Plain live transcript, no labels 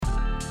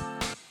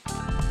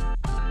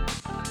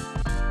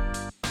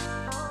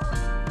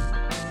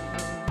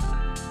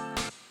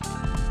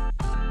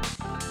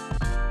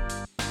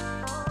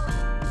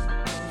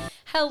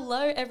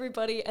Hello,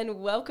 everybody,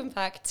 and welcome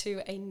back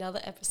to another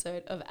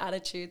episode of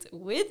Attitudes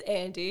with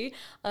Andy.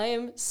 I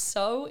am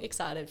so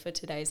excited for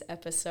today's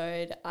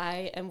episode.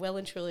 I am well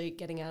and truly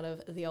getting out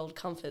of the old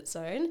comfort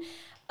zone.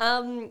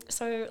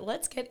 So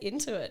let's get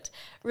into it.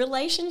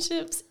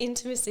 Relationships,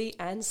 intimacy,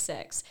 and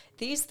sex.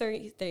 These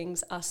three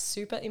things are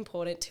super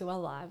important to our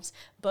lives,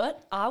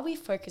 but are we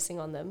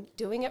focusing on them,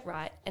 doing it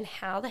right, and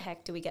how the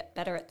heck do we get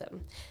better at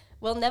them?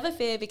 Well, never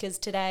fear, because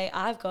today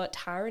I've got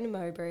Tyran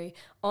Mowbray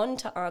on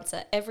to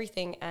answer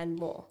everything and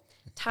more.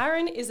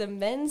 Tyran is a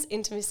men's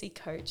intimacy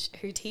coach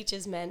who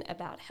teaches men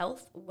about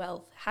health,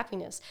 wealth,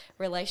 happiness,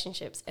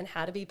 relationships, and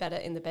how to be better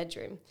in the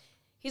bedroom.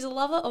 He's a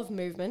lover of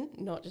movement,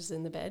 not just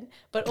in the bed,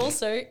 but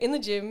also in the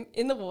gym,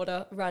 in the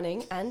water,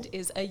 running, and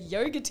is a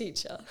yoga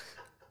teacher.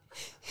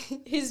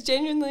 He's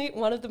genuinely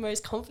one of the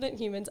most confident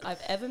humans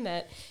I've ever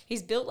met.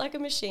 He's built like a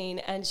machine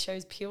and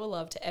shows pure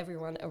love to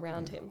everyone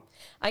around him.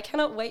 I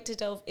cannot wait to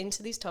delve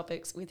into these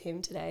topics with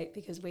him today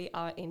because we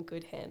are in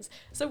good hands.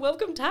 So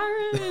welcome,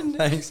 Tyran.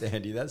 Thanks,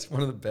 Andy. That's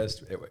one of the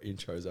best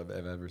intros I've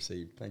ever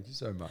received. Thank you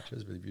so much. That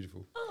was really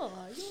beautiful. Oh,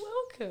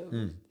 you're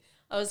welcome.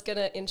 I was going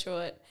to intro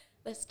it.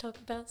 Let's talk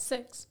about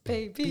sex,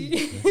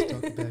 baby. Let's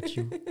talk about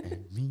you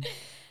and me.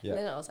 Yeah. And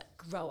then I was like,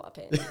 grow up,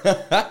 Andy.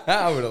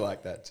 I would have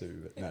liked that too,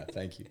 but no,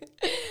 thank you.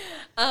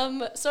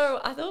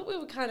 So I thought we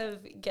would kind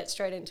of get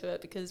straight into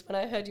it because when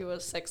I heard you were a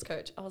sex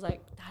coach, I was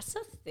like, that's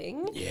a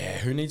thing? Yeah,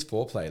 who needs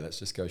foreplay? Let's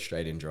just go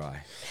straight in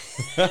dry.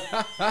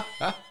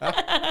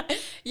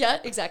 Yeah,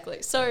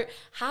 exactly. So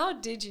how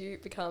did you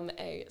become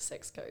a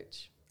sex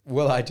coach?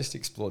 Well, I just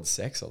explored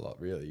sex a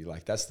lot, really.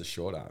 Like, that's the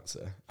short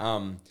answer.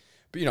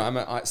 But, you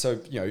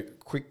know,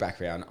 quick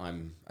background.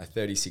 I'm a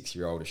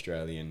 36-year-old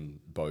Australian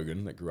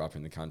bogan that grew up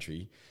in the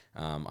country.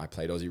 I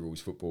played Aussie rules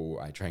football.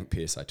 I drank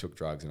piss. I took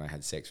drugs, and I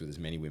had sex with as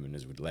many women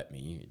as would let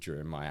me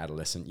during my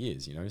adolescent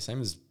years, you know, same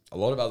as a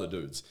lot of other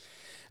dudes.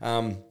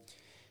 And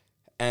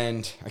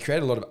I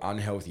created a lot of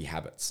unhealthy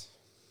habits,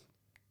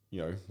 you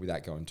know,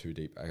 without going too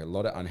deep. A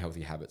lot of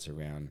unhealthy habits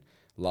around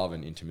love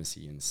and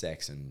intimacy and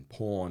sex and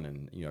porn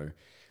and, you know,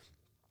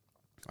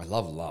 I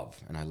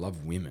love and I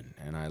love women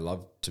and I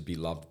love to be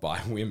loved by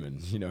women,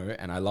 you know,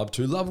 and I love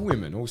to love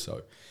women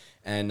also.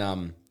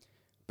 And,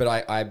 but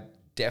I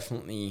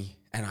definitely,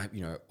 and I,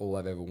 you know, all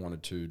I've ever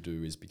wanted to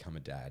do is become a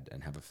dad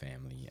and have a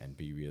family and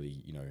be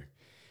really, you know,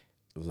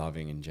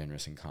 loving and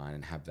generous and kind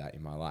and have that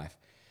in my life.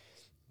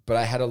 But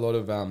I had a lot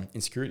of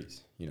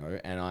insecurities, you know,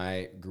 and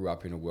I grew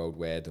up in a world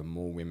where the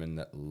more women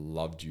that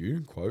loved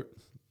you, quote,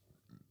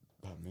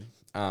 pardon me,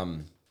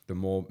 the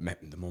more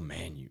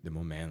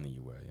manly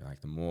you were. You know,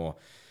 like the more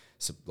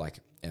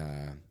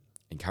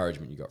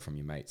encouragement you got from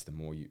your mates, the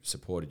more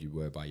supported you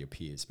were by your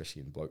peers,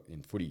 especially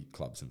in footy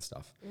clubs and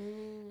stuff.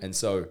 And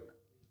so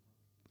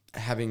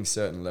having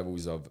certain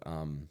levels of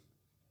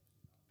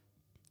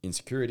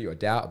insecurity or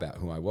doubt about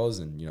who I was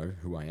and, you know,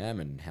 who I am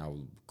and how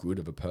good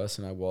of a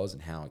person I was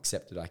and how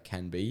accepted I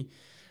can be,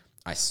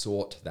 I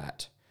sought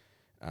that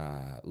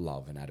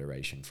love and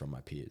adoration from my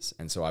peers.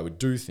 And so I would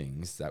do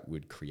things that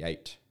would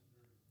create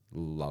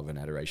love and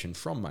adoration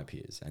from my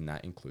peers, and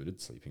that included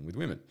sleeping with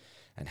women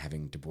and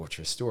having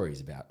debaucherous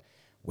stories about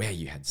where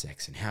you had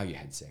sex and how you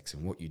had sex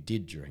and what you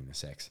did during the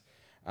sex.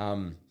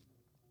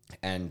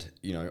 And,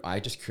 you know, I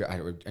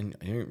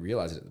didn't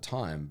realize it at the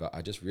time, but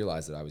I just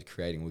realized that I was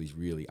creating all these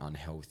really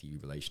unhealthy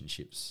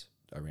relationships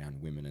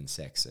around women and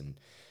sex and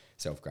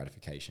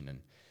self-gratification.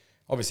 And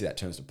obviously that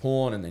turns to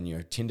porn, and then, you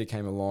know, Tinder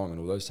came along and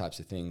all those types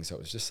of things. So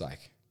it was just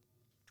like,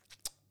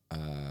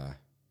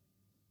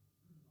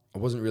 I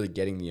wasn't really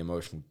getting the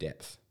emotional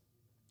depth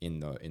in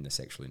the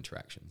sexual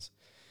interactions.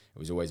 It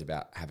was always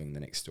about having the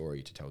next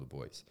story to tell the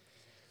boys.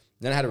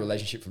 And then I had a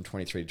relationship from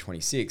 23 to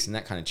 26, and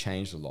that kind of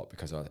changed a lot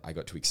because I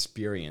got to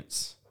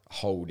experience a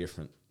whole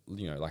different,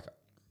 you know, like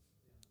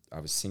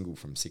I was single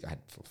I had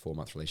a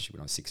 4-month relationship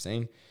when I was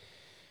 16.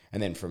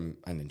 And then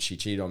she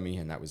cheated on me,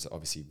 and that was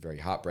obviously very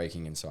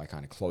heartbreaking. And so I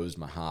kind of closed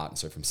my heart. And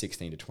so from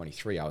 16 to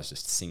 23, I was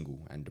just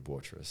single and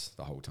debaucherous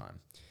the whole time.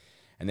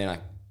 And then I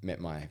met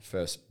my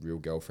first real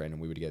girlfriend,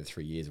 and we were together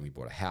 3 years, and we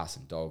bought a house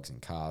and dogs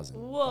and cars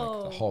and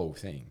like the whole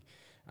thing.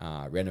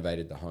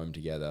 Renovated the home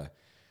together.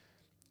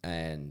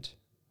 And,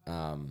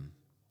 I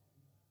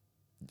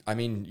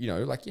mean, you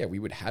know, like, yeah, we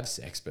would have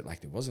sex, but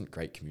like there wasn't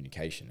great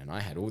communication. And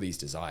I had all these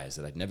desires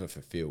that I'd never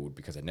fulfilled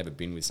because I'd never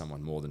been with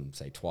someone more than,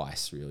 say,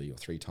 twice really, or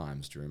 3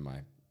 times during my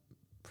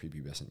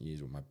prepubescent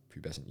years or my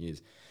pubescent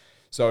years.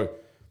 So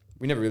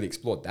we never really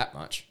explored that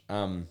much.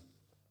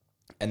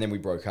 And then we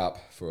broke up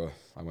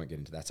I won't get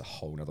into that, it's a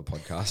whole nother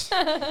podcast.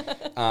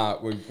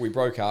 We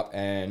broke up,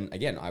 and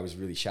again, I was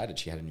really shattered.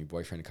 She had a new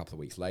boyfriend a couple of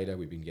weeks later.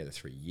 We'd been together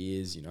 3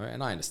 years, you know,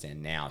 and I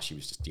understand now she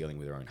was just dealing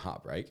with her own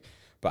heartbreak.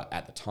 But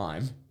at the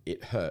time,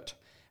 it hurt.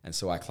 And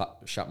so I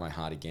shut my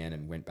heart again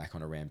and went back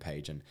on a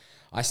rampage. And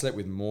I slept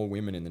with more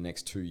women in the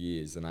next 2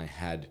 years than I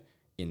had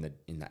in the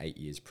 8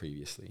 years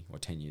previously, or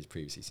 10 years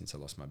previously since I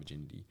lost my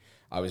virginity.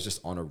 I was just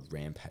on a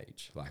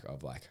rampage,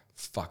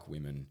 fuck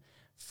women,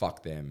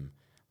 fuck them.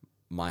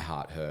 My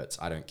heart hurts.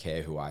 I don't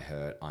care who I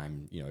hurt.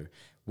 I'm, you know,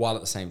 while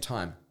at the same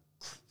time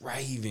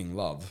craving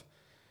love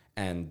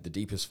And the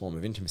deepest form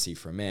of intimacy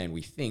for a man,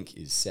 we think,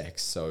 is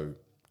sex. So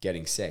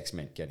getting sex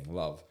meant getting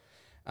love.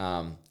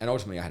 And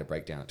ultimately, I had a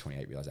breakdown at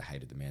 28, realized I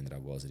hated the man that I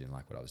was. I didn't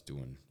like what I was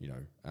doing,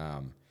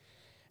 and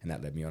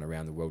that led me on a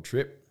round the world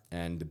trip.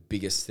 And the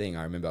biggest thing,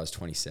 I remember I was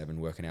 27,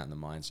 working out in the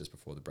mines just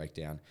before the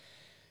breakdown.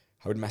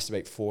 I would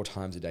masturbate 4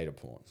 times a day to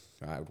porn.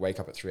 Right? I would wake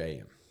up at 3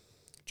 a.m.,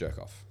 jerk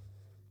off,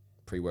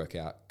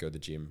 pre-workout, go to the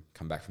gym,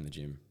 come back from the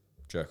gym,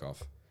 jerk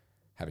off,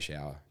 have a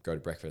shower, go to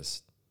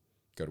breakfast,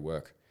 go to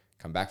work,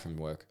 come back from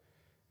work.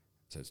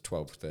 So it's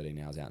 12, 13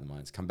 hours out in the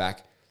mines. Come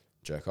back,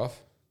 jerk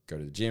off, go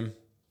to the gym,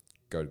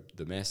 go to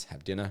the mess,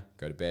 have dinner,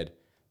 go to bed,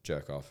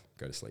 jerk off,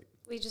 go to sleep.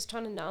 Were you just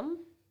trying to numb?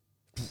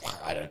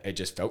 It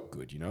just felt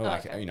good,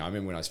 I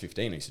remember when I was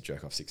 15, I used to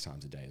jerk off 6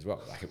 times a day as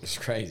well. Like, it was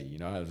crazy,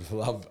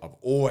 I've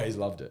always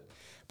loved it.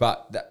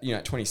 But that,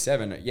 at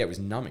 27, it was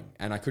numbing,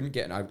 and I couldn't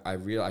get,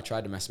 I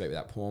tried to masturbate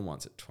without porn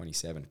once at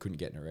 27, couldn't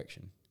get an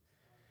erection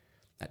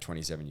at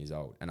 27 years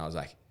old. And I was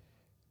like,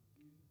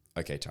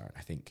 okay, Tyran,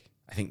 I think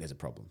there's a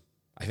problem.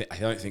 I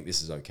don't think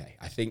this is okay.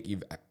 I think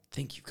you've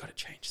got to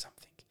change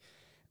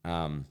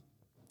something.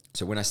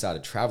 So when I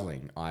started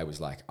traveling, I was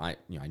like, I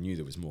knew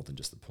there was more than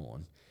just the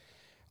porn.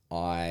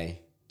 I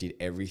did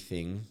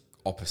everything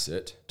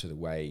opposite to the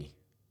way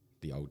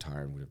the old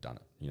Tyran would have done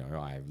it.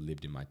 I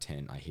lived in my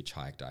tent, I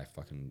hitchhiked, I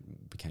fucking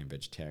became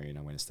vegetarian,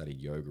 I went and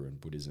studied yoga and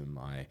Buddhism,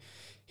 I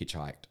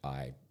hitchhiked,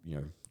 I,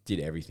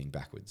 did everything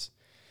backwards.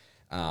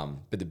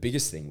 But the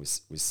biggest thing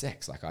was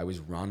sex. Like, I was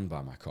run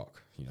by my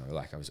cock,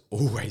 I was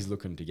always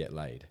looking to get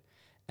laid.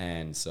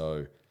 And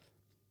so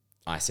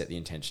I set the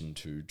intention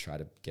to try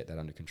to get that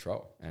under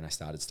control. And I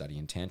started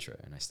studying Tantra,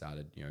 and I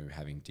started,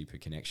 having deeper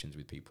connections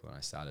with people. And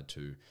I started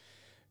to,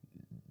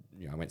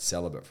 I went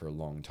celibate for a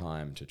long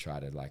time to try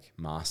to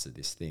master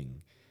this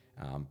thing.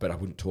 But I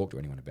wouldn't talk to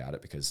anyone about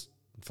it because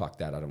fuck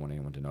that. I don't want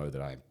anyone to know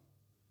that I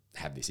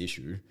have this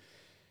issue.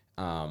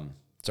 So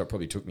it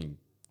probably took me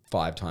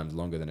 5 times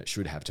longer than it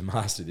should have to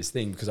master this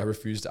thing because I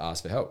refused to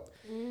ask for help.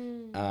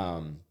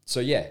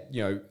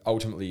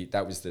 Ultimately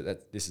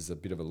this is a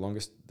bit of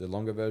the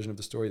longer version of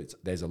the story.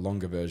 There's a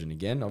longer version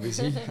again,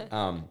 obviously.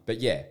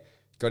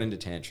 Got into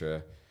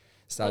Tantra,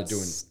 started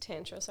doing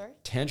Tantra, sorry?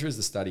 Tantra is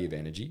the study of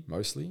energy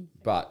mostly,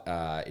 but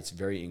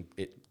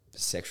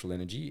sexual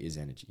energy is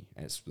energy,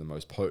 and it's the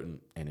most potent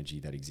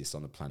energy that exists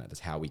on the planet. That's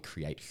how we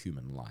create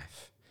human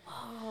life.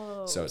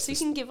 Oh, so you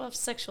can give off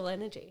sexual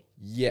energy?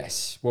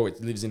 Yes. Well,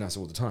 it lives in us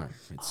all the time.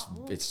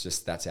 It's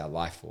just, that's our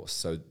life force.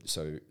 So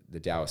the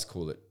Taoists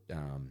call it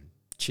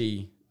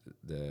chi.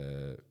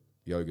 The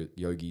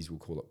yogis will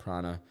call it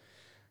prana.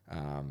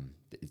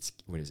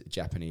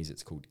 Japanese,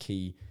 it's called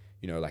ki.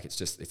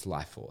 It's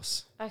life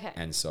force. Okay.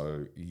 And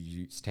so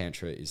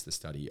Tantra is the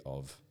study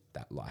of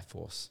that life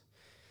force.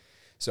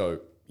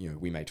 So,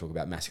 we may talk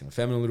about masculine and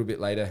feminine a little bit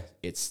later.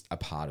 It's a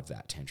part of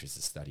that. Tantra is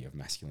the study of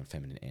masculine and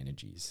feminine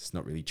energies. It's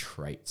not really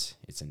traits,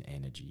 it's an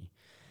energy.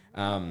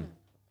 And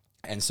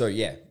so,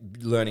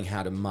 learning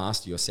how to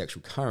master your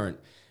sexual current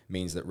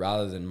means that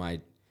rather than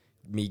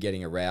me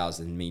getting aroused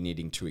and me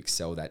needing to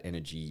excel that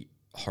energy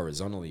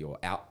horizontally or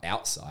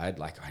outside,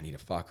 like I need to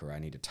fuck or I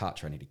need to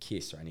touch or I need to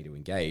kiss or I need to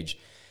engage,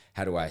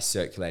 how do I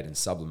circulate and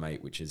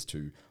sublimate, which is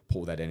to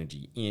pull that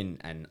energy in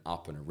and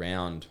up and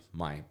around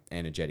my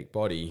energetic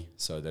body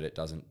so that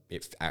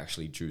it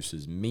actually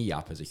juices me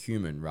up as a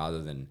human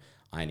rather than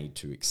I need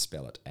to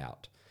expel it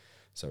out.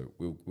 So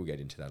we'll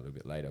get into that a little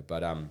bit later.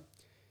 But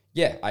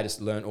I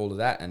just learned all of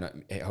that,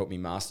 and it helped me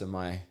master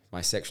my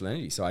sexual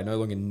energy. So I no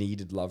longer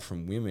needed love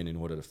from women in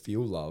order to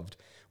feel loved,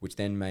 which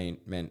then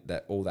meant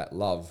that all that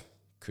love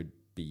could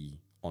be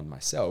on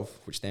myself,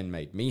 which then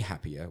made me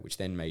happier, which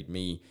then made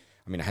me...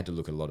 I had to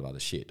look at a lot of other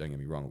shit, don't get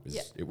me wrong.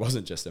 It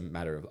wasn't just a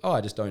matter of, I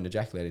just don't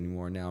ejaculate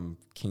anymore and now I'm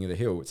king of the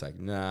hill. It's like,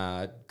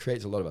 nah, it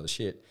creates a lot of other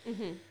shit.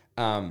 Mm-hmm.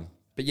 And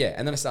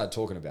then I started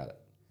talking about it.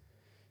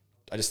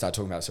 I just started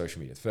talking about social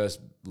media. The first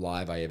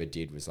live I ever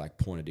did was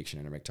porn addiction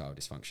and erectile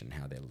dysfunction,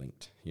 how they're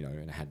linked,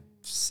 and I had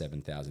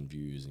 7,000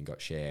 views and got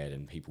shared,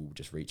 and people would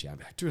just reach out and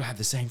be like, dude, I have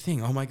the same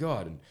thing. Oh my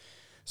God. And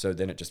so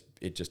then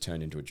it just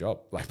turned into a job.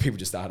 People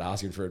just started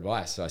asking for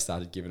advice. So I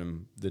started giving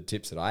them the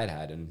tips that I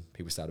had, and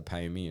people started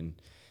paying me, and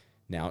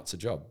now it's a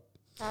job.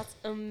 That's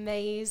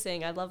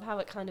amazing. I love how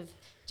it kind of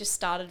just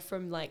started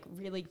from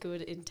really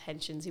good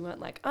intentions. You weren't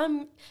like,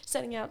 I'm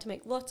setting out to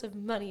make lots of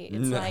money.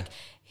 It's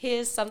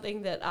here's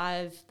something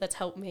that's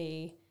helped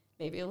me.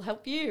 Maybe it'll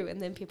help you. And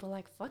then people are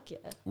like, fuck yeah.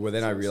 Well,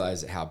 then I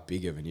realized how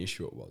big of an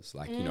issue it was.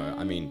 I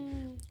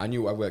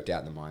knew I worked out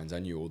in the mines. I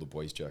knew all the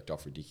boys jerked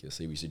off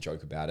ridiculously. We used to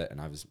joke about it.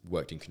 And I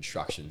worked in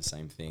construction,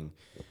 same thing.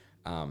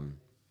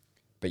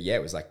 But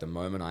it was the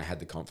moment I had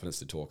the confidence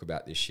to talk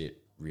about this shit,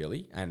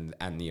 really, and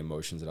the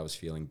emotions that I was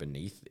feeling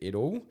beneath it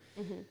all,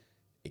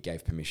 it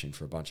gave permission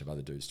for a bunch of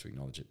other dudes to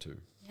acknowledge it too.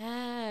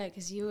 Yeah,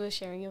 because you were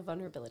sharing your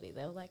vulnerability.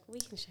 They were like, we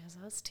can share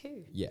ours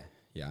too. Yeah,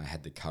 I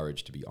had the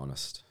courage to be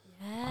honest.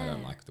 Yeah. I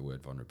don't like the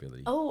word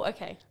vulnerability. Oh,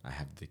 okay. I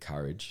have the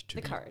courage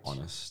to be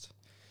honest.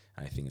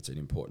 And I think it's an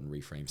important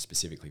reframe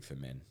specifically for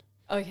men.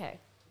 Okay.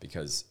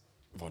 Because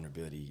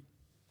vulnerability,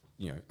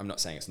 I'm not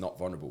saying it's not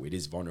vulnerable. It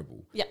is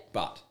vulnerable. Yeah.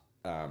 But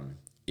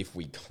if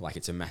we, like,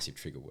 it's a massive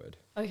trigger word.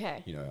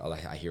 Okay. You know,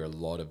 I hear a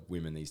lot of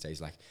women these days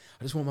like,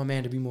 I just want my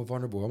man to be more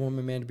vulnerable. I want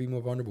my man to be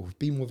more vulnerable.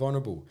 Be more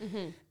vulnerable.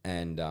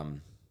 And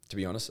to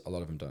be honest, a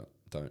lot of them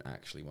don't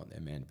actually want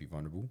their man to be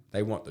vulnerable.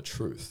 They want the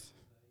truth.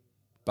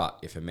 But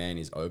if a man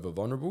is over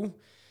vulnerable,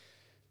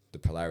 the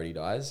polarity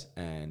dies,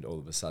 and all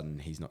of a sudden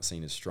he's not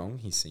seen as strong.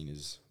 He's seen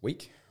as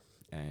weak.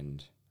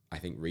 And I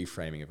think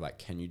reframing of like,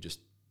 can you just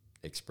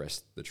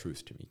express the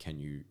truth to me? Can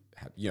you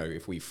have, you know,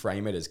 if we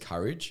frame it as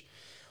courage,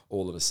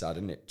 all of a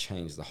sudden it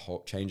changes the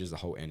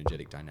whole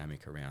energetic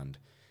dynamic around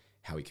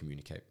how we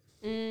communicate.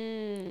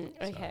 Okay.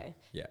 So,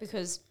 yeah.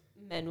 Because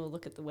men will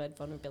look at the word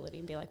vulnerability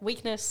and be like,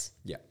 weakness.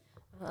 Yeah.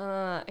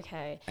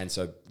 Okay. And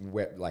so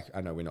we're like,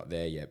 I know we're not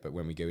there yet, but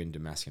when we go into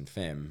masc and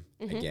femme,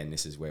 again,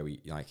 this is where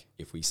we, like,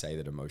 if we say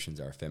that emotions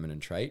are a feminine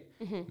trait,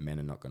 men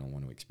are not going to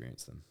want to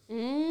experience them.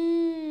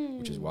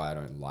 Which is why I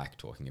don't like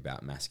talking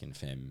about masc and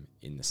femme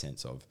in the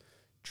sense of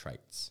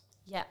traits.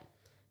 Yeah.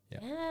 Yeah.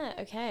 Yeah.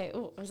 Okay.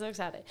 Oh, I'm so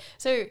excited.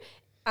 So,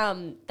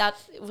 that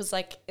was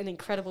like an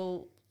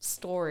incredible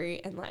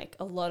story and like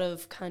a lot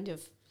of kind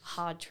of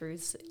hard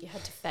truths that you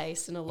had to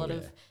face and a lot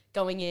of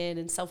going in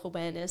and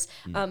self-awareness.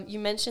 You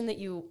mentioned that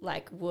you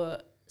like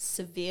were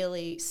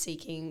severely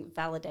seeking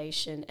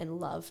validation and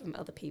love from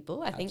other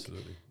people. I think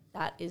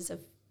that is a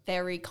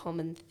very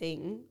common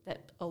thing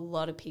that a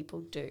lot of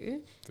people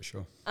do. For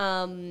sure.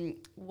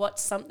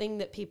 What's something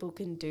that people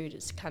can do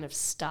to kind of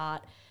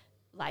start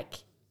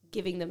like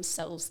giving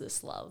themselves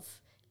this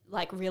love,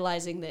 like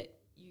realizing that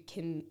you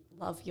can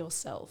love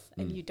yourself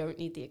and you don't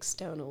need the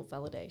external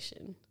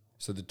validation?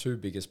 So the two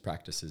biggest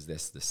practices,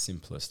 that's the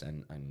simplest,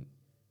 and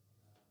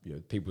you know,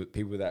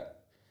 people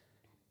that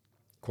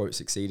quote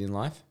succeed in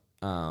life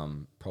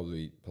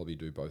probably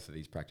do both of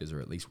these practices or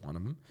at least one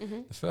of them.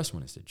 The first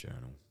one is to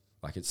journal.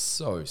 Like, it's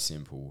so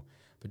simple,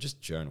 but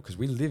just journal, because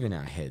we live in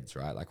our heads,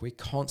 right? Like, we're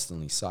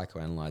constantly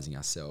psychoanalyzing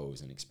ourselves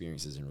and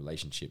experiences and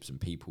relationships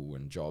and people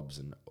and jobs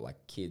and like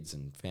kids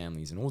and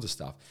families and all this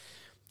stuff.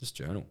 Just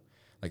journal.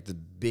 Like, the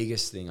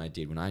biggest thing I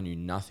did when I knew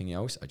nothing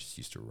else, I just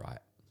used to write.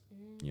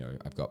 You know,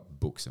 I've got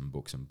books and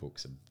books and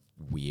books of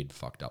weird,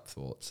 fucked up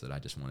thoughts that I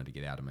just wanted to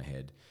get out of my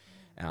head.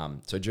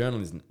 So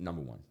journal is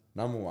number one.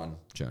 Number one,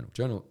 journal.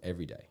 Journal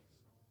every day.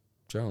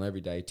 Journal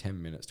every day,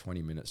 10 minutes,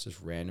 20 minutes, just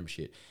random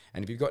shit.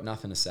 And if you've got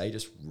nothing to say,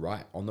 just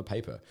write on the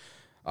paper.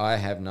 I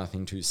have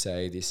nothing to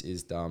say. This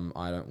is dumb.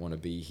 I don't want to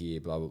be here,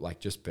 blah, blah, blah. Like,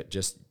 just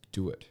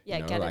do it. Yeah,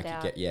 you know? get like,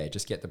 it out.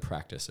 just get the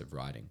practice of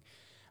writing.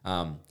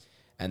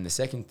 And the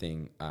second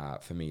thing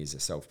for me is a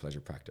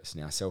self-pleasure practice.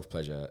 Now,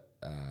 self-pleasure...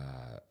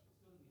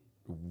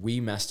 we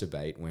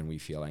masturbate when we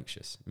feel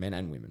anxious, men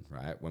and women,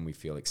 right? When we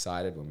feel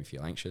excited, when we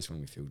feel anxious, when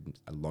we feel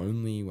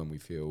lonely, when we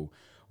feel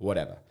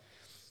whatever.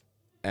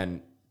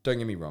 And don't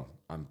get me wrong,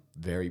 I'm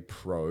very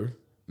pro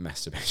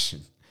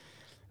masturbation,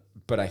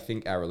 but I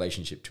think our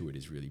relationship to it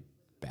is really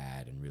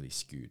bad and really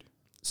skewed.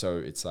 So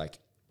it's like,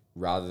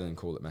 rather than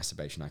call it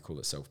masturbation, I call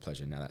it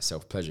self-pleasure. Now, that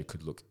self-pleasure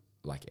could look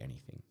like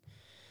anything.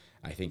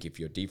 I think if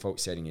your default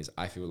setting is,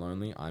 I feel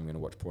lonely, I'm going to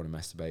watch porn and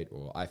masturbate,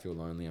 or I feel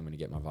lonely, I'm going to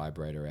get my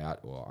vibrator out,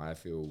 or I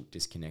feel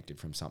disconnected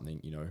from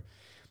something, you know,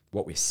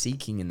 what we're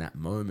seeking in that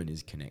moment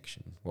is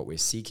connection. What we're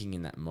seeking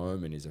in that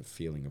moment is a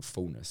feeling of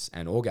fullness.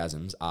 And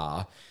orgasms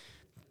are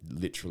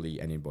literally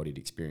an embodied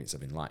experience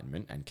of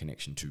enlightenment and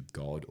connection to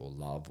God or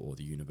love or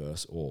the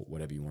universe or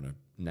whatever you want to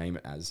name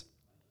it as.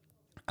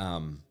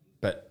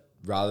 But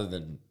rather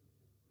than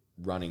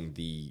running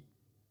the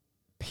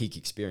peak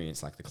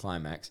experience, like the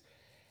climax,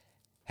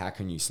 how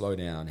can you slow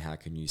down? How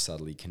can you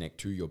subtly connect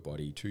to your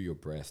body, to your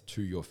breath,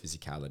 to your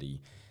physicality,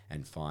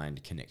 and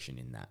find connection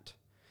in that?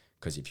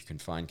 Because if you can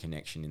find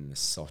connection in the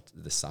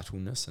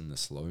subtleness and the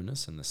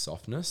slowness and the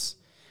softness,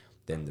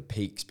 then the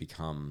peaks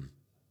become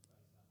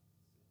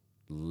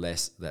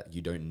less, that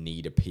you don't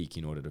need a peak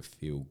in order to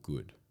feel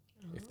good,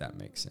 if that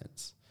makes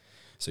sense.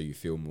 So you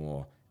feel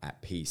more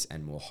at peace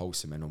and more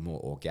wholesome and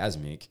more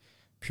orgasmic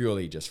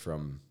purely just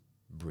from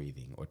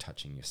breathing or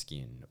touching your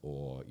skin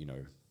or, you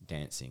know,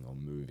 dancing or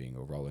moving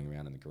or rolling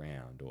around on the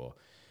ground or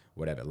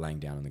whatever, laying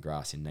down on the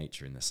grass in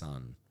nature, in the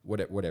sun,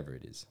 whatever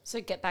it is.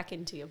 So get back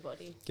into your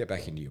body. Get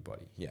back into your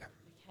body, yeah.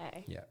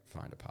 Okay. Yeah,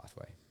 find a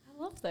pathway.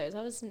 I love those.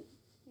 I was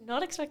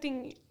not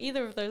expecting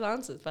either of those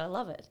answers, but I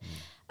love it.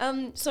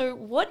 So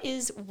what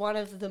is one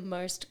of the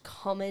most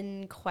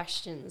common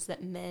questions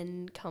that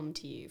men come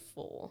to you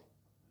for?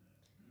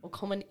 Or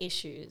common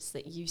issues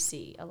that you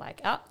see are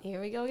like,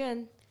 here we go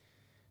again.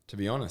 To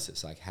be honest,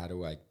 it's like, how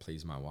do I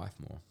please my wife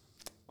more?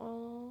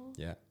 Oh.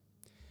 Yeah.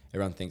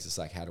 Everyone thinks it's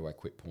like, how do I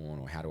quit porn,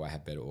 or how do I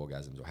have better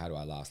orgasms, or how do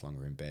I last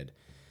longer in bed?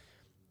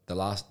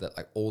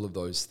 Like all of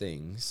those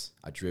things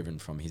are driven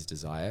from his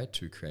desire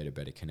to create a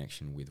better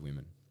connection with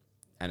women.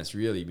 And it's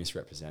really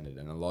misrepresented.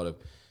 And a lot of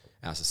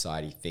our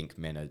society think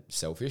men are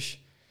selfish.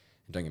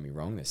 And don't get me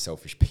wrong, there's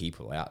selfish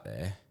people out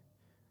there.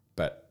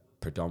 But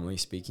predominantly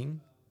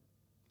speaking,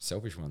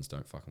 selfish ones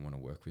don't fucking want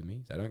to work with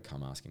me. They don't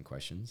come asking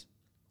questions.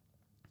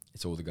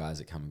 It's all the guys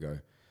that come and go,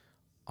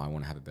 I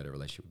want to have a better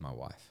relationship with my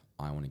wife.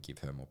 I want to give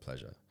her more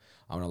pleasure.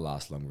 I want to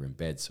last longer in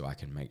bed so I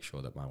can make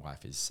sure that my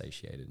wife is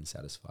satiated and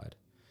satisfied.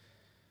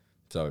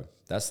 So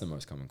that's the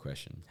most common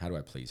question. How do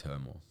I please her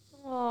more?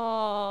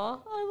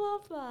 Oh, I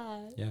love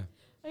that. Yeah,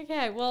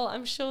 Okay, well,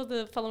 I'm sure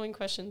the following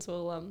questions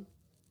will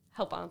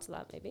help answer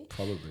that maybe.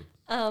 probably.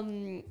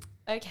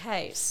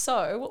 Okay,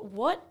 so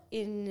what,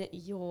 in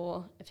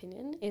your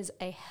opinion, is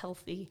a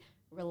healthy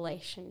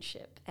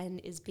relationship, and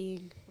is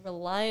being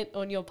reliant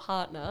on your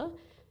partner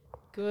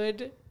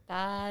good,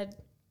 bad?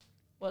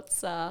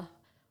 What's the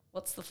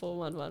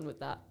 411 with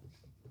that?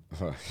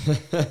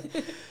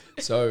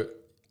 So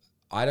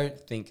I don't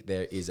think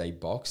there is a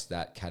box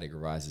that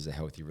categorizes a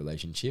healthy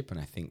relationship, and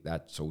I think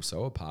that's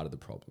also a part of the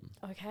problem.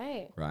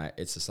 Okay. Right?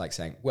 It's just like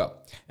saying,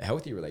 well, a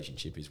healthy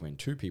relationship is when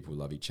two people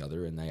love each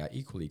other and they are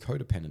equally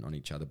codependent on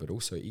each other, but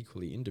also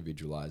equally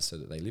individualized so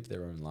that they live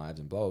their own lives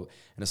and blah, blah, blah.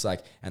 And it's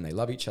like, and they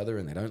love each other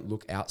and they don't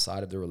look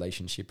outside of the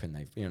relationship,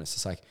 and it's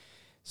just like,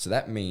 so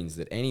that means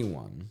that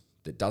anyone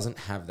that doesn't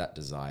have that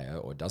desire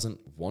or doesn't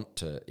want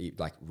to,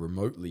 like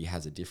remotely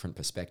has a different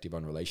perspective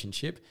on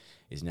relationship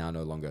is now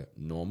no longer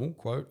normal,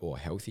 quote, or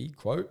healthy,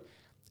 quote,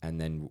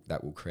 and then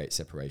that will create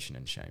separation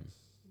and shame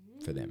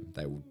for them.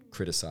 They will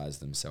criticize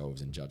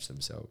themselves and judge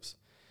themselves.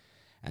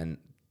 And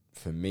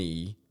for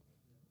me,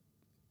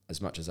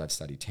 as much as I've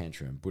studied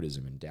Tantra and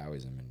Buddhism and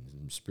Taoism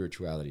and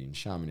spirituality and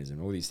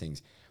shamanism, all these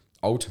things,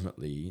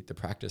 ultimately the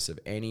practice of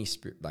any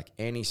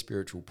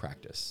spiritual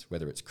practice,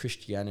 whether it's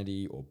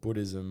Christianity or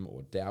Buddhism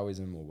or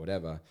Taoism or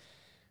whatever,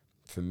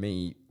 for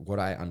me, what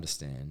I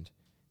understand,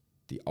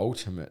 the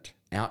ultimate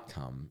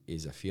outcome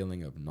is a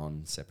feeling of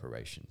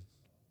non-separation.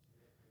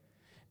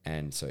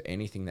 And so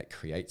anything that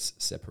creates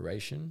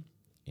separation,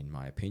 in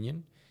my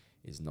opinion,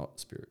 is not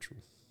spiritual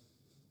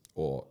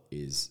or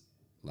is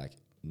like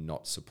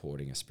not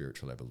supporting a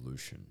spiritual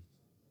evolution.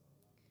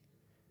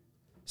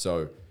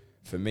 So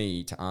for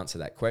me, to answer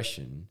that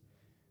question,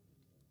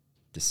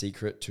 the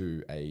secret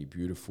to a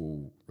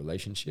beautiful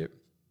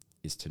relationship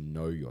is to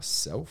know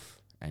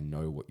yourself and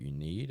know what you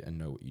need and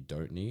know what you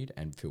don't need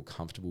and feel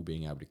comfortable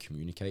being able to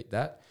communicate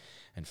that,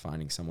 and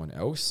finding someone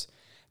else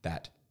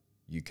that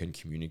you can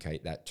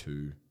communicate that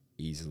to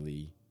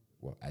easily,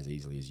 well, as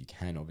easily as you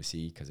can,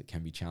 obviously, because it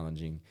can be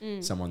challenging.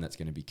 Someone that's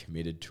going to be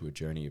committed to a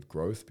journey of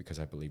growth, because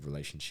I believe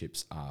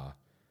relationships are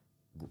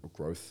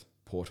growth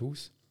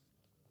portals,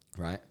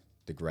 right?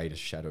 The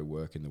greatest shadow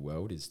work in the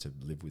world is to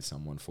live with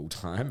someone full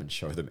time and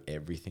show them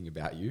everything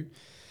about you.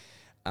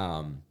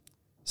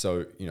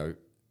 So,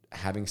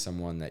 having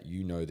someone that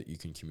you know that you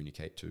can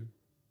communicate to,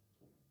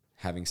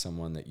 having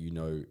someone that you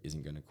know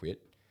isn't going to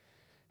quit,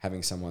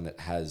 having someone that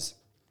has,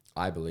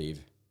 I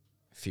believe,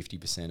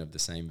 50% of the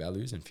same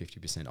values and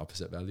 50%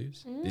 opposite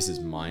values. This is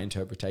my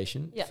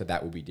interpretation. Yeah. For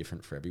that will be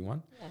different for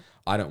everyone. Yeah.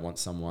 I don't want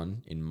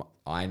someone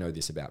I know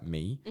this about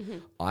me. Mm-hmm.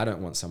 I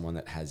don't want someone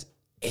that has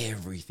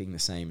everything the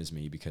same as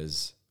me,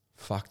 because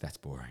fuck, that's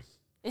boring.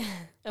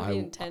 That'd be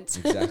intense.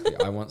 Exactly.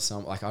 I want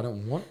I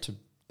don't want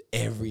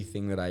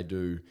everything that I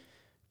do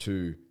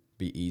to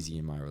be easy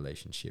in my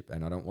relationship.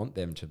 And I don't want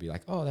them to be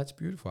like, oh, that's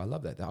beautiful, I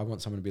love that. I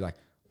want someone to be like,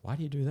 why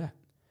do you do that?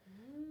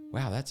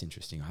 Wow, that's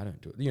interesting. I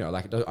don't do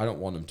it. I don't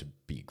want them to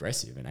be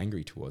aggressive and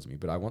angry towards me,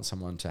 but I want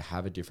someone to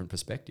have a different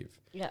perspective.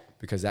 Yeah.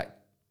 Because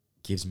that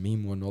gives me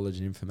more knowledge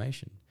and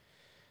information.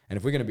 And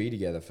if we're going to be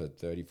together for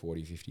 30,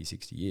 40, 50,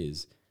 60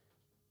 years,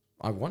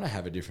 I want to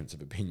have a difference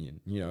of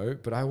opinion,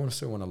 but I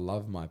also want to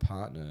love my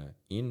partner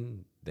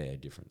in their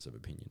difference of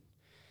opinion.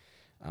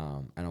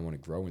 And I want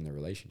to grow in the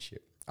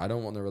relationship. I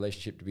don't want the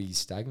relationship to be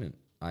stagnant.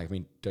 I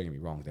mean, don't get me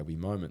wrong, there'll be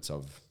moments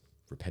of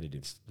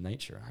repetitive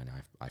nature, and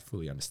I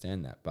fully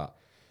understand that. But,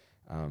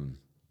 I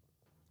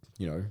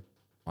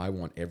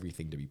want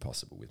everything to be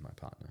possible with my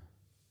partner.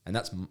 And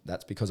that's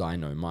because I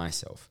know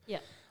myself. Yeah.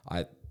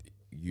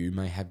 You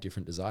may have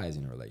different desires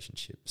in a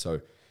relationship.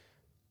 So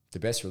the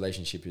best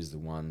relationship is the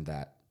one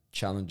that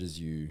challenges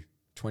you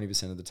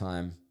 20% of the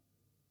time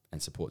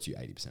and supports you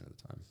 80% of the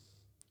time,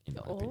 in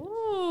my opinion.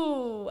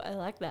 Oh, I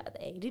like that.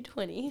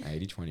 80-20.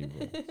 80-20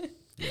 rule.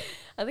 Yeah.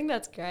 I think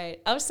that's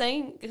great. I was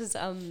saying, because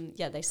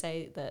they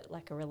say that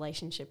like a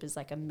relationship is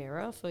like a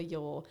mirror for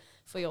your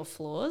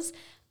flaws.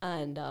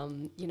 And,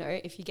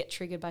 if you get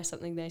triggered by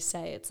something they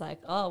say, it's like,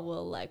 oh,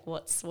 well, like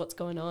what's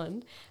going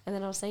on? And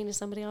then I was saying to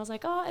somebody, I was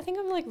like, oh, I think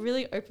I'm like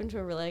really open to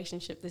a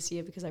relationship this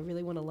year because I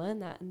really want to learn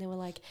that. And they were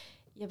like,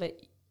 yeah, but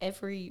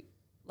every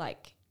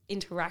like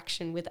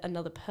interaction with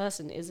another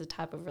person is a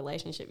type of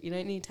relationship. You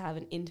don't need to have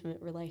an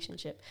intimate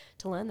relationship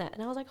to learn that.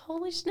 And I was like,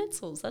 holy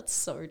schnitzels, that's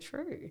so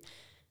true.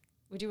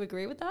 Would you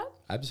agree with that?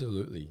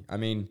 Absolutely. I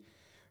mean,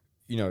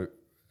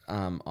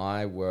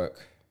 I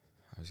work,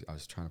 I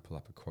was trying to pull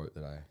up a quote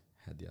that I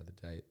had the other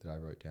day, that I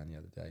wrote down the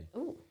other day.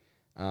 Ooh.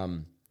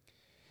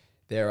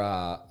 There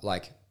are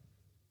like,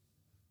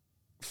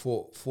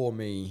 for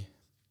me,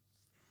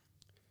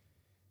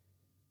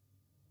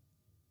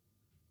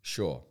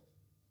 sure,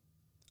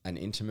 an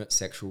intimate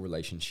sexual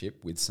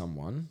relationship with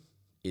someone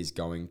is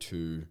going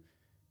to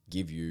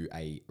give you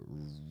a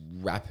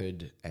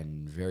rapid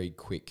and very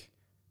quick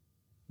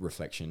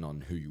reflection on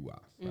who you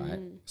are,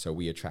 right? So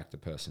we attract the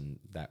person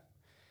that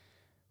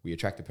we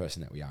attract the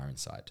person that we are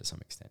inside to some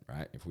extent,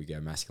 right? If we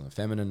go masculine,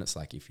 feminine, it's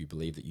like if you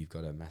believe that you've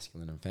got a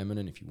masculine and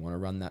feminine, if you want to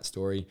run that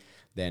story,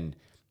 then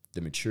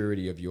the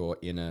maturity of your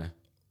inner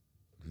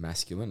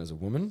masculine as a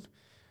woman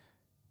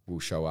will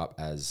show up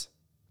as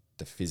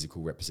the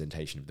physical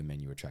representation of the men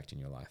you attract in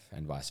your life,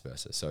 and vice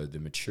versa. So the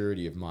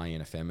maturity of my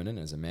inner feminine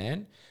as a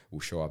man will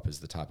show up as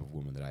the type of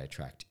woman that I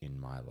attract in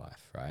my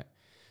life, right?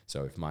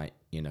 So if my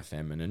inner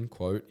feminine,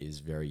 quote, is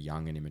very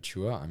young and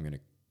immature, I'm going to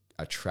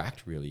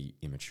attract really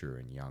immature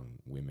and young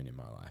women in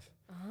my life.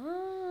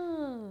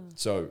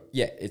 So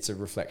yeah, it's a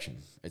reflection.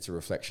 It's a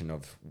reflection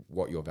of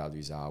what your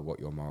values are, what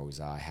your morals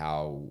are,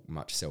 how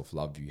much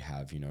self-love you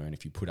have, you know, and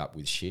if you put up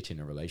with shit in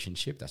a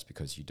relationship, that's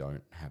because you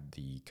don't have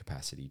the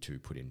capacity to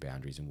put in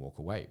boundaries and walk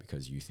away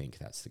because you think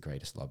that's the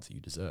greatest love that you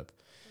deserve.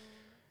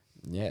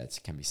 Yeah, it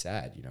can be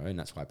sad, you know, and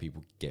that's why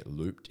people get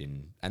looped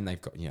in, and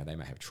they've got, you know, they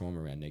may have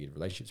trauma around negative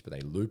relationships, but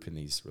they loop in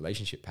these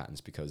relationship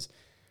patterns because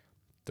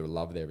the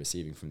love they're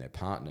receiving from their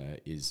partner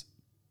is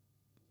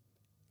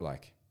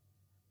like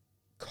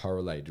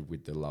correlated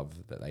with the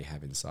love that they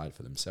have inside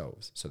for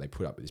themselves. So they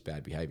put up with this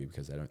bad behavior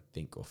because they don't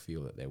think or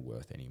feel that they're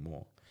worth any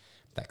more.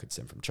 That could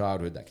stem from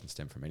childhood, that can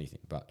stem from anything.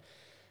 But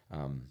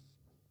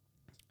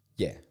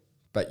yeah,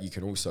 but you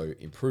can also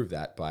improve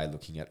that by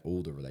looking at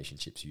all the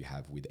relationships you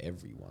have with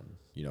everyone,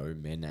 you know,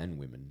 men and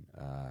women,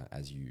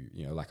 as you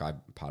know, like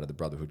I'm part of the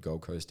Brotherhood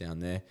Gold Coast down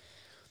there,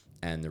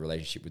 and the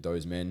relationship with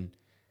those men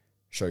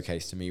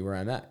showcase to me where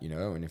I'm at, you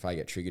know, and if I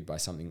get triggered by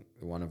something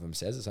one of them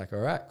says, it's like, all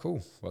right,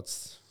 cool.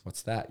 What's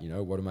that? You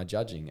know, what am I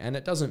judging? And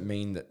it doesn't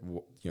mean that,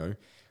 you know,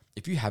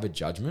 if you have a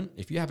judgment,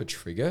 if you have a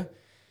trigger,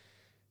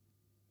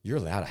 you're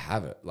allowed to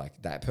have it. Like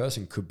that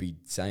person could be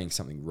saying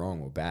something wrong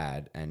or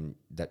bad, and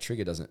that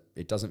trigger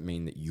doesn't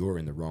mean that you're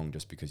in the wrong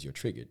just because you're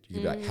triggered. You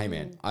could be like, hey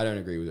man, I don't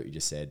agree with what you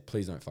just said.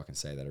 Please don't fucking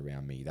say that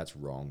around me. That's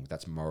wrong.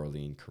 That's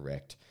morally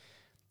incorrect.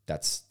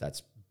 That's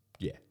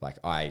yeah, like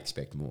I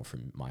expect more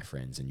from my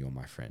friends and you're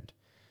my friend.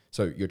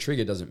 So your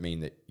trigger doesn't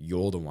mean that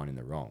you're the one in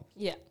the wrong.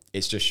 Yeah.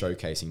 It's just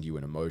showcasing to you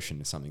an emotion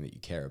as something that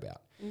you care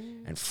about.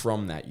 And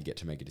from that, you get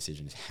to make a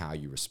decision as how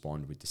you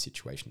respond with the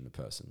situation and the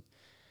person.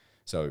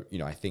 So, you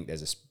know, I think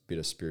there's a bit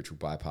of spiritual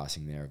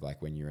bypassing there of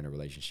like when you're in a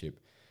relationship,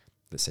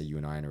 let's say you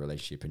and I are in a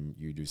relationship and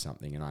you do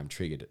something and I'm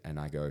triggered and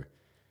I go,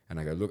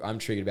 look, I'm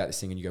triggered about this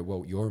thing. And you go,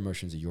 well, your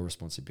emotions are your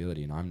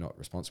responsibility and I'm not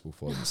responsible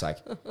for them. It's like,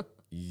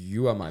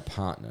 you are my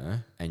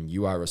partner and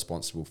you are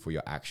responsible for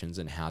your actions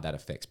and how that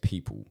affects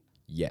people.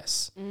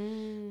 Yes.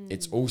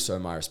 It's also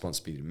my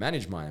responsibility to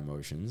manage my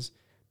emotions.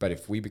 But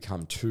if we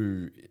become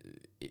too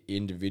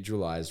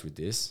individualized with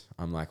this,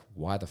 I'm like,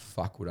 why the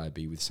fuck would I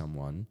be with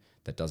someone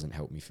that doesn't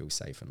help me feel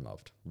safe and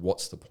loved?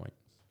 What's the point?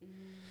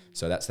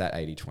 So that's that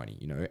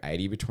 80-20, you know,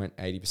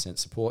 80%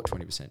 support,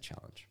 20%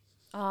 challenge.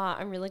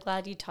 I'm really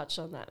glad you touched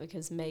on that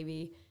because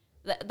maybe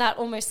that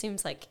almost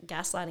seems like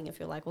gaslighting if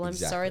you're like, well, I'm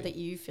sorry that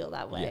you feel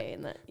that way. Yeah.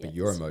 And that, but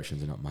your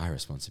emotions are not my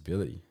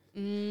responsibility.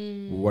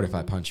 Well, what if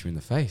I punch you in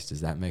the face? Does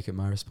that make it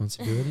my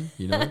responsibility?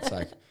 You know, it's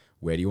like,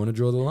 where do you want to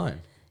draw the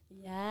line?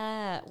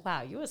 Yeah.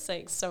 Wow, you are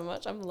saying so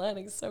much. I'm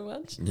learning so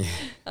much. Yeah.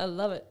 I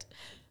love it.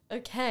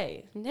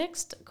 Okay,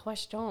 next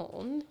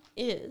question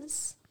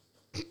is...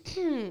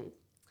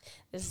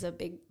 This is a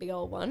big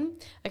old one.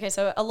 Okay,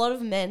 so a lot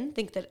of men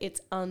think that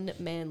it's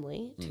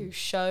unmanly to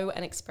show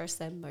and express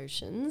their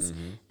emotions.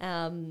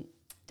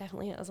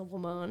 Definitely as a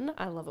woman,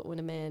 I love it when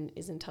a man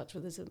is in touch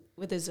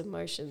with his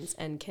emotions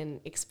and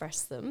can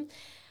express them.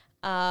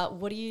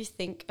 What do you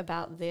think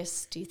about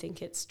this? Do you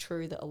think it's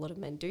true that a lot of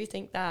men do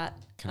think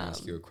that? Can I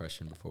ask you a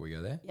question before we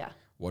go there? Yeah.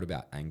 What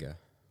about anger?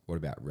 What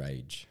about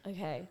rage?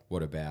 Okay.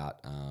 What about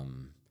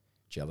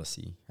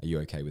jealousy? Are you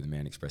okay with a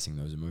man expressing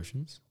those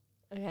emotions?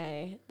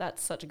 Okay,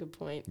 that's such a good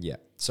point. Yeah.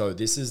 So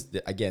this is,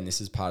 this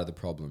is part of the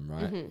problem,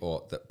 right?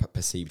 Or the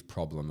perceived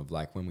problem of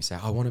like when we say,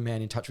 I want a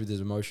man in touch with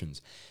his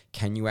emotions.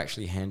 Can you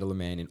actually handle a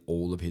man in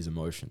all of his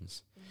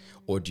emotions?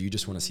 Or do you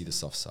just want to see the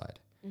soft side?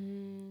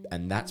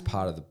 And that's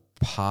part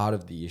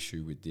of the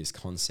issue with this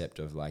concept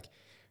of like,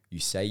 you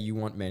say you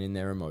want men in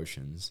their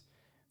emotions.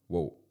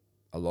 Well,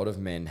 a lot of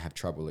men have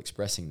trouble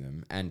expressing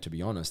them. And to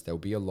be honest, there'll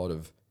be a lot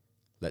of,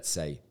 let's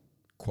say,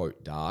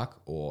 quote,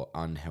 dark or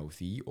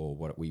unhealthy or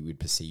what we would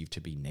perceive to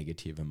be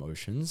negative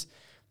emotions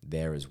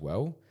there as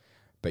well.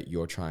 But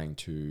you're trying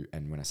to,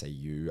 and when I say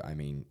you, I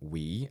mean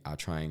we are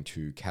trying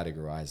to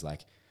categorize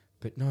like,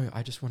 but no,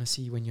 I just want to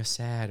see when you're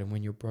sad and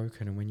when you're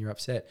broken and when you're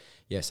upset.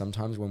 Yeah,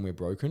 sometimes when we're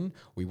broken,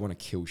 we want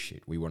to kill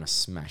shit. We want to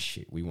smash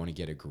shit. We want to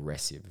get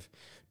aggressive.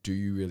 Do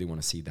you really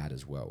want to see that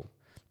as well?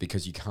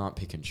 Because you can't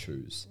pick and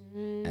choose.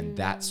 And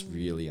that's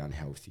really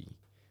unhealthy,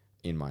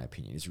 in my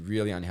opinion. It's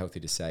really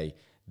unhealthy to say,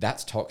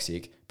 that's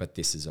toxic, but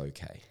this is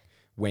okay,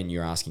 when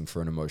you're asking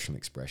for an emotional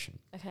expression.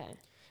 Okay.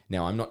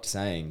 Now, I'm not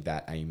saying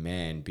that a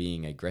man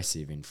being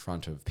aggressive in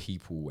front of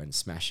people and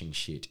smashing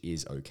shit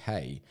is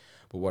okay.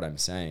 But what I'm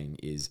saying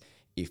is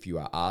if you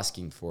are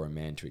asking for a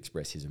man to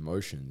express his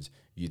emotions,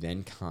 you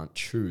then can't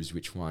choose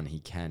which one he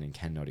can and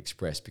cannot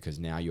express because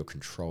now you're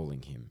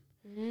controlling him.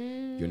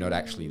 You're not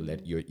actually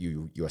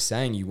you're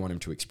saying you want him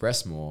to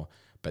express more,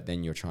 but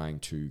then you're trying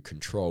to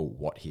control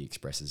what he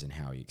expresses and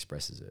how he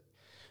expresses it.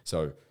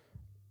 So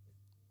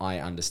I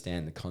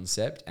understand the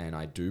concept, and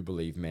I do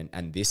believe men,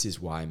 and this is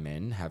why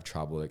men have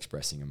trouble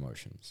expressing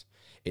emotions.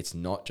 It's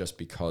not just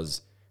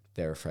because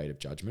they're afraid of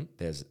judgment.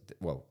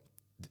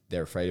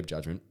 They're afraid of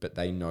judgment, but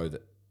they know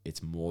that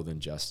it's more than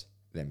just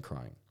them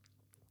crying.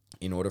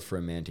 In order for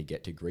a man to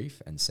get to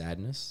grief and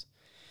sadness,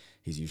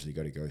 he's usually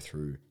got to go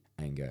through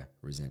anger,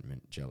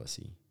 resentment,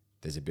 jealousy.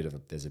 There's a bit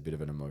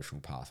of an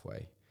emotional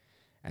pathway.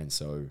 And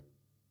so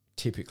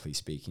typically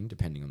speaking,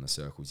 depending on the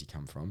circles you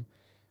come from,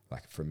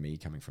 like from me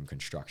coming from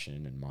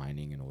construction and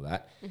mining and all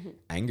that,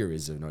 anger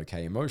is an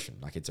okay emotion.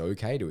 Like it's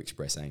okay to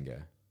express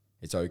anger.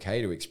 It's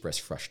okay to express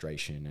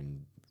frustration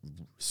and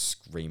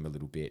scream a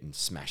little bit and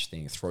smash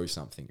things, throw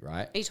something,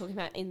 right? Are you talking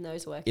about in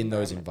those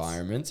those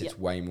environments? Yep.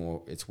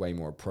 It's way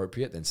more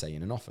appropriate than say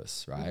in an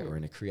office, right? Or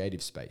in a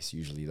creative space.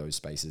 Usually those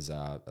spaces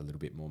are a little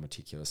bit more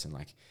meticulous and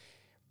like,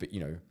 but you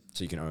know,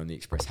 so you can only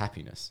express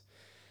happiness,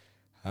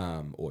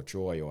 or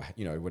joy, or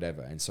you know,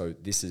 whatever. And so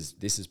this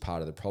is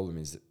part of the problem,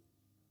 is that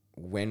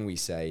when we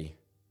say,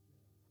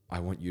 I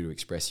want you to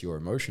express your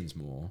emotions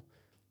more,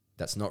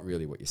 that's not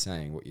really what you're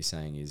saying. What you're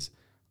saying is,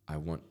 I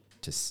want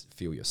to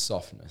feel your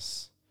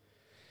softness.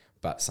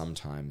 But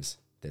sometimes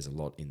there's a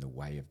lot in the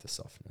way of the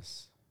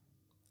softness.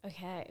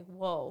 Okay,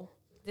 whoa.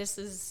 This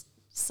is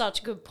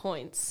such good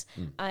points.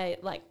 I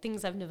like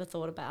things I've never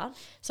thought about.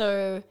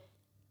 So,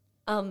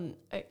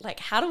 like,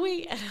 how do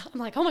we, I'm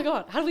like, oh my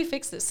God, how do we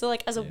fix this? So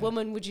like as a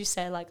woman, would you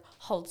say like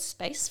hold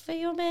space for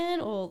your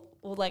man, or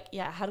like,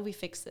 yeah, how do we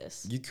fix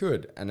this? You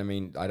could. And I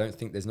mean, I don't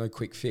think there's no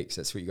quick fix.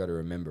 That's what you got to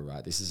remember,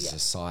 right? This is a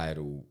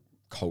societal,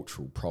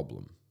 cultural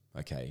problem.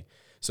 Okay.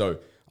 So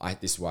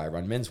this is why I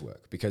run men's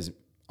work, because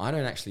I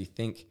don't actually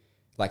think,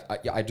 like,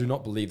 I do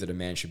not believe that a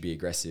man should be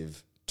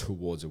aggressive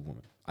towards a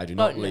woman. I do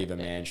not believe a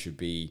man should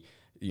be,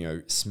 you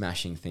know,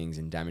 smashing things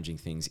and damaging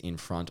things in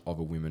front of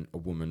a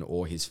woman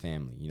or his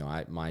family. You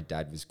know, my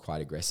dad was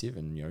quite aggressive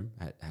and, you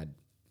know,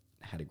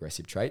 had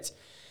aggressive traits,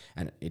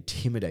 and it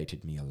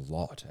intimidated me a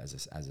lot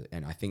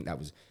and I think that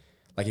was,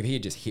 like, if he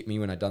had just hit me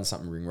when I'd done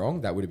something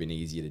wrong, that would have been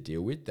easier to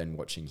deal with than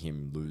watching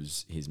him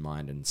lose his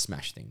mind and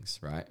smash things,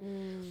 right?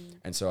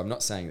 And so I'm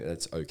not saying that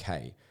that's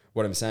okay.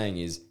 What I'm saying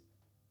is,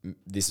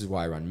 this is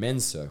why I run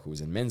men's circles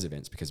and men's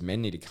events, because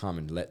men need to come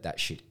and let that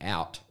shit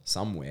out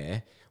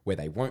somewhere where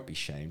they won't be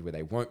shamed, where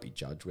they won't be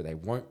judged, where they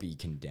won't be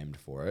condemned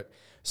for it,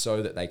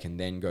 so that they can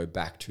then go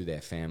back to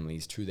their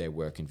families, to their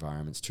work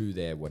environments, to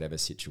their whatever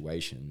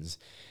situations,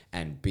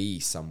 and be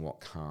somewhat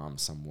calm,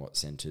 somewhat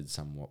centered,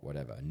 somewhat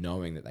whatever,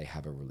 knowing that they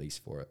have a release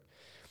for it.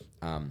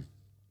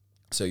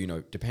 So, you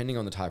know, depending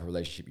on the type of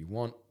relationship you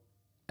want,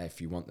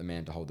 if you want the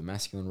man to hold the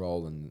masculine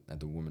role and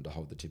the woman to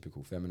hold the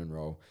typical feminine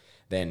role,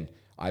 then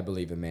I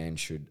believe a man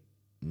should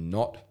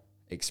not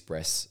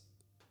express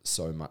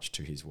so much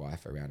to his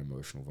wife around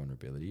emotional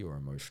vulnerability or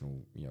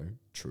emotional, you know,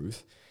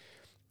 truth,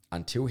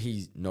 until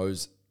he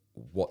knows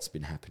what's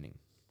been happening.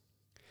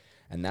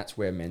 And that's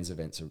where men's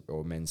events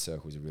or men's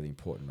circles are really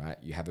important, right?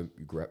 You have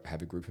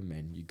a group of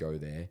men, you go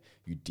there,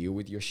 you deal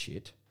with your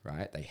shit,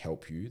 right? They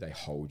help you, they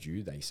hold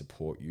you, they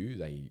support you,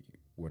 they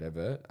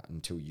whatever,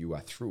 until you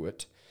are through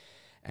it.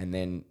 And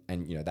then,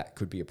 and you know, that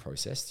could be a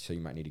process. So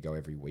you might need to go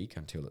every week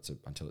until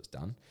it's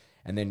done.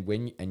 And then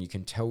you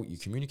can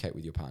communicate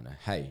with your partner,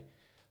 hey,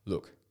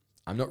 look,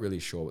 I'm not really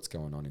sure what's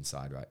going on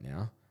inside right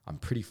now. I'm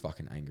pretty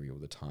fucking angry all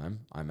the time.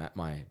 I'm at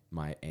my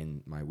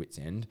wit's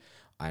end.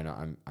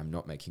 I'm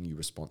not making you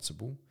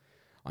responsible.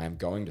 I am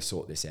going to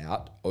sort this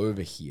out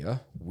over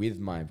here with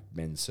my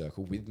men's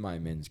circle, with my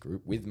men's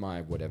group, with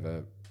my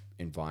whatever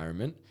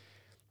environment.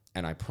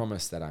 And I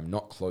promise that I'm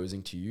not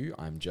closing to you.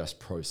 I'm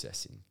just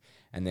processing.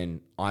 And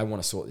then I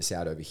want to sort this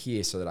out over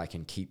here so that I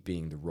can keep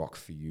being the rock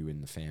for you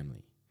and the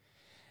family.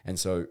 And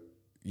so,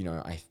 you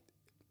know,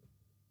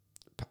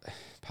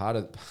 part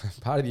of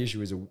the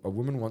issue is a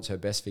woman wants her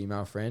best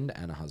female friend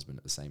and a husband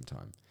at the same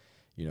time.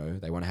 You know,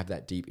 they want to have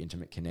that deep,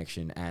 intimate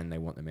connection, and they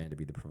want the man to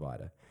be the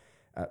provider.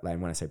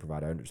 And when I say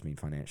provider, I don't just mean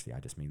financially. I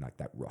just mean like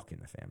that rock in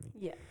the family.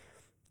 Yeah.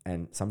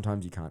 And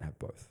sometimes you can't have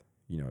both.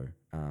 You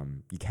know,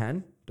 you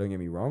can. Don't get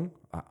me wrong.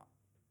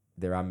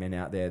 There are men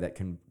out there that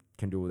can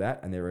do all that,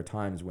 and there are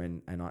times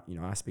when, and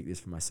I speak this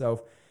for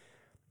myself,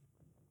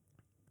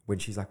 when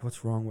she's like,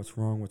 what's wrong?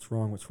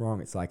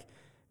 It's like,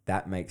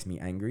 that makes me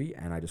angry,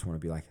 and I just want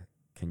to be like,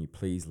 can you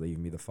please leave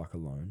me the fuck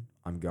alone?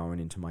 I'm going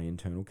into my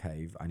internal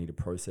cave. I need to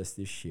process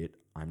this shit.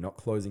 I'm not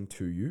closing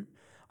to you.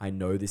 I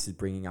know this is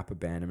bringing up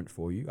abandonment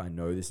for you. I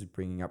know this is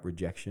bringing up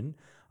rejection.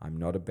 I'm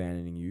not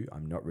abandoning you.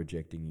 I'm not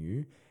rejecting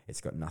you.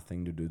 It's got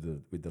nothing to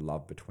do with the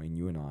love between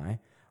you and I.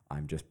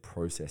 I'm just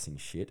processing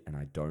shit, and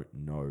I don't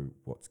know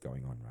what's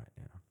going on right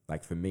now.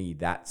 Like, for me,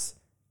 that's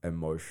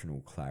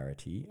emotional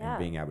clarity and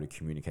being able to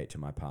communicate to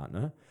my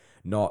partner.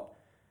 Not,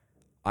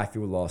 I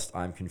feel lost,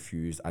 I'm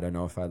confused, I don't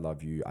know if I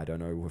love you, I don't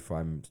know if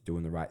I'm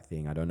doing the right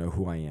thing, I don't know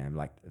who I am.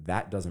 Like,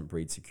 that doesn't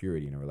breed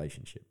security in a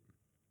relationship.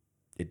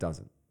 It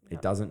doesn't. Yep.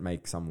 It doesn't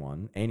make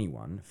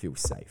anyone feel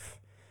safe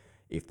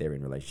if they're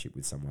in a relationship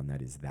with someone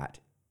that is that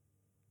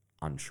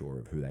unsure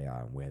of who they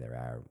are and where they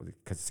are,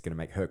 because it's going to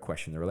make her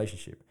question the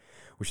relationship,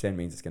 which then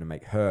means it's going to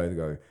make her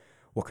go,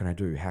 what can I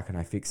do? How can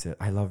I fix it?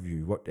 I love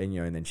you. What? And,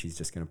 and then she's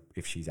just going to,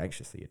 if she's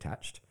anxiously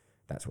attached,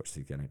 that's what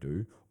she's going to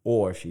do.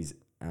 Or if she's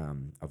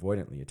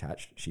avoidantly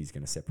attached, she's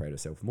going to separate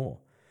herself more,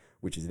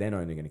 which is then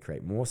only going to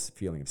create more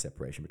feeling of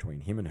separation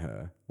between him and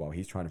her while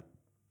he's trying to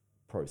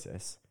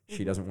process.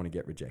 She doesn't want to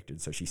get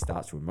rejected, so she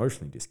starts to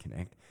emotionally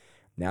disconnect.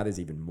 Now there's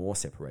even more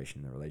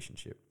separation in the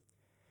relationship.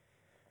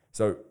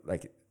 So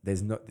like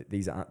these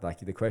aren't, like,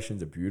 the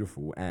questions are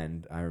beautiful,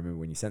 and I remember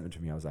when you sent them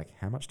to me, I was like,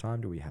 how much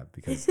time do we have?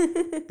 Because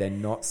they're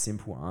not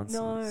simple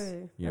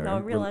answers. No,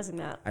 I'm realizing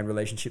that. And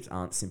relationships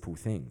aren't simple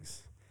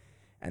things.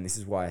 And this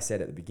is why I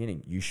said at the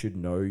beginning, you should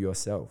know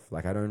yourself.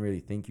 Like, I don't really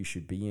think you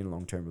should be in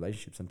long-term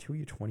relationships until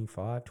you're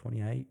 25,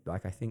 28.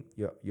 Like, I think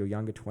your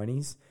younger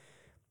 20s,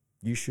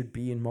 you should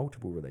be in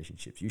multiple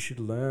relationships. You should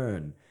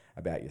learn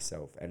about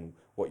yourself and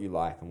what you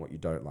like and what you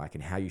don't like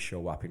and how you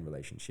show up in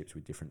relationships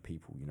with different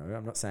people.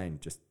 I'm not saying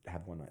just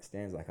have one-night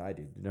stands like I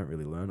did. You don't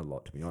really learn a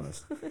lot, to be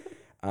honest.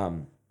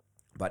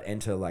 But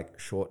enter like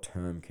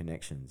short-term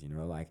connections,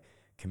 like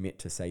commit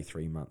to, say,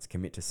 3 months,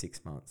 commit to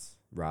 6 months,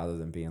 rather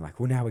than being like,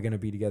 well, now we're going to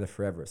be together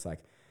forever. It's like,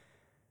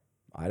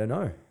 I don't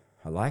know.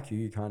 I like you.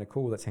 You're kind of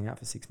cool. Let's hang out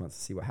for 6 months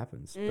to see what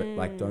happens. But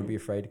like, don't be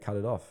afraid to cut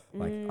it off.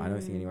 Like, I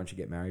don't think anyone should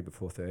get married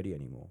before 30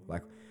 anymore.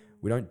 Like,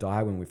 we don't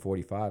die when we're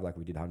 45 like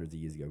we did hundreds of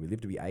years ago. We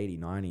live to be 80,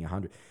 90,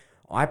 100.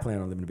 I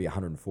plan on living to be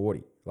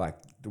 140. Like,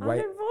 the way,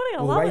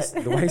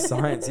 140, the way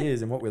science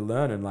is and what we're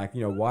learning, like,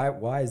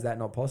 why is that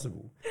not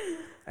possible?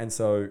 And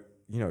so,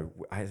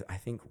 I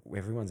think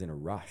everyone's in a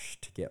rush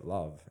to get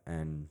love,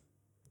 and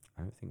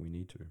I don't think we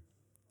need to.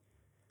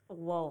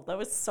 Whoa, there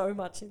was so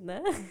much in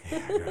there.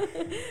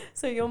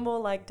 So you're more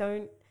like,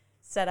 don't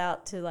set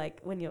out to, like,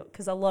 when you're,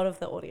 because a lot of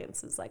the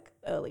audience is like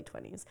early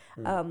 20s.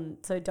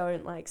 So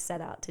don't like set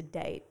out to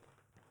date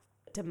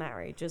to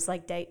marry. Just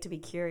like date to be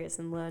curious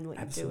and learn what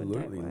you do and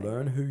don't. Absolutely.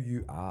 Learn who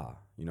you are,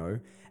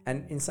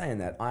 And in saying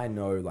that, I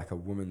know like a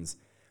woman's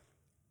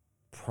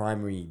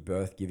primary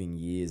birth giving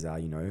years are,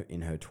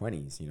 in her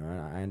 20s, and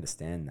I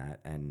understand that.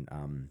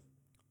 And,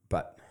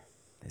 but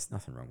there's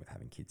nothing wrong with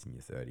having kids in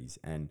your 30s.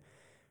 And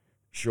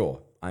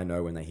sure, I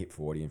know when they hit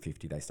 40 and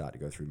 50, they start to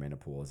go through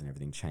menopause and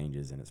everything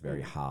changes and it's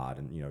very hard.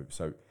 And,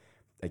 so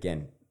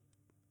again,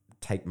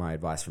 take my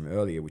advice from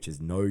earlier, which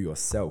is know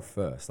yourself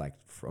first. Like,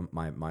 from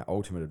my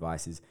ultimate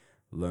advice is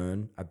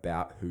learn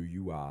about who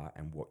you are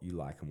and what you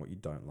like and what you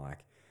don't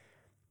like,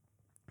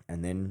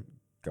 and then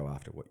go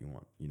after what you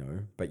want,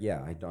 But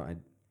yeah,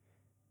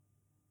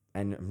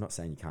 and I'm not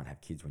saying you can't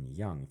have kids when you're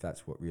young. If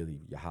that's what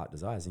really your heart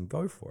desires, then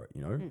go for it,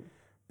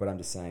 But I'm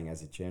just saying,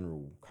 as a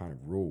general kind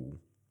of rule,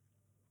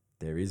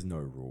 there is no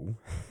rule.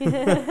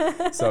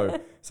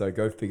 So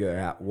go figure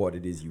out what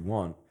it is you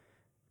want,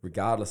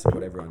 regardless of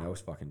what everyone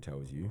else fucking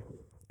tells you,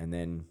 and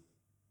then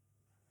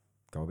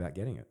go about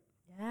getting it.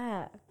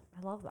 Yeah,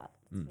 I love that.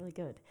 It's really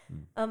good.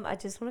 I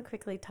just want to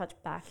quickly touch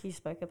back. You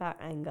spoke about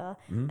anger,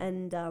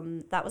 and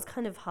that was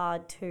kind of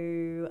hard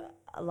to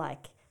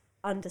like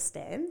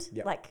understand,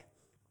 like,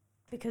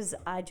 because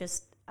I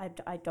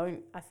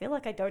feel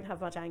like I don't have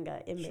much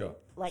anger in me,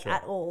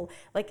 at all.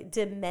 Like,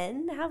 do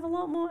men have a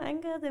lot more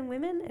anger than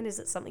women? And is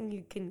it something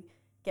you can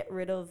get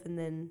rid of and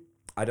then...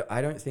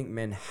 I don't think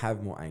men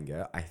have more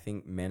anger. I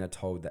think men are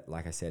told that,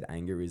 like I said,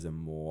 anger is a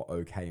more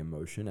okay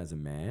emotion as a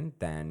man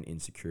than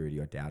insecurity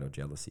or doubt or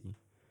jealousy.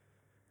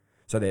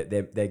 So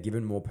they're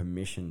given more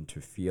permission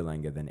to feel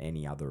anger than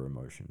any other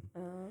emotion.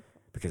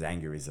 Because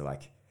anger is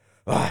like,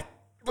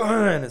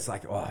 and it's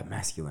like,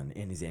 masculine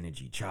and his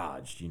energy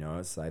charged,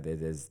 It's like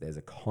there's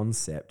a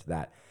concept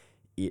that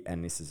it,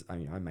 and this is, I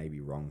may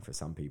be wrong for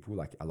some people.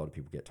 Like, a lot of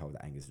people get told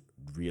that anger is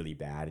really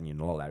bad and you're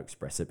not allowed to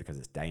express it because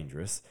it's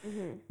dangerous.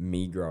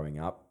 Me growing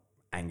up,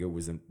 anger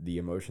wasn't the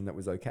emotion that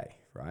was okay,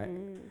 right?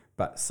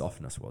 But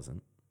softness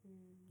wasn't,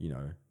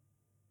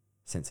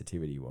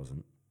 sensitivity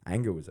wasn't.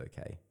 Anger was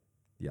okay.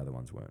 The other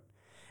ones weren't.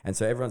 And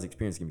so everyone's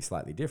experience can be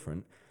slightly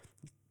different.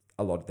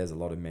 There's a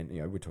lot of men,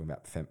 we're talking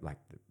about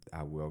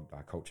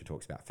our culture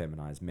talks about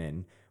feminized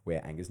men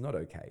where anger's not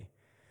okay.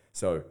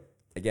 So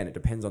again, it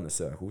depends on the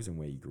circles and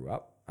where you grew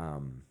up.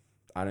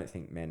 I don't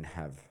think men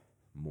have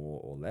more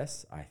or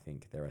less. I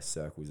think there are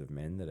circles of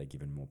men that are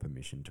given more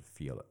permission to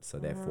feel it. So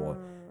therefore,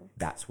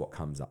 that's what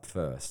comes up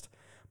first.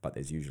 But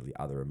there's usually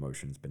other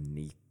emotions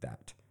beneath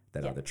that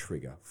are the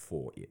trigger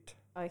for it.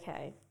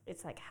 Okay.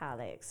 It's like how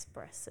they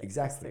express it.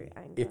 Exactly.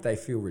 Through anger. If they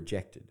feel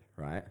rejected,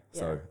 right? Yeah.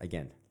 So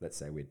again, let's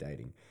say we're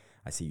dating.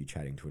 I see you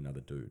chatting to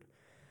another dude.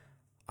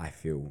 I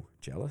feel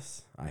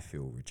jealous. I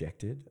feel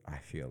rejected. I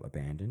feel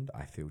abandoned.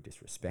 I feel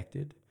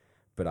disrespected.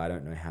 But I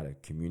don't know how to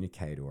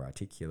communicate or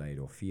articulate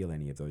or feel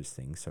any of those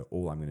things. So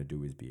all I'm going to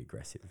do is be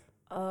aggressive.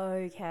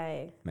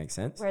 Okay. Makes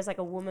sense? Whereas like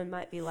a woman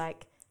might be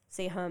like,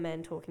 see her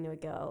man talking to a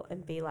girl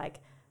and be like,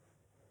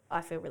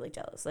 I feel really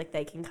jealous. Like,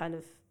 they can kind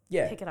of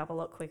pick it up a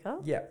lot quicker.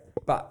 Yeah.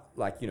 But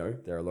like, there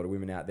are a lot of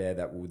women out there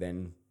that will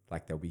then,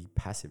 like, they'll be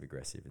passive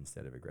aggressive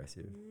instead of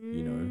aggressive.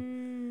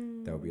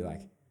 They'll be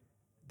like,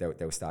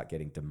 they'll start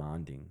getting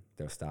demanding.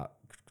 They'll start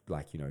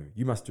like, you know,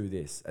 you must do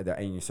this.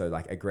 And so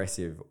like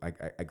aggression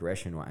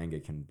or anger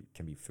can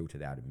be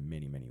filtered out in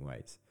many, many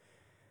ways.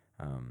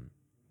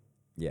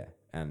 Yeah.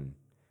 And,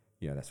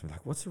 you know, that's when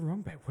like, what's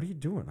wrong, babe? What are you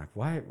doing? Like,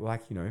 why,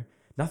 like, you know,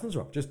 nothing's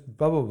wrong. Just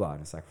blah, blah, blah.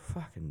 And it's like,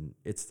 fucking,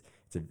 it's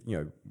you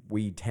know,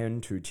 we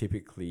tend to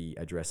typically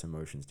address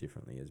emotions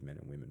differently as men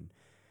and women,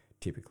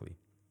 typically.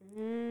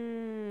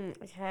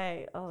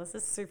 Okay. Oh, this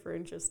is super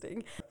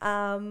interesting.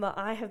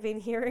 I have been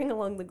hearing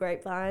along the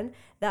grapevine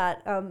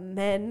that some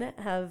men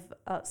have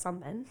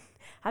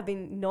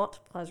been not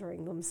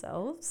pleasuring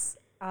themselves.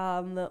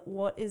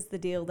 What is the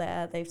deal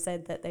there? They've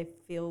said that they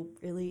feel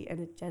really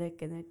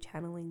energetic and they're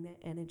channeling their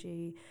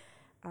energy.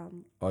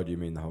 Oh, do you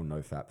mean the whole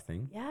nofap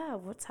thing? Yeah,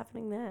 what's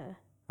happening there?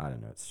 I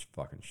don't know. It's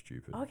fucking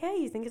stupid. Okay,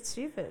 you think it's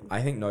stupid?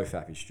 I think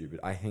nofap is stupid.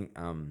 I think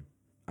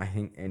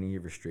any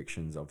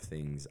restrictions of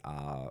things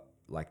are,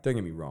 like, don't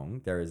get me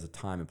wrong, there is a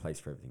time and place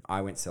for everything.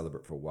 I went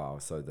celibate for a while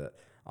so that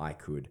I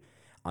could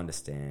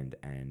understand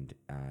and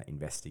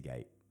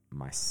investigate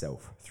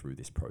myself through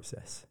this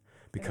process.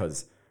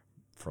 Because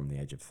from the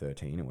age of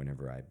 13 and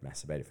whenever I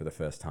masturbated for the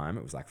first time,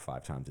 it was like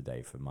 5 times a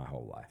day for my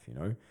whole life, you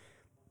know?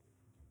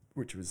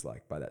 Which was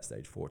like, by that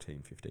stage,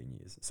 14, 15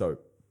 years. So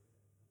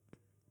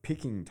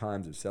picking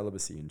times of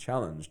celibacy and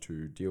challenge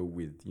to deal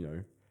with, you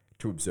know,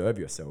 to observe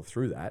yourself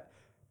through that,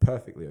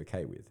 perfectly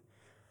okay with.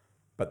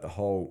 But the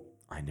whole,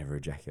 I never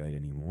ejaculate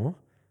anymore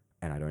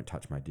and I don't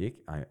touch my dick,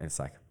 it's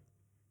like,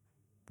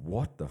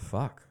 what the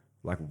fuck?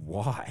 Like,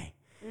 why?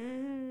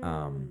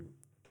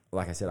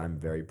 Like I said, I'm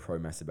very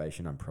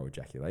pro-masturbation. I'm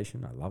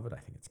pro-ejaculation. I love it. I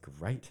think it's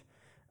great.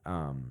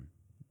 And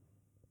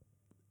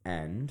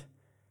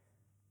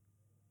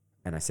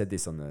I said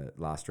this on the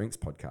Last Drinks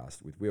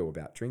podcast with Will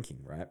about drinking,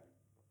 right?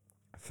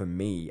 For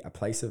me, a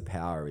place of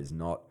power is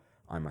not,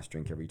 I must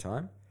drink every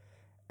time.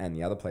 And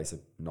the other place of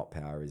not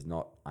power is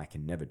not, I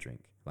can never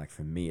drink. Like,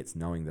 for me, it's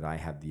knowing that I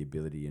have the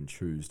ability and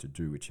choose to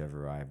do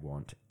whichever I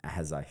want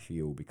as I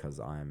feel, because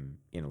I'm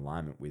in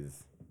alignment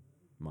with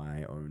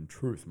my own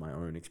truth, my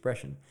own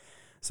expression.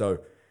 So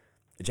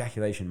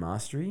ejaculation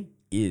mastery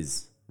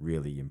is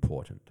really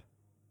important.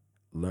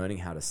 Learning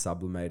how to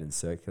sublimate and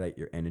circulate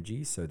your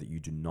energy so that you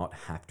do not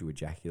have to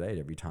ejaculate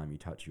every time you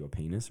touch your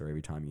penis or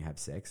every time you have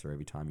sex or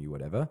every time you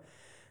whatever.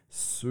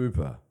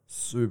 Super,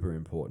 super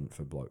important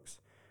for blokes,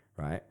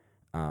 right?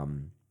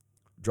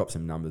 Drop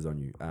some numbers on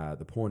you.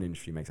 The porn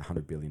industry makes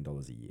 $100 billion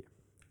a year.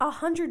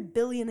 $100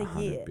 billion a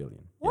year? $100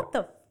 billion. What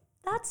the?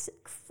 That's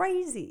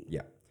crazy.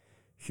 Yeah.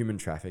 Human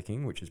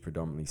trafficking, which is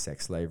predominantly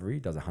sex slavery,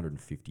 does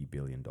 $150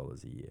 billion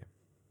a year.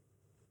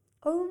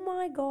 Oh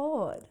my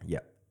God. Yeah.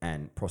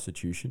 And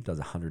prostitution does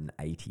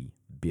 $180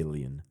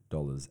 billion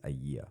a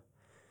year.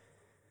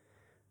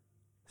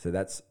 So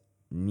that's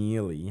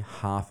nearly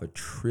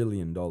 $500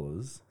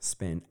 billion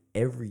spent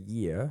every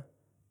year,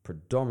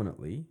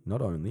 predominantly,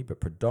 not only,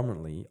 but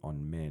predominantly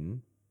on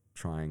men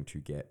trying to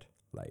get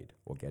laid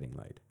or getting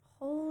laid.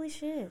 Holy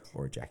shit.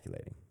 Or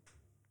ejaculating.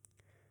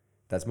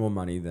 That's more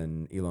money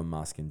than Elon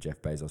Musk and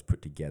Jeff Bezos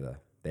put together.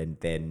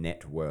 Their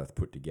net worth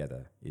put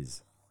together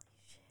is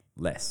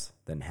less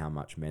than how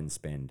much men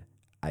spend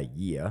a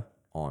year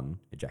on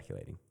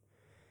ejaculating.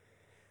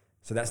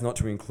 So that's not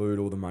to include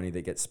all the money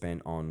that gets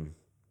spent on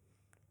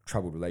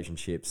troubled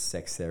relationships,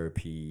 sex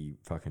therapy,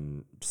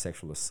 fucking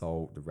sexual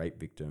assault, the rape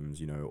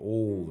victims, you know,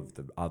 all of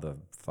the other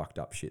fucked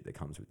up shit that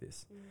comes with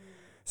this.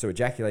 So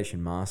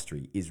ejaculation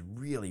mastery is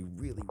really,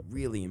 really,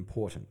 really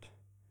important.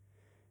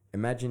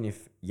 Imagine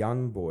if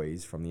young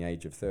boys from the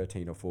age of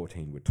 13 or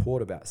 14 were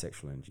taught about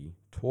sexual energy,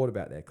 taught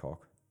about their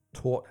cock,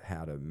 taught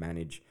how to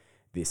manage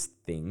this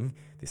thing,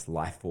 this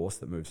life force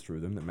that moves through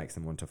them that makes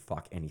them want to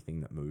fuck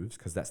anything that moves,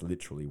 because that's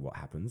literally what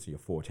happens. You're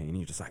 14 and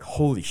you're just like,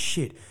 holy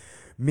shit,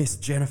 Miss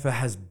Jennifer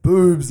has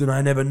boobs and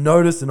I never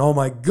noticed, and oh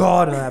my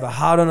God, and I have a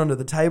hard-on under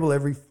the table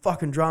every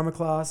fucking drama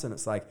class, and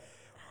it's like,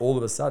 all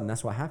of a sudden,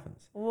 that's what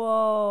happens.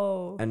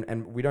 Whoa.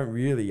 And we don't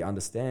really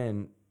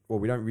understand, or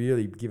we don't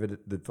really give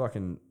it the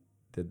fucking,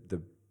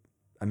 the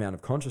amount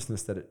of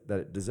consciousness that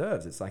it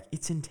deserves. It's like,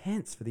 it's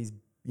intense for these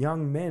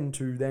young men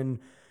to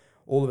then,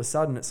 all of a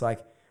sudden, it's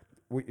like,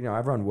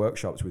 I've run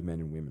workshops with men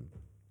and women,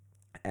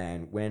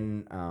 and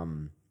when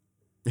and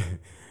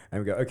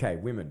we go, okay,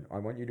 women, I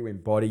want you to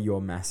embody your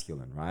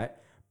masculine, right?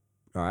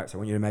 All right, so I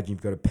want you to imagine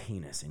you've got a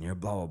penis and you're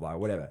blah blah blah,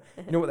 whatever.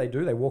 You know what they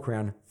do? They walk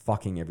around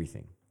fucking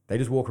everything. They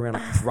just walk around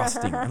like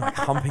thrusting and like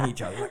humping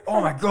each other. Like, oh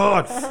my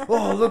God,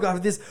 oh look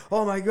at this,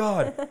 oh my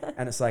God.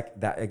 And it's like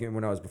that again.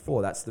 When I was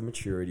before, that's the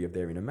maturity of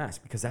their inner mass,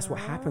 because that's what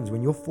happens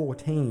when you're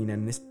 14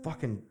 and this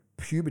fucking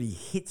puberty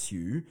hits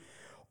you.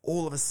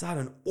 All of a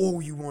sudden,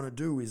 all you want to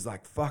do is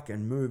like fuck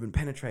and move and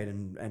penetrate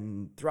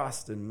and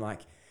thrust, and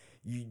like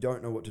you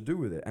don't know what to do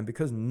with it. And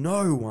because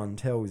no one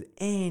tells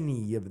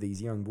any of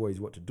these young boys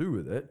what to do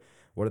with it,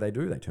 what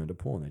do? They turn to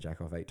porn. They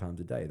jack off 8 times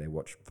a day. They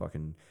watch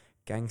fucking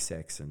gang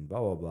sex and blah,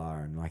 blah, blah.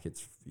 And like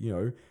it's, you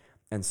know,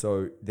 and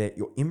so that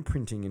you're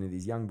imprinting into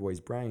these young boys'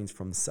 brains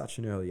from such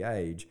an early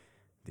age,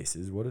 this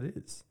is what it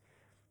is.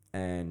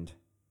 And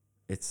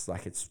it's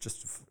like, it's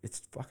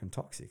fucking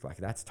toxic. Like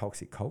that's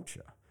toxic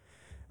culture.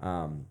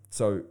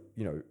 So,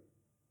 you know,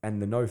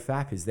 And the no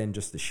fap is then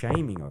just the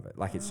shaming of it.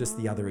 Like, it's just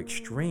the other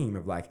extreme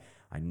of like,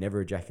 I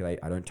never ejaculate,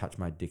 I don't touch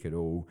my dick at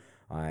all,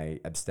 I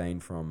abstain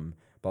from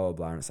blah, blah,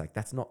 blah. And it's like,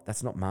 that's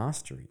not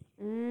mastery.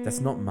 That's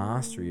not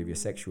mastery of your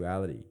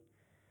sexuality,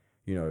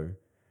 you know?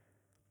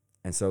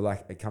 And so,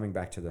 like, coming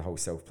back to the whole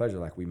self-pleasure,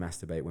 like, we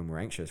masturbate when we're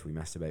anxious, we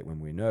masturbate when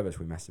we're nervous,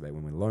 we masturbate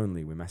when we're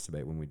lonely, we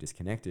masturbate when we're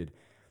disconnected.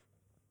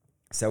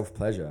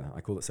 Self-pleasure,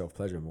 I call it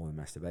self-pleasure more than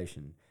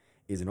masturbation,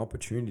 is an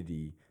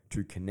opportunity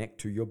to connect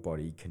to your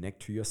body,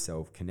 connect to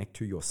yourself, connect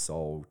to your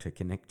soul, to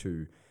connect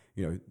to,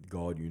 you know,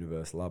 God,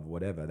 universe, love,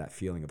 whatever, that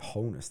feeling of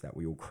wholeness that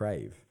we all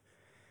crave.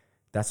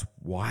 That's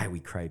why we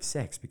crave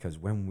sex, because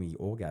when we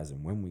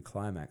orgasm, when we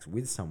climax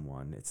with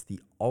someone, it's the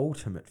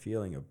ultimate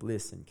feeling of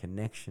bliss and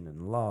connection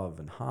and love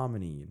and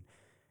harmony. And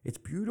it's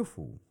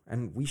beautiful.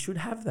 And we should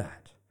have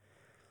that.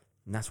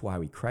 And that's why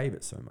we crave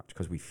it so much,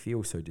 because we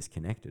feel so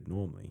disconnected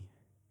normally.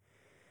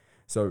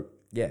 So,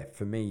 yeah,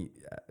 for me,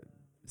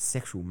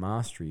 sexual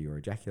mastery or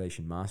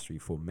ejaculation mastery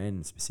for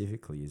men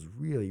specifically is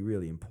really,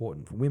 really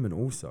important. For women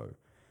also,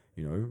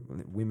 you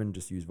know, women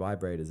just use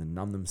vibrators and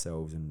numb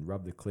themselves and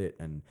rub the clit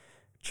and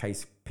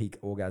chase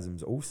peak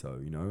orgasms also,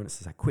 you know, and it's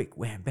just like quick,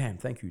 wham, bam,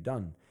 thank you,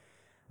 done.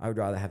 I would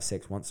rather have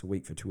sex once a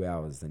week for 2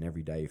 hours than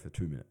every day for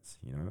 2 minutes,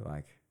 you know,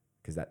 like,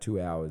 because that 2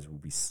 hours will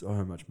be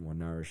so much more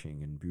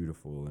nourishing and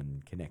beautiful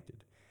and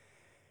connected.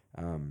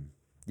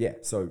 Yeah,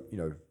 so, you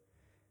know,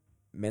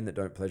 men that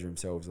don't pleasure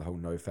themselves, the whole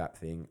no fap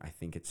thing, I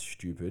think it's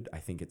stupid. I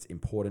think it's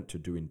important to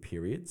do in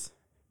periods.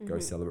 Go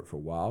celibate for a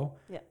while.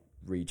 Yeah.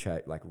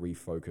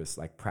 Refocus,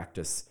 like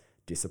practice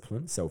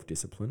discipline,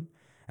 self-discipline.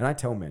 And I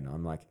tell men,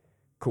 I'm like,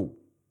 cool,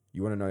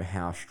 you want to know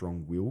how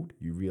strong-willed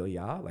you really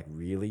are? Like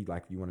really,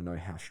 like you want to know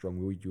how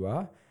strong-willed you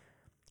are?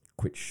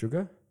 Quit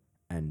sugar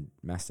and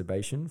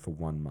masturbation for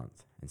 1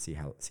 month and see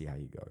how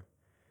you go.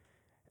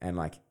 And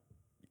like,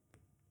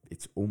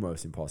 it's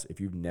almost impossible.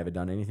 If you've never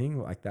done anything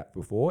like that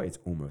before, it's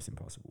almost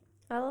impossible.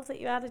 I love that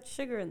you added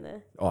sugar in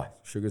there. Oh,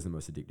 sugar's the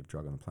most addictive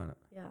drug on the planet.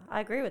 Yeah,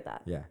 I agree with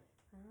that. Yeah.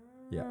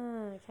 Yeah.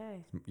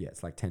 Okay. Yeah,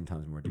 it's like 10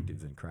 times more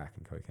addictive than crack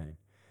and cocaine.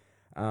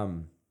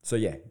 So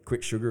yeah,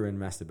 quit sugar and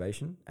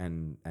masturbation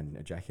and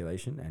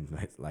ejaculation,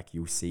 and like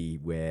you'll see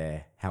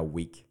how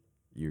weak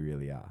you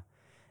really are.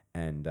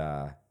 And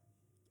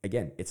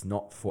again, it's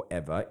not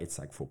forever. It's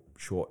like for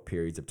short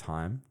periods of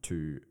time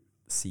to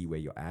see where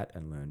you're at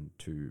and learn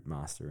to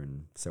master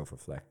and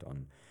self-reflect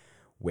on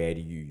where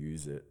do you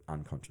use it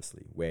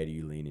unconsciously? Where do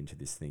you lean into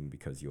this thing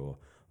because you're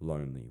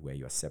lonely, where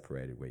you're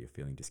separated, where you're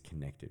feeling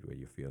disconnected, where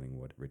you're feeling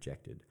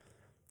rejected?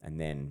 And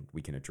then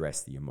we can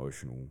address the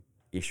emotional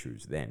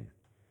issues then.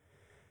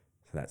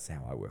 So that's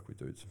how I work with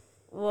dudes.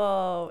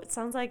 Whoa, it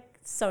sounds like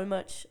so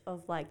much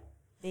of like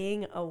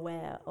being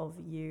aware of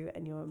you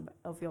and your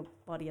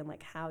body and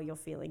like how you're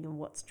feeling and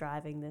what's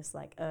driving this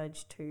like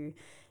urge to,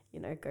 you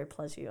know, go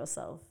pleasure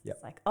yourself. Yep.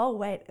 It's like, oh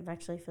wait, I'm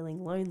actually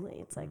feeling lonely.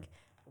 It's like,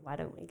 why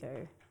don't we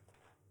go?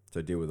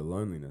 So deal with the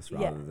loneliness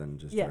rather than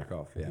just jerk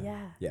off.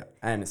 Yeah.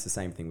 And it's the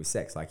same thing with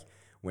sex. Like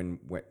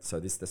so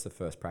that's the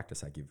first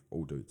practice I give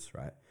all dudes,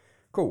 right?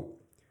 Cool.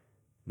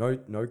 No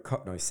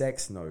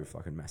sex, no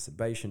fucking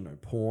masturbation, no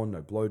porn,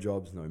 no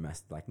blowjobs, no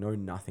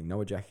nothing,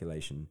 no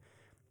ejaculation.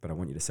 But I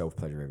want you to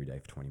self-pleasure every day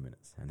for 20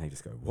 minutes. And they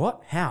just go,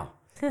 what? How?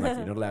 Like,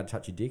 you're not allowed to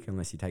touch your dick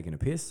unless you're taking a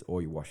piss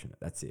or you're washing it.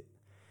 That's it.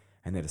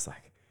 And they're just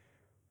like,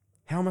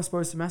 how am I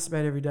supposed to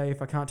masturbate every day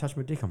if I can't touch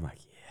my dick? I'm like,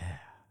 yeah.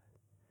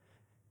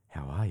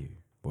 How are you?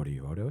 What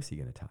else are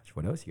you going to touch?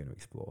 What else are you going to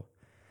explore?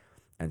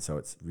 And so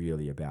it's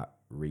really about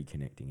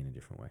reconnecting in a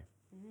different way.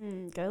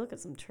 Go look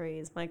at some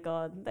trees. My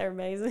God, they're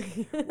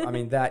amazing. I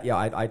mean,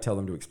 I tell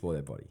them to explore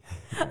their body.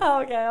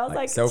 Oh, okay. I was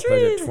like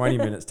self-pleasure, 20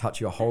 minutes, touch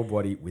your whole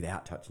body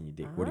without touching your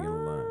dick. What are you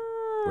going to learn?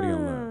 What are you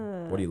going to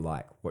learn? What do you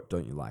like? What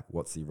don't you like?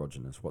 What's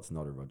erogenous? What's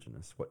not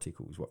erogenous? What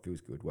tickles? What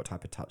feels good? What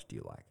type of touch do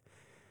you like?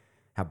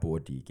 How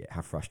bored do you get?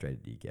 How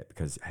frustrated do you get?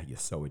 Because you're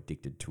so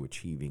addicted to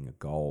achieving a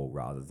goal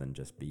rather than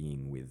just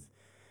being with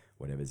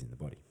whatever's in the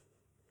body.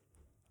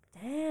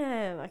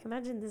 Damn, I can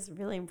imagine this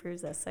really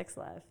improves their sex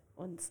life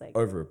once they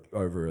over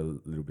a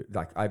little bit.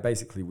 Like I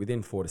basically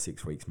within 4 to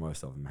 6 weeks,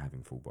 most of them are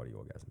having full body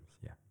orgasms.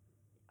 Yeah.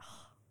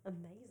 Oh,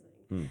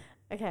 amazing.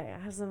 Okay,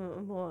 I have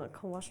some more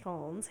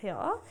questions here.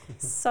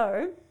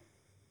 So,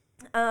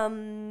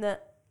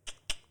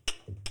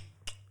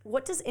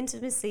 what does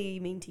intimacy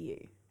mean to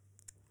you?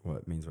 Well,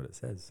 it means what it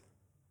says.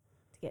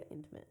 To get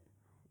intimate.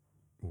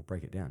 We'll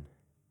break it down.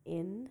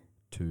 In?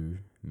 To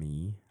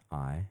me,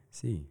 I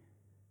see.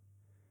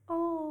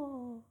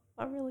 Oh,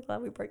 I'm really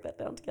glad we broke that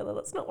down together.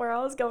 That's not where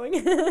I was going.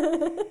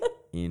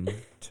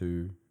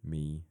 Into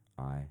me,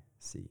 I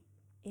see.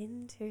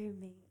 Into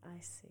me, I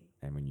see.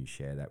 And when you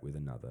share that with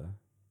another,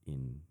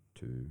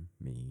 into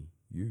me,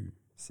 you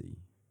see.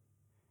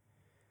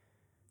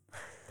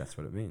 That's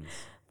what it means.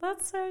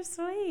 That's so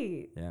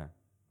sweet. Yeah.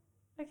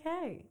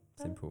 Okay.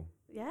 Simple.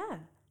 Yeah.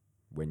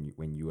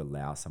 When you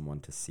allow someone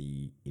to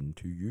see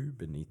into you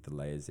beneath the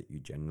layers that you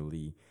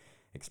generally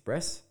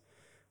express,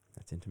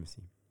 that's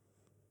intimacy.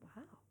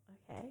 Wow.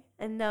 Okay.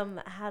 And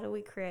how do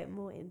we create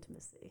more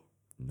intimacy?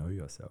 know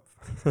yourself.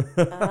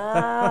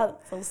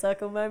 Full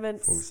circle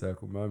moments. Full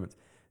circle moments.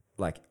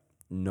 Like,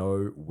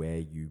 know where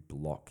you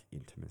block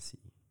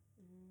intimacy.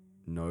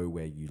 Know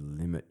where you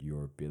limit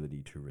your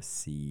ability to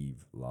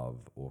receive love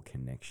or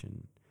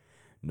connection.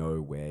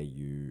 Know where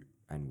you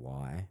and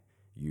why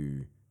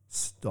you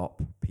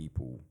stop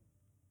people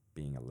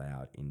being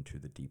allowed into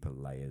the deeper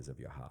layers of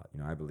your heart. You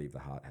know, I believe the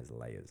heart has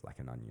layers, like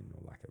an onion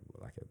or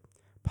like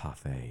a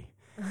parfait.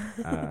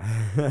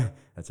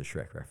 That's a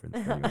Shrek reference.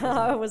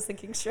 I was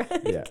thinking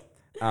Shrek.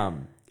 Yeah.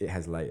 It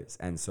has layers.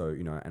 And so,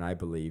 you know, and I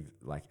believe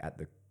like at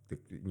the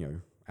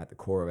at the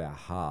core of our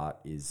heart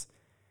is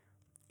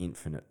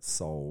infinite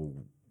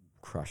soul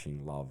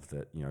crushing love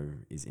that, you know,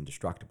 is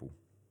indestructible.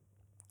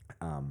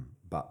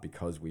 But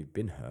because we've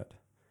been hurt,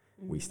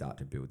 we start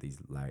to build these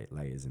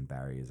layers and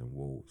barriers and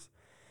walls.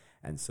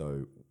 And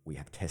so we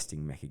have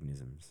testing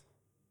mechanisms.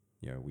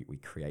 You know, we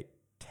create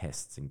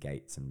tests and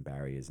gates and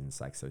barriers, and it's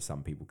like, so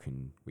some people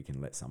we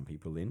can let some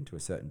people in to a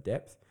certain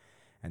depth,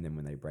 and then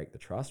when they break the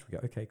trust, we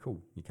go, okay,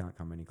 cool, you can't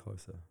come any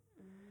closer.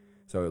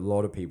 So a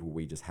lot of people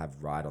we just have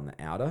right on the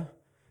outer,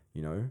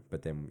 you know,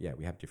 but then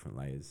we have different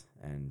layers.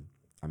 And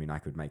I mean, I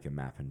could make a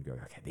map and go,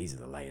 okay, these are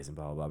the layers and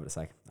blah blah blah, but it's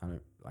like I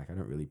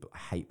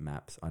hate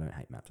maps. I don't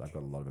hate maps. I've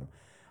got a lot of them.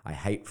 I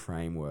hate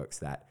frameworks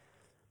that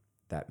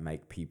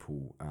make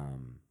people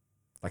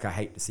like, I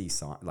hate to see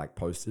like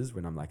posters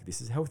when I'm like,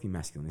 this is healthy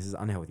masculine, this is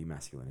unhealthy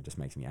masculine. It just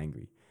makes me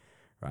angry,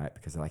 right?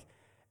 Because they're like,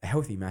 a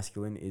healthy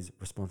masculine is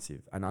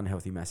responsive, an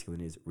unhealthy masculine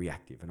is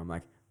reactive. And I'm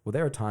like, well,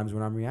 there are times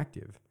when I'm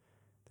reactive.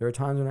 There are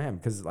times when I am,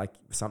 because like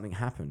something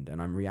happened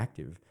and I'm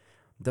reactive.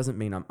 It doesn't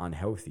mean I'm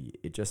unhealthy.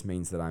 It just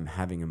means that I'm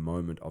having a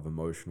moment of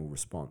emotional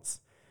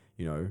response.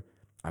 You know,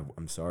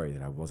 I'm sorry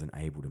that I wasn't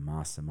able to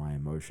master my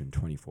emotion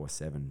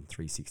 24/7,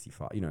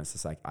 365. You know, it's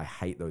just like, I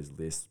hate those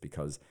lists,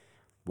 because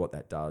what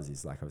that does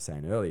is, like I was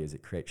saying earlier, is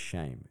it creates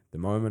shame. The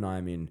moment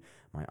I'm in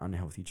my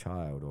unhealthy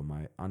child or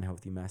my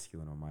unhealthy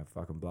masculine or my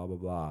fucking blah, blah,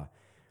 blah,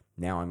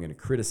 now I'm going to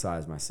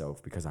criticize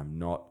myself because I'm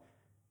not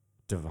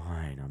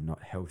divine. I'm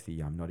not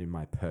healthy. I'm not in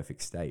my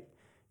perfect state.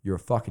 You're a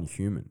fucking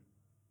human,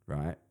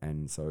 right?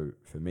 And so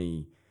for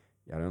me,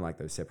 I don't like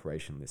those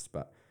separation lists,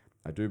 but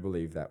I do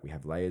believe that we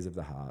have layers of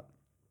the heart.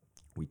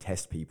 We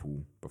test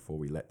people before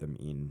we let them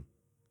in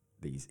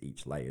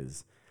each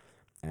layers,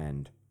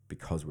 and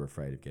because we're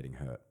afraid of getting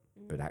hurt.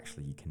 But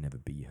actually, you can never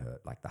be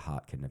hurt. Like, the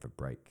heart can never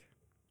break.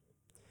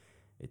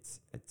 It's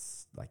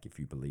like, if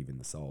you believe in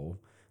the soul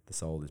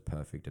is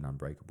perfect and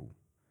unbreakable.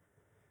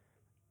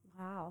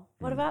 Wow.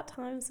 What about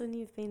times when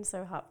you've been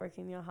so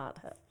heartbroken your heart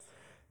hurts?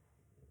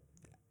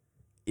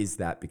 Is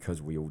that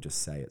because we all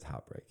just say it's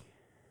heartbreak?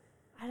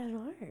 I don't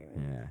know.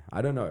 Yeah,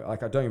 I don't know. Like,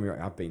 don't get me wrong,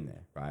 I've been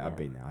there, right? Yeah. I've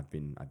been there.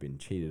 I've been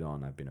cheated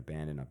on. I've been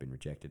abandoned. I've been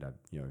rejected.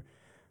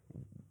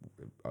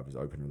 I was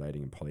open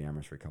relating and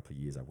polyamorous for a couple of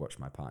years. I watched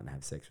my partner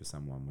have sex with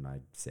someone when I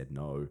said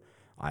no.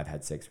 I've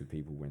had sex with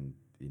people when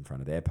in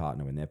front of their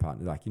partner, when their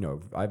partner, like, you know,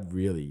 I've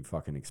really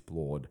fucking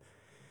explored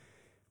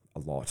a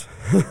lot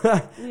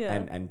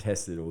and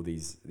tested all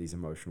these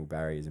emotional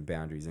barriers and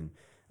boundaries. And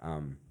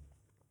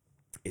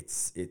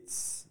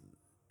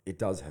it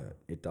does hurt.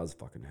 It does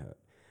fucking hurt.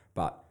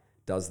 But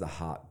does the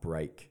heart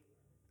break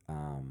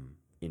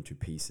into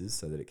pieces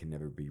so that it can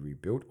never be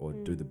rebuilt, or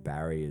do the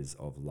barriers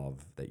of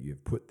love that you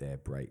have put there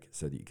break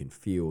so that you can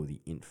feel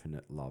the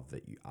infinite love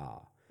that you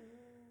are?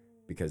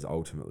 Because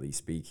ultimately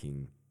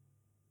speaking,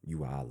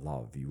 you are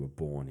love. You were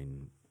born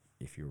in,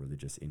 if you're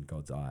religious, in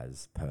God's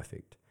eyes,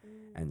 perfect.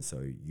 And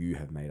so you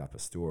have made up a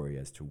story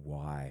as to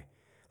why,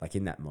 like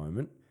in that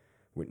moment,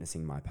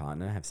 witnessing my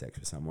partner have sex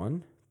with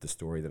someone, the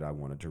story that I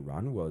wanted to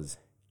run was,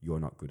 you're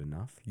not good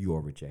enough,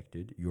 you're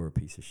rejected, you're a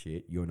piece of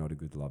shit, you're not a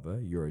good lover,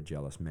 you're a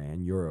jealous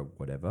man, you're a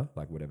whatever,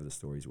 like whatever the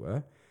stories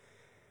were.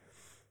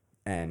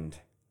 And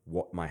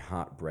what my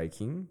heart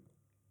breaking,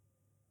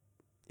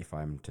 if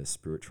I'm to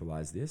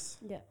spiritualize this,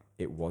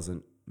 it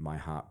wasn't my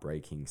heart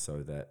breaking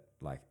so that,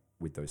 like,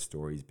 with those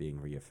stories being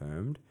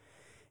reaffirmed,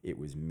 it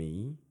was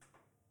me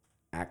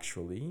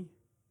actually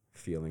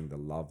feeling the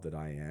love that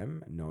I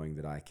am, knowing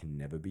that I can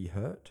never be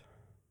hurt.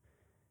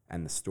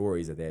 And the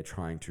stories are there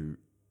trying to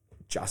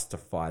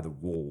justify the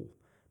wall,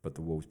 but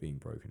the wall's being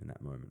broken in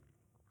that moment.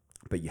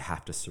 But you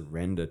have to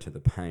surrender to the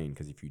pain,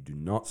 because if you do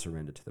not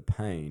surrender to the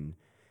pain,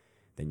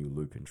 then you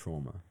loop in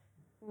trauma.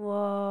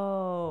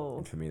 Whoa.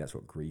 And for me, that's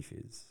what grief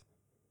is.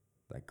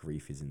 Like,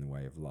 grief is in the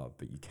way of love,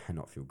 but you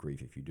cannot feel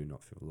grief if you do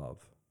not feel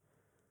love.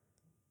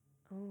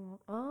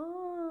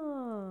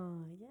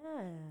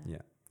 Yeah.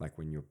 Yeah, like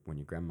when your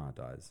grandma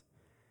dies,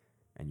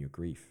 and you're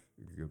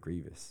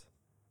grievous.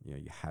 You know,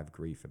 you have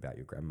grief about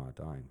your grandma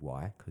dying.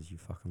 Why? Because you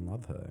fucking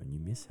love her and you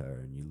miss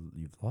her and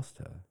you've lost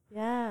her.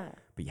 Yeah.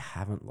 But you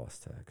haven't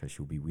lost her, because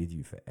she'll be with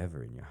you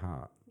forever in your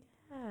heart.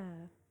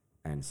 Yeah.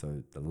 And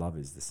so the love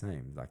is the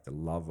same. Like, the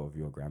love of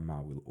your grandma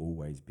will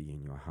always be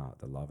in your heart.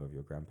 The love of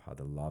your grandpa,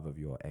 the love of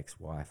your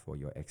ex-wife or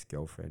your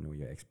ex-girlfriend or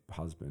your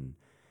ex-husband,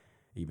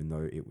 even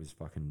though it was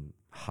fucking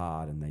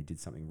hard and they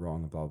did something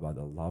wrong and blah, blah,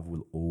 blah, the love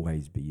will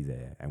always be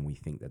there. And we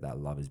think that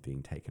love is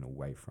being taken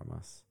away from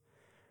us.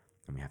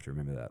 And we have to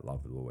remember that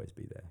love will always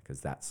be there,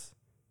 because that's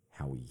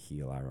how we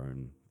heal our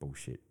own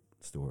bullshit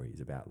stories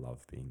about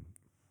love being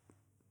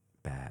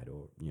bad,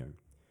 or, you know.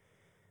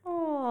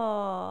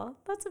 Oh,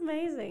 that's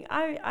amazing.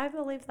 I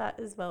believe that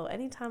as well.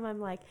 Anytime I'm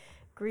like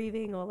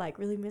grieving or like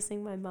really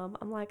missing my mum,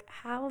 I'm like,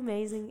 how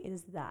amazing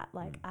is that?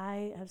 Like,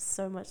 I have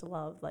so much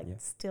love, like,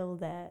 still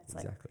there. It's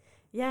Exactly.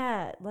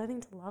 like,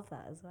 learning to love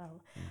that as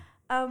well.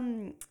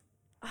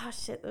 Oh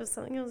shit, there was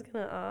something I was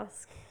gonna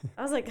ask.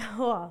 I was like,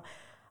 oh,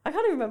 I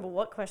can't even remember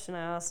what question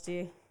I asked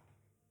you.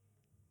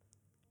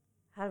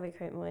 How do we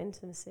create more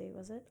intimacy,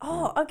 was it?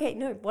 Oh, okay,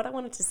 no, what I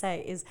wanted to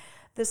say is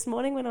this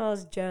morning when I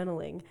was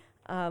journaling,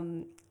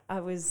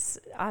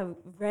 I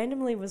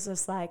randomly was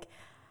just like,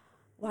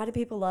 why do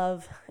people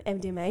love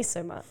MDMA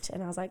so much?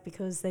 And I was like,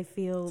 because they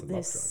feel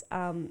this,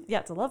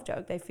 it's a love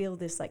drug. They feel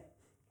this like,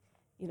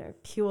 you know,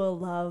 pure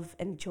love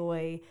and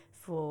joy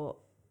for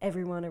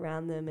everyone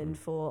around them and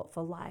for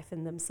life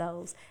and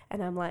themselves.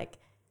 And I'm like,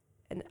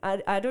 and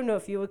I don't know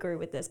if you agree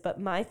with this, but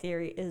my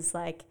theory is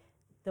like,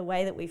 the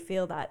way that we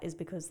feel that is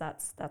because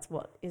that's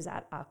what is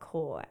at our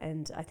core.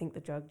 And I think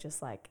the drug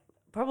just like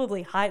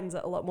probably heightens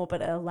it a lot more,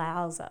 but it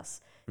allows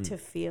us to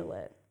feel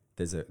it.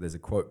 There's a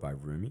quote by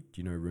Rumi.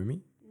 Do you know Rumi?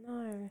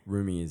 No.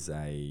 Rumi is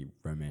a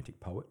romantic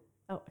poet.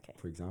 Oh, okay.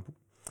 For example,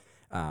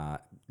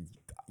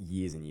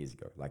 years and years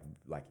ago, like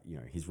you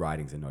know, his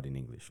writings are not in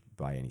English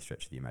by any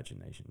stretch of the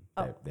imagination.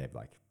 They're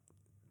like,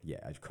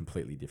 a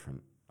completely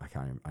different. I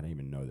don't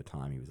even know the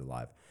time he was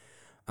alive.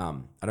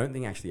 I don't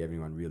think actually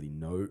everyone really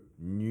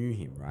knew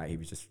him, right? He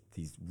was just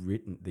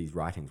these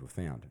writings were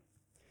found.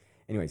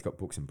 Anyway, he's got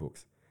books and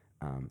books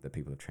that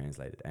people have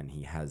translated, and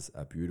he has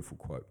a beautiful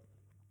quote,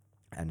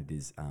 and it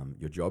is,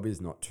 your job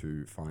is not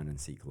to find and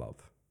seek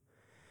love.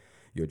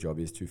 Your job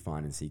is to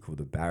find and seek all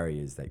the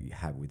barriers that you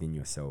have within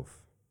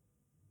yourself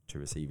to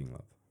receiving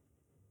love.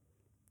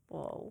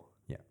 Whoa.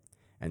 Yeah.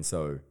 And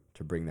so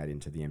to bring that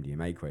into the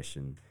MDMA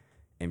question,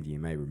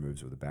 MDMA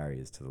removes all the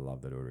barriers to the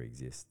love that already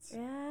exists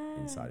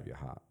inside of your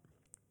heart.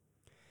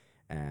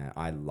 And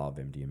I love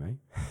MDMA.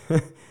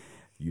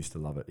 Used to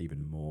love it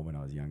even more when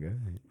I was younger.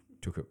 I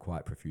took it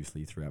quite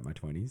profusely throughout my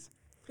 20s.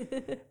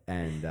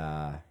 And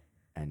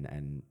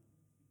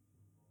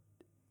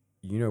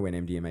you know, when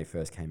MDMA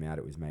first came out,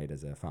 it was made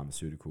as a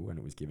pharmaceutical and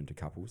it was given to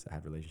couples that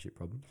had relationship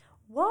problems.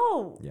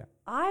 Whoa. Yeah.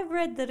 I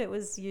read that it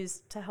was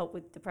used to help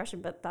with depression,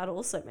 but that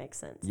also makes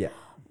sense. Yeah.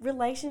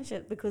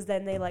 Relationship, because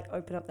then they like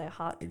open up their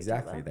heart to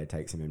exactly. each other. They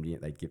take some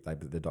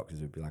MDMA. The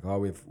doctors would be like, oh,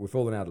 we've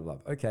fallen out of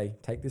love. Okay,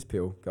 take this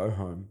pill, go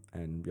home,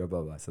 and blah,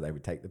 blah, blah. So they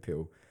would take the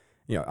pill.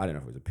 You know, I don't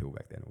know if it was a pill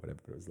back then or whatever,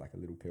 but it was like a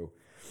little pill.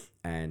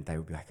 And they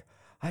would be like,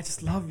 I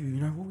just love you,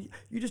 you know, well,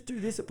 you just do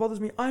this, it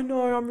bothers me. I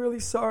know, I'm really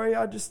sorry.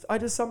 I just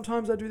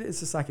sometimes I do this. It's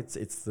just like,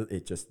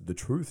 the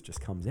truth just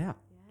comes out.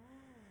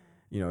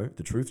 You know,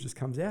 the truth just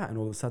comes out, and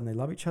all of a sudden they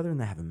love each other and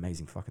they have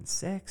amazing fucking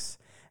sex,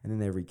 and then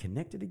they're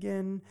reconnected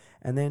again,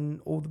 and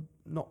then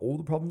not all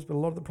the problems, but a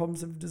lot of the problems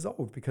have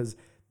dissolved, because,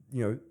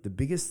 you know, the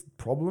biggest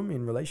problem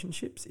in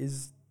relationships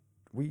is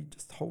we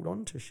just hold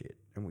on to shit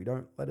and we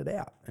don't let it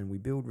out, and we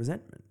build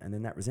resentment, and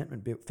then that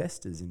resentment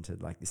festers into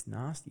like this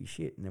nasty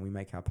shit, and then we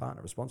make our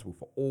partner responsible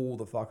for all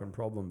the fucking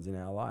problems in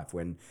our life.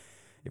 When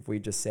if we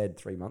just said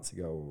 3 months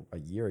ago or a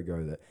year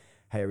ago that,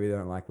 hey, I really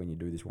don't like when you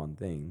do this one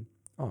thing.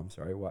 Oh, I'm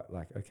sorry, what?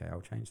 Like, okay, I'll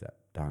change that.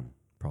 Done.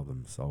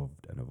 Problem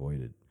solved and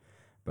avoided.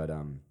 But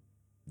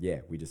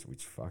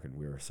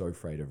we're so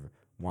afraid of,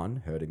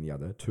 one, hurting the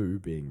other, two,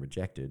 being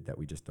rejected, that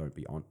we just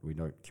we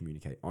don't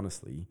communicate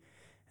honestly,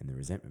 and the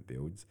resentment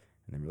builds,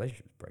 and then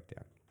relationships break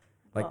down.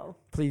 Like,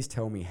 please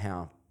tell me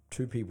how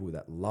two people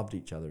that loved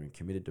each other and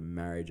committed to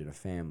marriage and a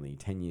family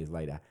 10 years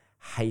later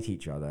hate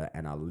each other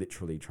and are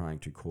literally trying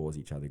to cause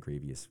each other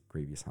grievous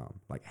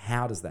harm. Like,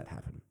 how does that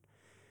happen?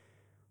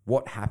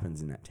 What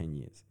happens in that 10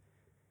 years?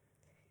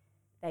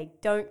 They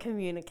don't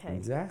communicate.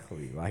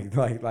 Exactly.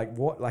 Like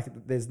what? Like,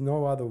 there's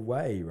no other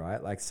way,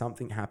 right? Like,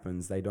 something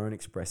happens, they don't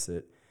express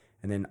it,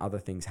 and then other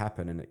things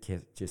happen, and it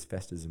just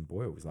festers and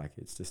boils. Like,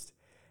 it's just,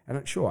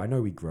 and sure, I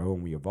know we grow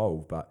and we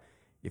evolve, but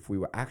if we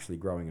were actually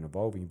growing and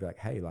evolving, you'd be like,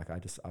 hey, like,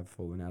 I've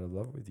fallen out of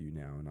love with you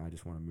now, and I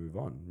just want to move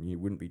on. And you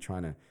wouldn't be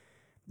trying to,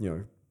 you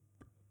know,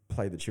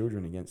 play the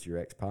children against your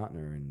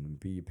ex-partner and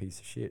be a piece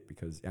of shit,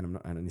 because, and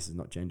this is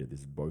not gender,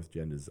 this is both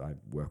genders. I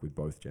work with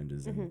both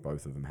genders, and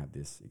both of them have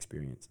this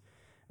experience.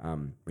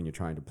 When you're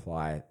trying to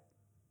apply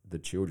the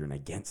children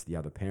against the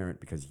other parent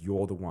because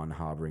you're the one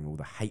harboring all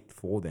the hate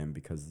for them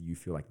because you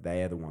feel like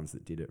they're the ones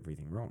that did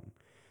everything wrong.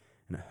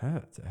 And it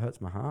hurts. It hurts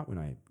my heart when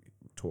I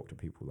talk to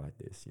people like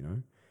this, you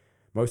know.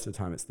 Most of the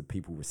time it's the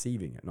people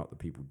receiving it, not the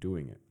people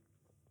doing it.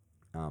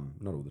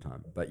 Not all the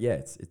time. But yeah,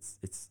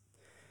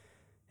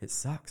 it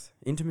sucks.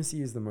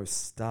 Intimacy is the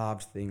most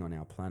starved thing on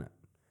our planet.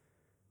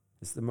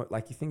 It's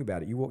like, you think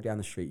about it, you walk down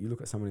the street, you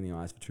look at someone in the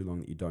eyes for too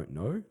long that you don't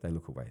know, they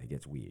look away, it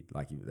gets weird.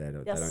 Like, they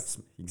don't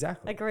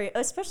exactly. Agree.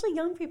 Especially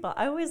young people.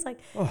 I always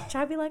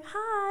try to be like,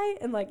 hi,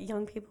 and like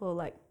young people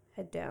like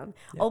head down.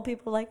 Yeah. Old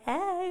people like,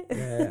 hey.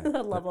 Yeah. I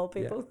love old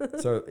people. Yeah.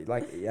 So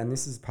like, and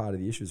this is part of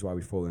the issue is why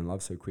we fall in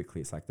love so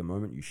quickly. It's like the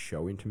moment you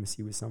show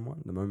intimacy with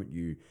someone, the moment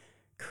you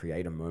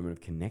create a moment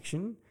of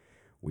connection,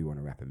 we want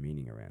to wrap a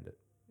meaning around it.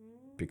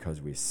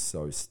 because we're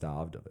so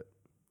starved of it.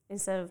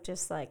 Instead of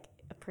just like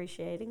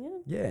appreciating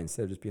it. Yeah,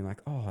 instead of just being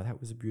like, oh, that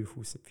was a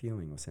beautiful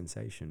feeling or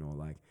sensation, or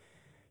like,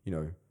 you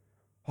know,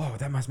 oh,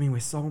 that must mean we're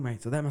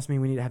soulmates, or that must mean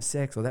we need to have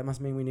sex, or that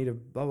must mean we need to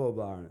blah, blah,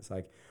 blah. And it's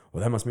like,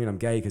 well, that must mean I'm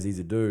gay because he's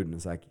a dude. And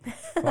it's like,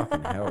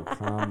 fucking hell,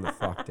 calm the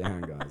fuck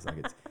down, guys.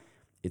 Like,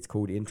 it's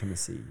called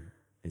intimacy.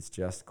 It's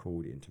just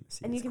called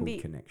intimacy. And it's you can called be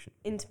connection.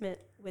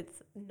 intimate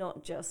with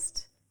not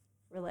just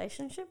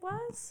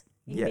relationship-wise.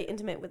 You Yeah. can be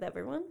intimate with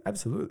everyone.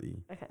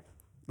 Absolutely. Okay.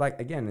 Like,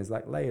 again, there's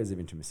like layers of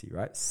intimacy,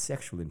 right?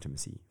 Sexual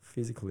intimacy,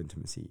 physical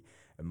intimacy,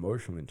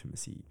 emotional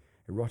intimacy,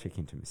 erotic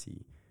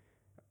intimacy.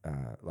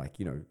 Like,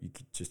 you know, you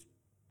could just,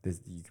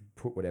 you could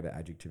put whatever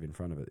adjective in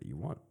front of it that you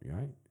want,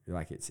 right?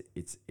 Like,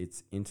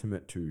 it's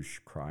intimate to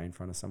cry in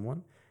front of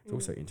someone. It's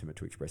also intimate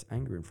to express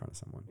anger in front of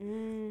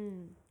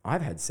someone.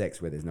 I've had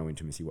sex where there's no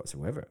intimacy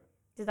whatsoever.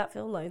 Did that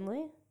feel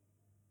lonely?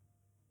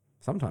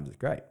 Sometimes it's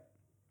great.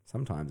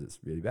 Sometimes it's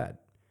really bad.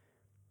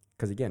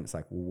 Because again, it's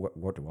like, well,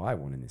 what do I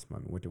want in this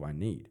moment? What do I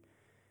need?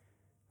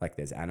 Like,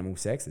 there's animal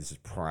sex. There's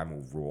just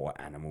primal, raw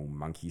animal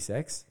monkey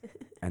sex.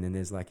 And then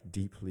there's like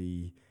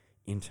deeply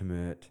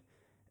intimate,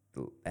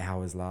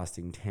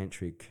 hours-lasting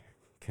tantric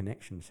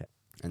connection sex.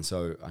 And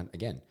so,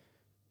 again,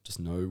 just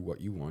know what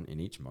you want in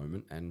each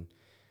moment and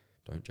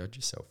don't judge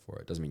yourself for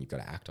it. Doesn't mean you've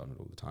got to act on it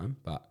all the time.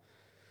 But,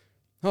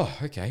 oh,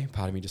 okay,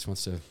 part of me just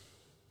wants to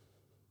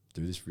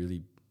do this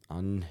really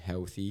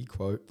unhealthy,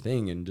 quote,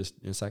 thing. And just,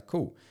 it's like,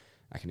 cool.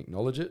 I can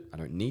acknowledge it. I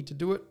don't need to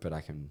do it, but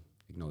I can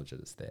acknowledge that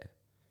it's there.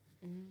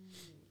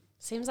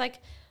 Seems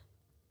like,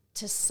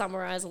 to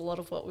summarize a lot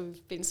of what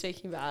we've been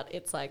speaking about,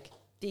 it's like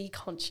be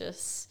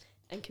conscious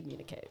and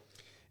communicate.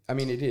 I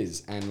mean, it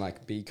is. And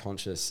like, be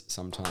conscious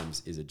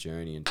sometimes is a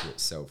journey into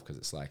itself, because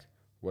it's like,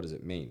 what does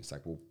it mean? It's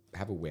like, well,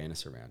 have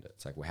awareness around it.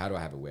 It's like, well, how do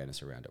I have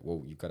awareness around it?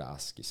 Well, you've got to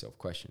ask yourself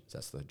questions.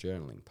 That's the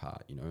journaling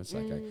part, you know? It's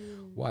like,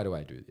 why do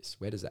I do this?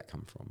 Where does that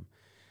come from?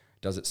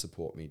 Does it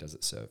support me? Does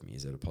it serve me?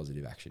 Is it a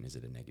positive action? Is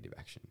it a negative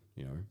action?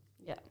 You know?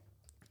 Yeah.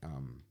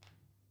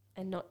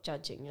 And not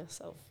judging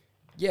yourself.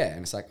 Yeah,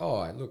 and it's like,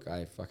 oh, look,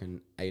 I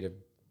fucking ate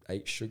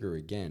sugar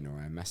again,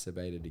 or I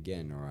masturbated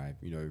again, or I,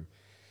 you know,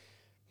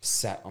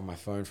 sat on my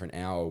phone for an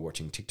hour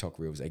watching TikTok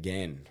reels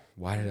again.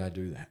 Why did I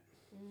do that?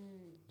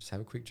 Just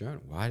have a quick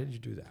journal. Why did you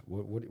do that?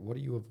 What are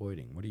you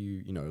avoiding? What are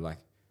you, you know, like,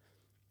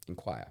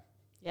 inquire.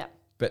 Yeah.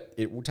 But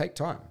it will take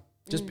time.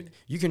 Just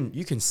you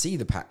can see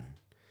the pattern.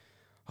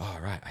 Oh,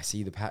 right, I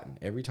see the pattern.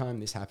 Every time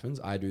this happens,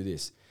 I do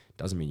this.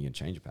 Doesn't mean you're going to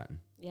change a pattern.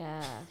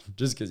 Yeah.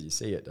 Just because you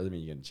see it doesn't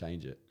mean you're going to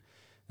change it.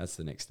 That's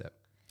the next step.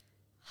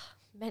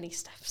 Many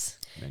steps.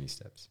 Many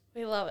steps.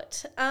 We love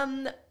it.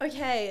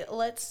 Okay,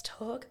 let's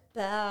talk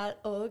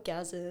about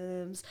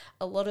orgasms.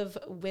 A lot of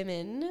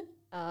women...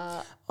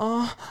 yeah,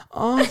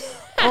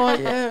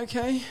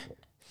 okay.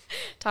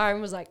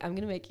 Tyran was like, I'm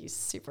going to make you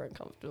super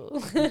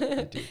uncomfortable.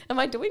 Am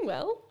I doing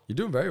well? You're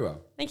doing very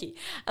well. Thank you.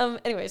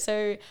 Anyway,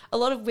 so a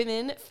lot of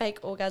women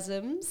fake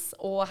orgasms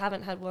or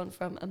haven't had one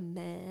from a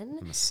man.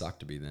 It must suck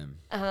to be them.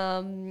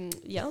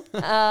 Yeah.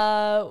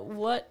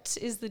 What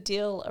is the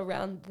deal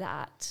around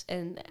that,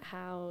 and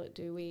how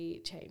do we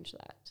change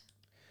that?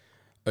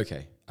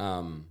 Okay.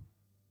 Well,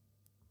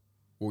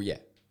 yeah.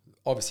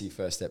 Obviously,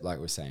 first step, like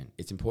we were saying,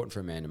 it's important for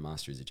a man to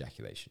master his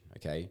ejaculation,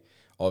 okay?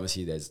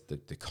 Obviously, there's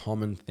the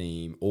common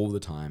theme all the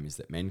time is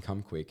that men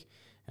come quick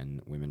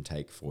and women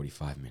take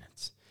 45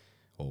 minutes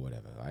or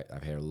whatever, right?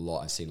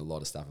 I've seen a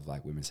lot of stuff of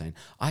like women saying,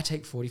 I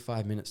take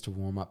 45 minutes to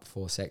warm up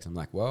before sex. I'm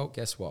like, well,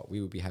 guess what? We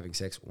would be having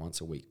sex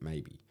once a week,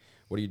 maybe.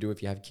 What do you do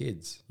if you have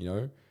kids, you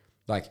know?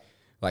 Like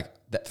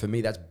that, for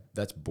me,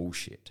 that's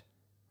bullshit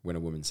when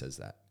a woman says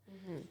that.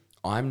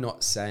 I'm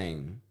not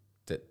saying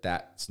that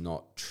that's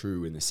not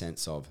true in the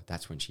sense of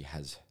that's when she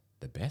has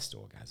the best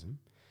orgasm.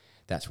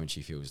 That's when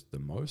she feels the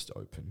most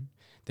open.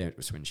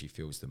 That's when she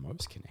feels the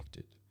most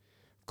connected.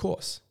 Of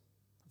course.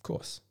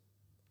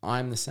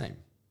 I'm the same,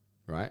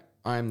 right?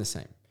 I'm the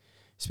same.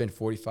 Spend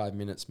 45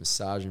 minutes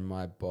massaging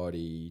my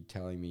body,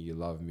 telling me you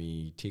love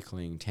me,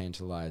 tickling,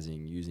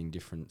 tantalizing, using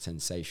different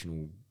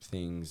sensational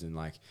things and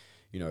like,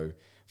 you know,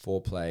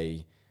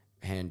 foreplay,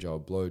 hand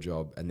job, blow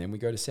job. And then we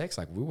go to sex.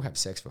 Like, we'll have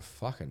sex for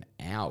fucking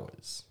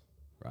hours,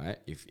 right?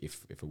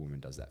 If a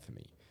woman does that for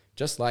me.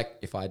 Just like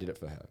if I did it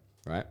for her,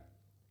 right?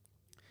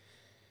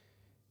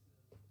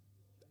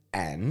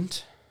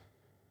 And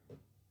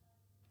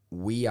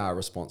we are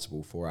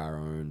responsible for our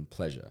own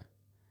pleasure.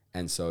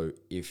 And so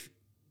if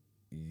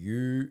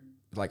you,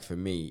 like for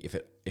me, if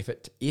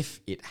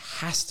it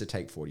has to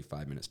take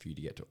 45 minutes for you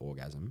to get to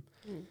orgasm,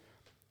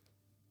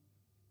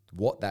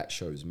 what that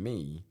shows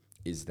me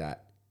is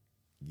that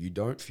you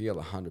don't feel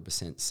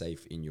 100%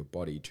 safe in your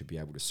body to be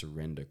able to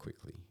surrender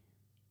quickly.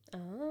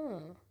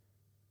 Oh.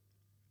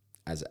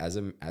 As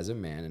a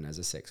man and as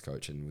a sex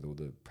coach, and with all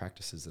the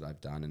practices that I've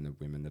done and the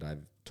women that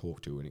I've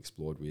talked to and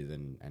explored with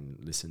and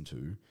listened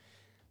to,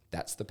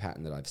 that's the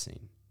pattern that I've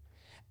seen.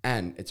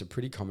 And it's a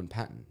pretty common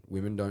pattern.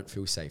 Women don't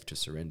feel safe to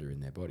surrender in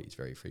their bodies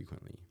very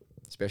frequently,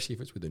 especially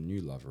if it's with a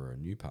new lover or a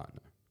new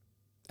partner.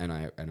 And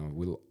I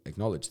will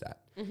acknowledge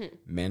that.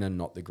 Men are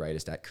not the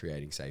greatest at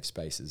creating safe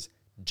spaces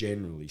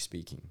generally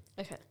speaking,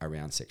 Okay.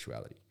 around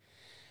sexuality.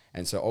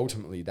 And so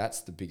ultimately,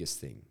 that's the biggest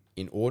thing.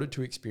 In order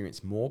to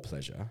experience more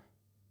pleasure,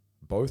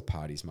 both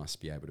parties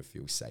must be able to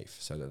feel safe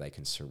so that they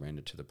can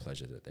surrender to the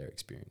pleasure that they're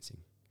experiencing.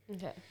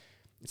 Okay.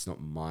 It's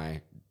not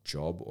my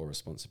job or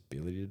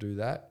responsibility to do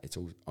that. It's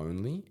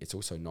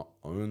also not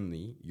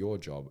only your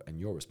job and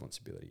your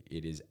responsibility.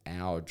 It is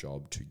our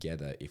job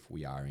together if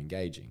we are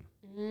engaging.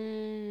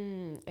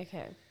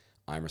 Okay.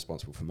 I'm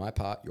responsible for my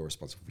part. You're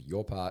responsible for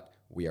your part.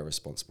 We are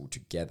responsible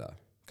together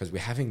because we're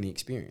having the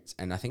experience.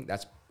 And I think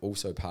that's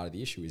also part of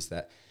the issue is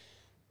that,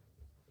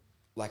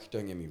 like,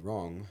 don't get me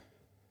wrong,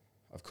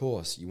 of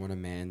course, you want a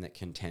man that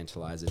can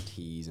tantalize and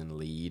tease and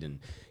lead and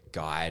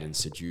guide and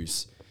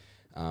seduce.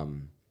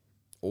 And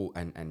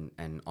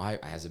I,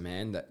 as a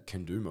man that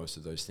can do most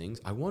of those things,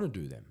 I want to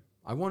do them.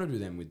 I want to do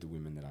them with the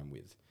women that I'm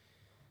with.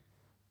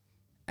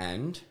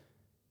 And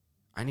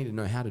I need to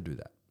know how to do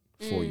that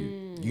for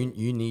you.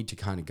 You need to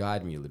kind of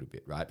guide me a little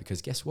bit, right?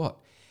 Because guess what?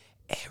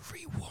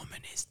 Every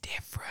woman is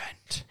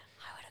different.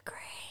 I would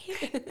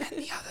agree.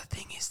 And the other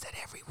thing is that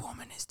every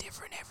woman is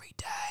different every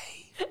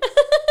day.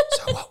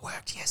 So what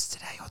worked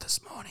yesterday or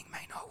this morning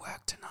may not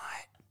work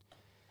tonight.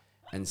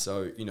 And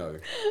so, you know,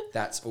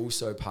 that's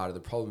also part of the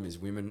problem is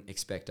women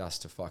expect us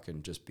to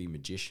fucking just be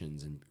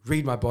magicians and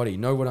read my body,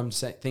 know what I'm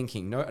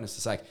thinking. No, and it's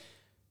just like,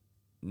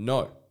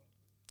 no,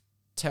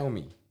 tell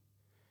me,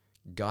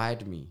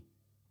 guide me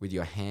with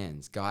your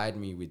hands, guide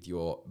me with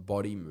your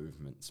body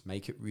movements,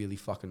 make it really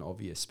fucking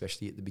obvious,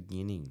 especially at the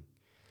beginning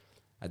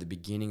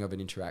of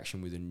an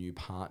interaction with a new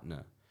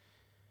partner.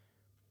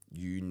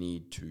 You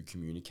need to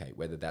communicate,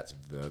 whether that's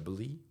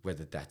verbally,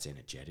 whether that's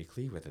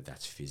energetically, whether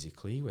that's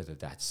physically, whether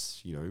that's,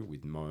 you know,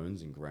 with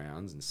moans and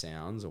grounds and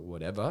sounds or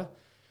whatever.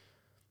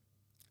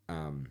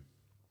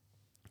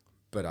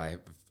 But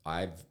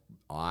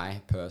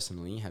I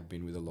personally have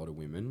been with a lot of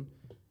women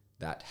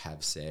that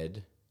have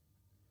said,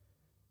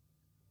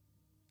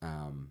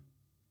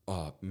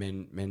 oh,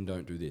 men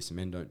don't do this,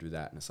 men don't do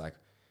that. And it's like,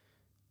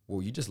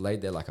 well, you just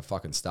laid there like a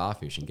fucking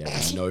starfish and gave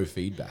me no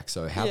feedback.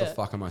 So how the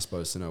fuck am I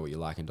supposed to know what you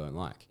like and don't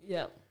like?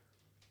 Yeah.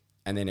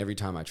 And then every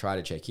time I try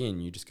to check in,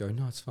 you just go,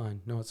 no, it's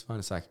fine. No, it's fine.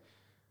 It's like,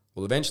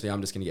 well, eventually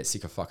I'm just going to get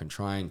sick of fucking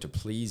trying to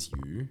please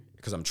you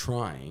because I'm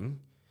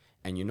trying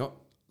and you're not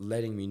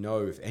letting me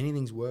know if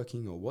anything's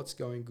working or what's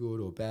going good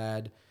or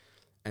bad.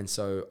 And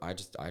so I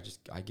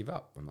give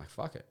up. I'm like,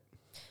 fuck it.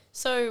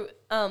 So,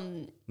 now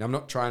I'm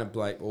not trying to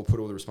blame or put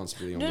all the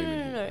responsibility on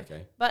women. No.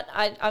 Okay. But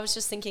I was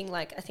just thinking,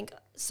 like, I think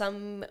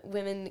some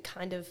women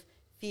kind of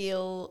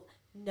feel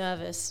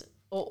nervous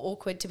or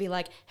awkward to be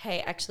like, hey,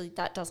 actually,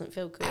 that doesn't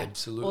feel good.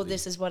 Absolutely. Or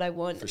this is what I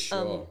want. For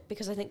sure.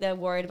 Because I think they're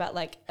worried about,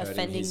 like, Hurting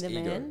offending his the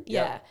ego. man.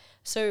 Yep. Yeah.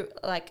 So,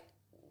 like,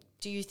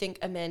 do you think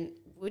a man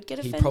would get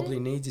offended? He probably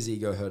needs his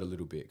ego hurt a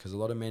little bit because a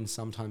lot of men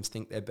sometimes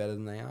think they're better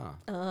than they are.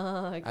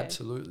 Oh, okay.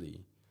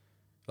 Absolutely.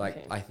 Like,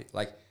 Okay. I think,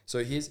 like,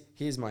 so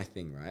here's my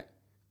thing, right?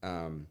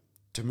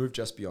 To move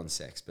just beyond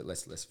sex, but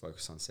let's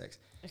focus on sex.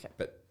 Okay.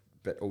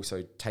 But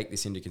also take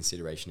this into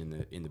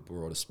consideration in the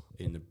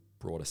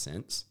broader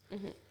sense.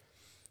 Mm-hmm.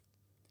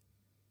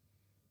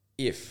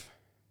 If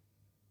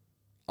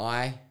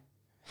I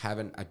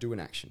do an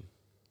action,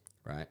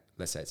 right?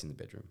 Let's say it's in the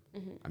bedroom.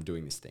 Mm-hmm. I'm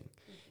doing this thing.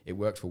 It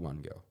worked for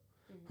one girl.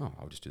 Mm-hmm. Oh,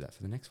 I'll just do that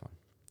for the next one.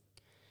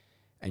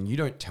 And you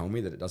don't tell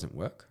me that it doesn't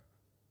work,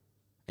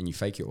 and you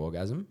fake your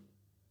orgasm.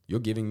 You're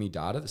giving me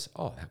data that's,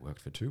 oh, that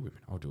worked for 2 women.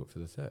 I'll do it for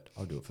the 3rd.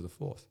 I'll do it for the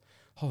 4th.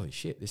 Holy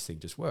shit, this thing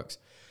just works.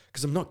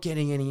 Because I'm not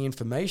getting any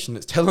information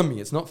that's telling me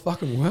it's not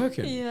fucking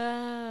working.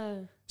 Yeah.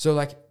 So,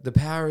 like, the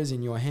power is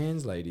in your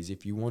hands, ladies.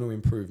 If you want to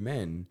improve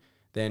men,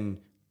 then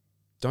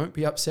don't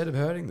be upset of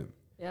hurting them.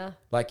 Yeah.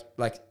 Like,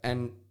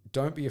 and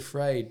don't be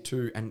afraid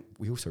to, and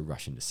we also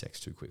rush into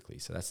sex too quickly.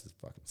 So that's the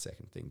fucking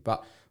second thing.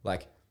 But,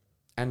 like,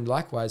 and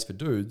likewise for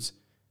dudes,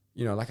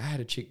 you know, like I had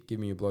a chick give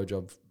me a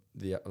blowjob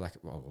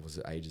what was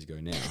it, ages ago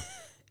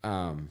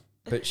now.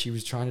 But she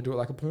was trying to do it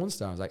like a porn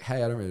star. I was like,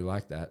 hey, I don't really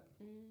like that.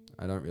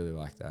 I don't really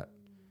like that.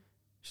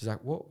 She's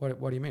like, what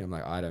do you mean? I'm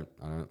like, I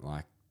don't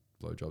like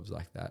blowjobs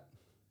like that.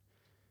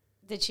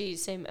 Did she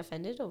seem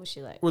offended or was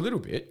she like? Well, a little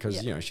bit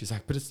because, you know, she's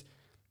like, but it's,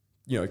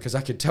 you know, because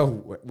I could tell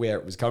where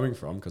it was coming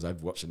from because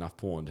I've watched enough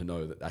porn to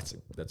know that that's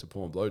a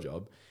porn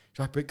blowjob. She's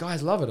like, but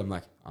guys love it. I'm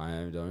like,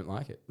 I don't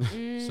like it.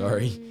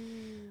 Sorry.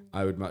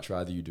 I would much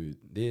rather you do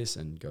this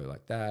and go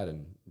like that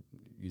and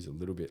use a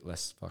little bit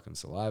less fucking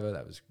saliva.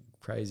 That was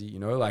crazy, you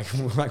know, like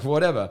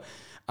whatever.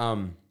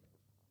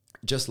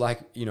 Just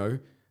like, you know,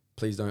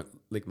 please don't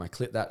lick my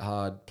clit that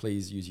hard.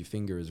 Please use your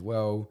finger as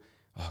well.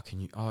 Oh, can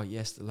you? Oh,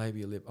 yes, the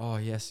labia lip. Oh,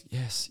 yes,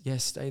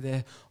 stay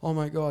there. Oh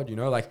my God, you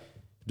know, like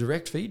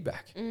direct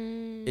feedback.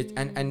 And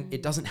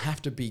it doesn't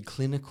have to be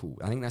clinical.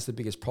 I think that's the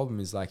biggest problem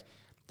is like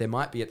there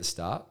might be at the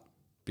start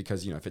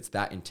because, you know, if it's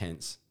that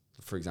intense,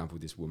 for example,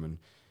 this woman,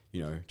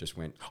 you know, just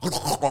went and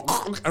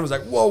I was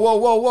like,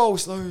 whoa,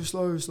 slow.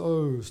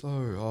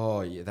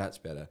 Oh yeah, that's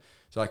better.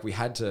 So like we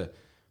had to,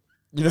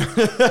 you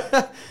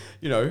know,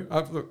 you know,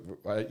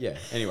 yeah.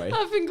 Anyway,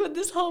 I've been good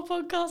this whole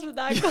podcast with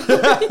that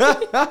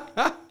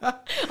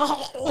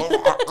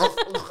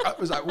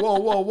was like, whoa,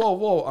 whoa, whoa,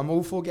 whoa. I'm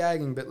all for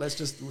gagging, but let's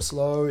just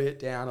slow it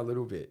down a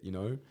little bit, you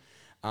know?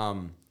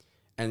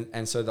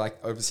 And so like,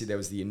 obviously there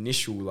was the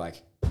initial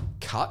like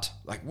cut,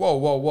 like, whoa,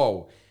 whoa,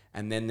 whoa.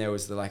 And then there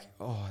was the like,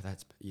 oh,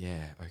 that's,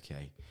 yeah,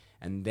 okay.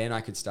 And then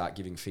I could start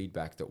giving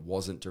feedback that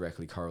wasn't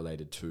directly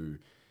correlated to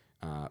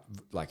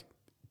like,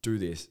 do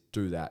this,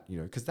 do that, you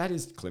know, because that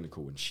is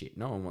clinical and shit.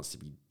 No one wants to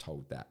be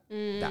told that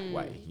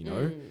way, you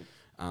know?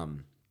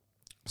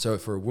 So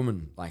for a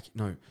woman, like,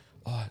 no,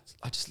 oh,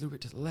 I just a little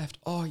bit to the left.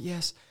 Oh,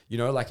 yes. You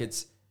know, like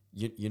it's,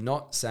 you're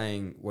not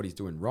saying what he's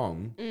doing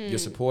wrong. You're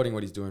supporting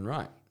what he's doing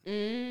right. Do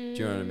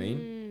you know what I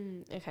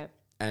mean? Okay.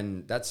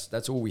 And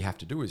that's all we have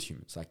to do as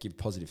humans, like give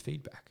positive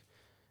feedback.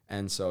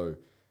 And so,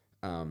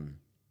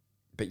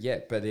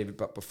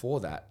 but before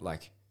that,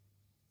 like,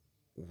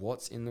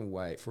 what's in the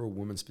way for a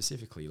woman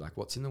specifically? Like,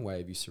 what's in the way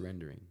of you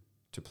surrendering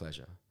to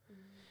pleasure?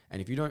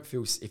 And if you don't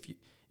feel,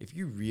 if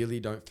you really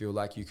don't feel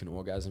like you can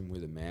orgasm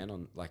with a man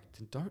on, like,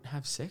 then don't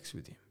have sex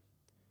with him.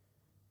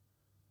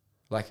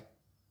 Like,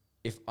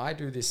 if I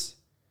do this,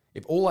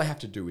 if all I have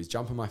to do is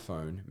jump on my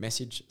phone,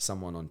 message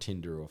someone on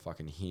Tinder or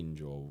fucking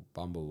Hinge or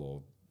Bumble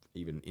or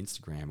even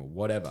Instagram or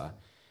whatever,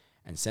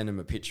 and send them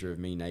a picture of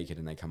me naked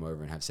and they come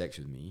over and have sex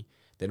with me,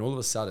 then all of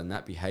a sudden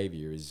that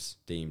behavior is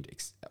deemed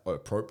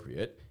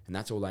appropriate, and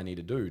that's all I need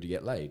to do to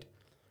get laid.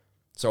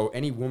 So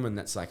any woman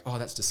that's like, oh,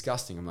 that's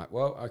disgusting, I'm like,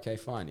 well, okay,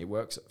 fine. It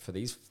works for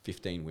these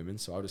 15 women,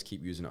 so I'll just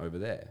keep using it over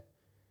there.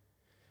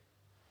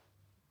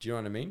 Do you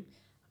know what I mean?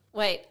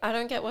 Wait, I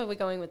don't get where we're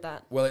going with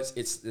that. Well,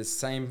 it's the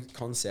same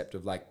concept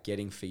of like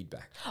getting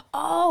feedback.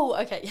 Oh,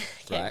 okay.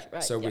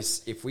 Right? So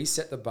if we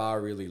set the bar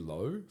really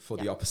low for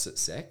the opposite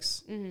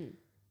sex,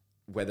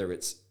 whether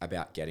it's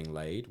about getting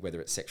laid,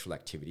 whether it's sexual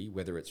activity,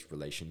 whether it's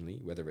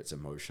relationally, whether it's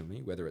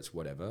emotionally, whether it's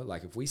whatever,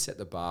 like if we set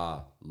the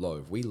bar low,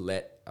 if we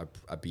let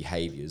a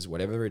behaviors,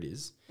 whatever it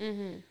is,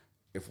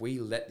 if we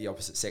let the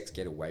opposite sex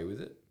get away with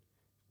it,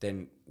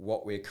 then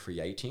what we're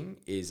creating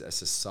is a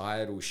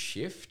societal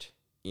shift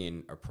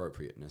in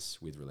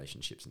appropriateness with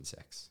relationships and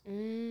sex.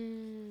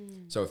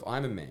 So if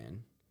I'm a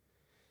man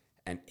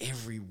and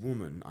every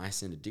woman I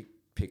send a dick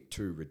pic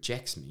to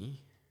rejects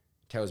me,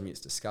 tells me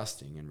it's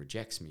disgusting and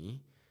rejects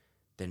me,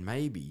 then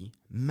maybe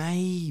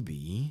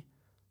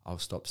I'll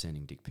stop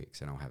sending dick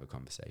pics and I'll have a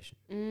conversation.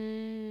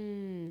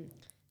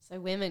 So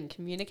women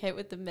communicate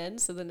with the men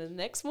so that the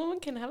next woman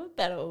can have a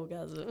better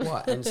orgasm.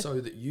 Right, and so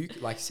that you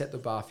like set the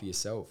bar for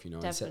yourself, you know,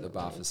 and set the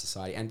bar for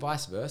society, and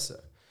vice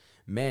versa.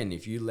 Men,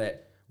 if you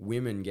let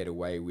women get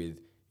away with,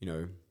 you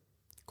know,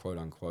 quote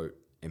unquote,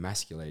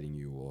 emasculating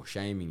you or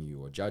shaming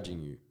you or judging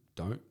you,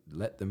 don't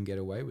let them get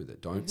away with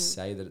it. Don't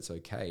say that it's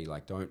okay.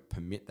 Like, don't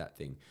permit that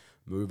thing.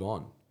 Move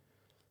on.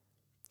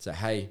 Say,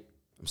 hey,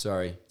 I'm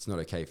sorry, it's not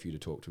okay for you to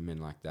talk to men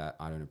like that.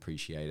 I don't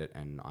appreciate it,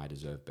 and I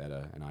deserve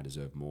better, and I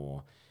deserve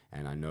more.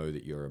 And I know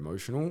that you're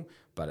emotional,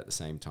 but at the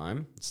same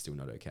time, it's still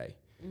not okay.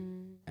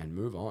 And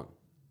move on.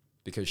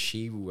 Because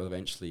she will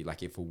eventually,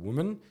 like, if a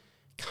woman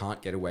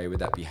can't get away with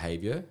that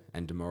behavior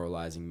and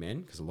demoralizing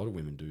men, because a lot of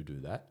women do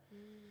that,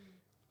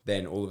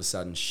 then all of a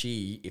sudden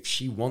if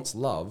she wants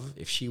love,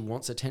 if she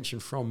wants attention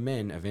from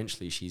men,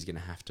 eventually she's going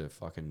to have to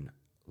fucking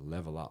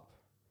level up.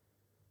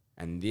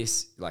 And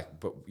this, like,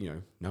 but, you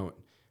know, no,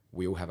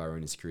 we all have our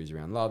own insecurities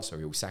around love, so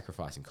we all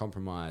sacrifice and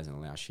compromise and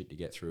allow shit to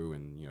get through,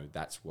 and, you know,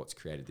 that's what's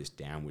created this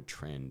downward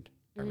trend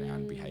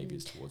around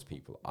behaviors towards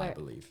people, I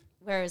believe.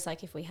 Whereas,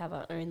 like, if we have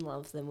our own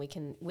love, then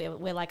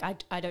we're like,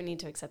 I don't need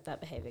to accept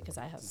that behavior because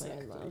I have my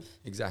own love.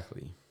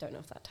 Exactly. Don't know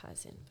if that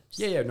ties in.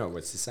 But no,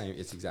 it's the same.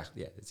 It's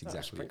exactly, it's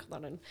exactly. Sprinkle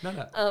that in.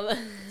 No.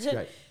 It's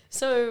great.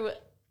 So,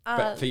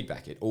 but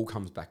feedback, it all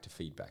comes back to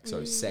feedback.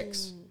 So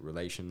sex,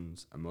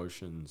 relations,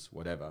 emotions,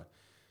 whatever.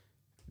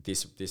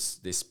 This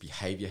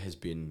behavior has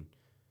been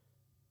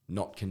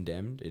not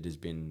condemned. It has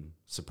been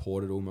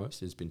supported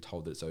almost. It's been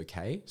told that it's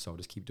okay. So I'll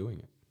just keep doing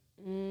it.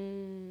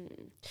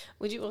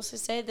 Would you also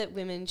say that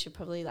women should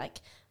probably like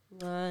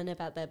learn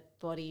about their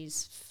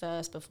bodies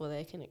first before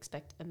they can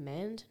expect a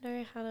man to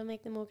know how to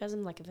make them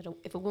orgasm? Like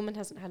if a woman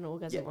hasn't had an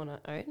orgasm on her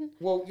own?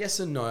 Well, yes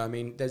and no. I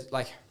mean, there's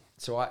like,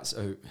 so it's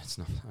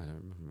not, I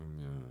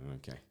don't,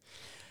 okay.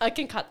 I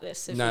can cut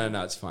this.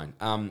 No, it's fine.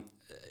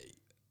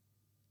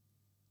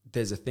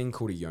 There's a thing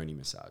called a yoni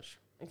massage.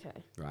 Okay.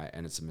 Right.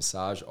 And it's a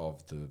massage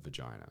of the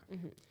vagina.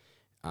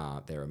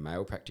 There are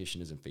male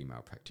practitioners and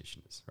female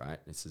practitioners, right?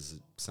 This is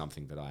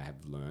something that I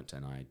have learnt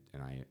and I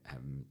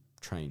have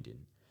trained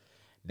in.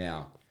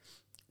 Now,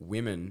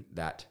 women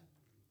that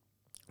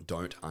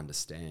don't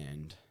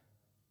understand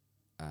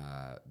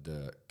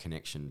the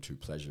connection to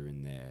pleasure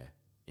in their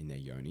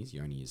yonis.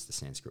 Yoni is the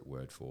Sanskrit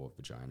word for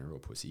vagina or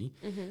pussy.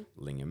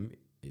 Lingam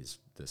is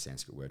the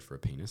Sanskrit word for a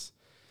penis.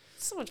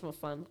 So much more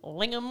fun.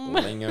 Lingam.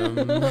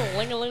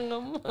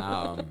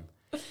 Ling-a-lingam.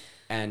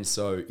 And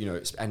so, you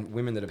know, and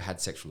women that have had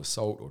sexual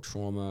assault or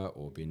trauma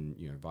or been,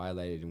 you know,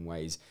 violated in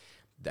ways,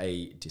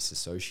 they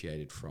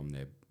disassociated from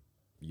their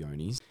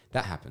yonis.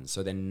 That happens.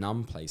 So then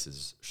numb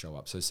places show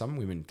up. So some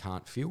women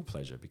can't feel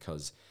pleasure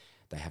because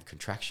they have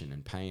contraction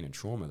and pain and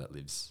trauma that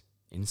lives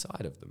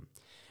inside of them.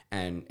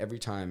 And every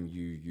time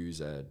you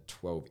use a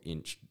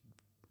 12-inch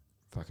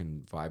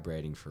fucking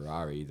vibrating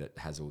Ferrari that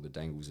has all the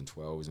dangles and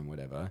twirls and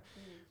whatever,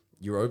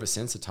 you're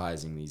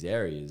oversensitizing these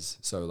areas.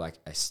 So like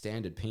a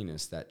standard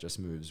penis that just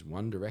moves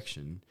one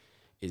direction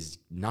is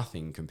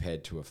nothing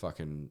compared to a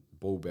fucking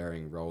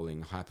ball-bearing,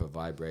 rolling,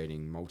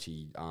 hyper-vibrating,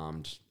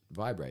 multi-armed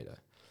vibrator.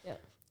 Yeah.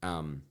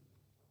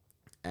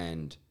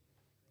 And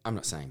I'm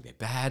not saying they're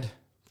bad.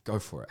 Go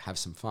for it. Have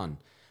some fun.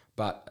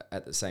 But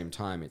at the same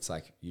time, it's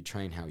like you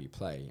train how you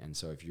play. And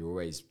so if you're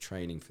always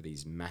training for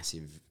these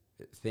massive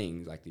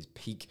things, like these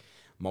peak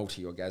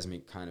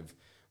multi-orgasmic kind of,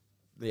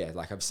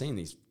 like I've seen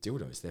these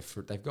dildos.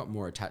 They've got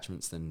more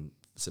attachments than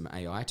some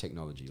AI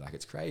technology. Like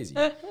it's crazy.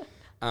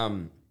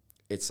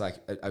 It's like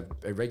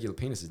a regular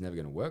penis is never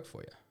going to work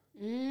for you.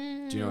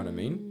 Do you know what I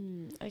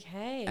mean?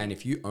 Okay. And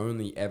if you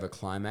only ever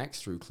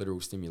climax through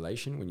clitoral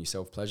stimulation when you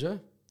self-pleasure,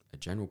 a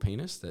general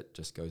penis that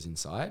just goes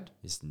inside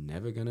is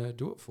never going to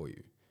do it for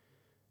you.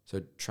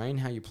 So train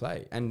how you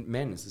play. And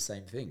men, it's the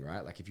same thing,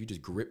 right? Like if you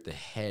just grip the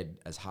head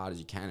as hard as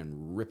you can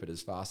and rip it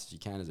as fast as you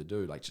can as a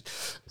dude, like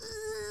just,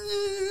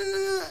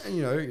 and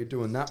you know, you're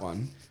doing that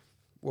one.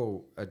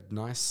 Well, a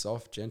nice,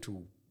 soft,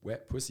 gentle,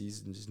 wet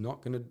pussy's just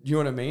not going to, you know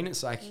what I mean?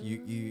 It's like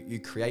you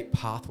create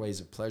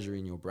pathways of pleasure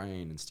in your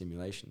brain and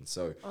stimulation.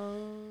 So,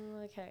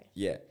 okay.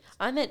 Yeah.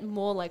 I meant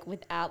more like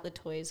without the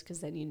toys,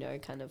 because then you know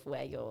kind of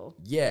where you're.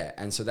 Yeah.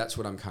 And so that's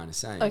what I'm kind of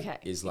saying. Okay.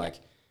 Is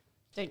like.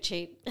 Don't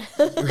cheat.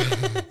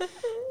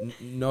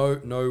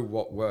 know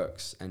what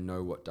works and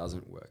know what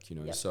doesn't work, you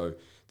know. Yep. So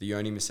the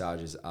yoni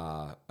massages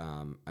are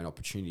an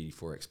opportunity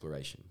for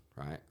exploration,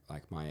 right?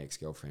 Like my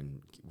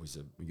ex-girlfriend was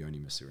a yoni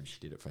masseur and she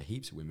did it for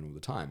heaps of women all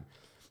the time.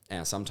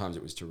 And sometimes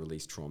it was to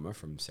release trauma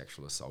from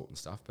sexual assault and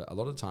stuff, but a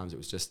lot of times it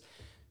was just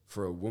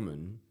for a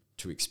woman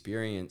to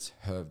experience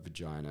her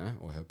vagina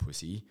or her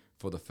pussy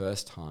for the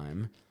first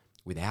time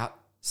without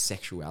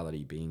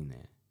sexuality being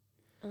there.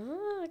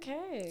 Oh,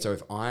 okay. So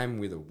if I'm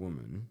with a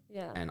woman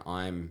and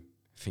I'm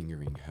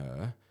fingering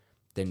her,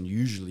 then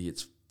usually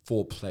it's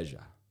for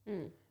pleasure.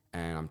 And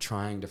I'm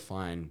trying to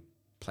find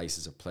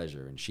places of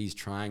pleasure and she's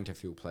trying to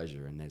feel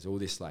pleasure and there's all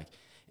this like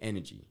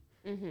energy.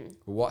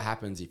 But what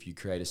happens if you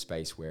create a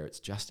space where it's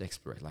just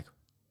exploration? Like,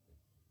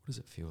 what does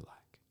it feel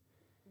like?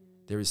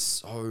 There is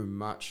so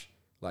much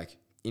like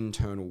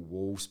internal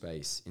wall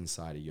space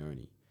inside a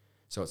yoni.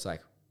 So it's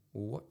like,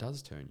 well, what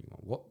does turn you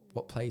on?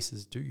 What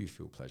places do you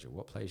feel pleasure?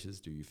 What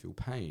places do you feel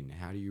pain?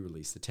 How do you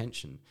release the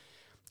tension?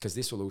 Because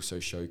this will also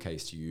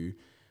showcase to you,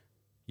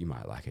 you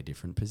might like a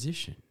different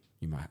position.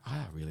 You might,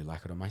 I really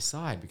like it on my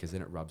side because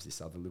then it rubs this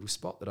other little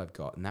spot that I've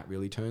got and that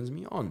really turns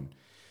me on.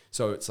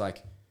 So it's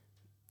like,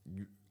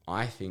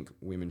 I think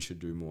women should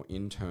do more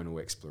internal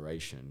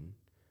exploration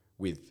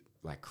with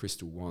like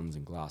crystal wands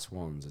and glass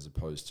wands as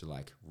opposed to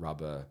like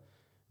rubber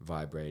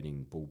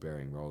vibrating, ball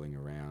bearing, rolling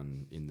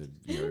around in the,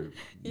 you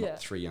know,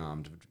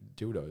 3-armed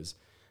dildos,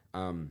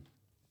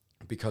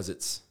 because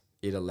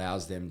it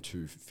allows them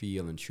to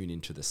feel and tune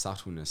into the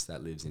subtleness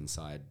that lives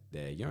inside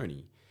their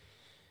yoni.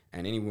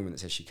 And any woman that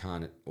says she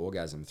can't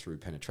orgasm through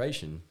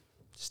penetration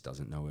just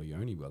doesn't know her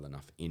yoni well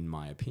enough, in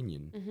my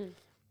opinion.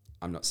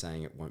 I'm not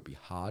saying it won't be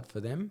hard for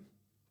them,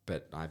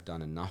 but I've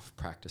done enough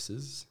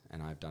practices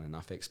and I've done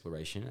enough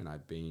exploration and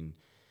I've been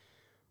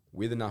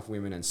with enough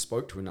women and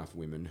spoke to enough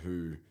women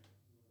who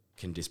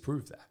can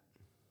disprove that,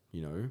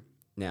 you know.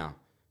 Now,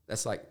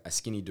 that's like a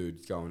skinny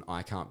dude going,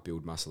 I can't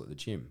build muscle at the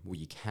gym. Well,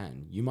 you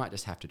can. You might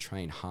just have to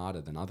train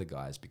harder than other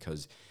guys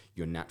because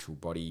your natural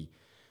body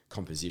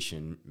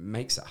composition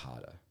makes it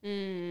harder.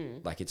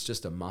 Like it's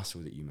just a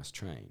muscle that you must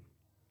train.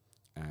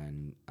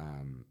 And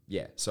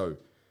so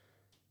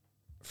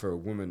for a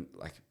woman,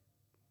 like,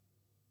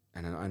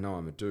 and I know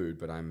I'm a dude,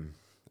 but I'm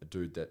a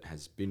dude that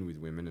has been with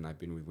women and I've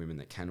been with women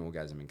that can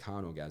orgasm and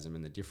can't orgasm.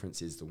 And the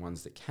difference is the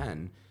ones that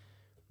can,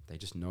 they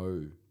just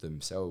know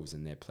themselves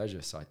and their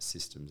pleasure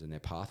systems and their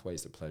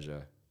pathways to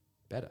pleasure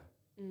better.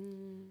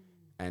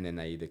 And then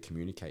they either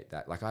communicate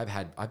that. Like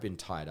I've been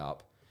tied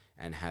up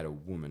and had a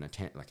woman,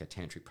 like a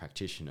tantric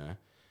practitioner,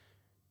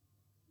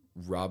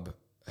 rub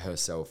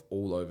herself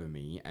all over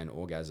me and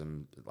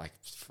orgasm like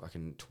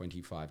fucking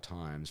 25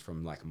 times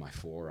from like my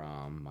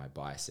forearm, my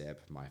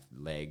bicep, my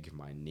leg,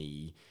 my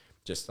knee,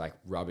 just like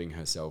rubbing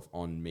herself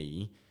on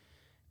me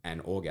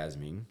and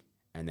orgasming.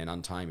 And then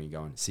untying me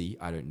going, see,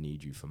 I don't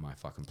need you for my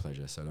fucking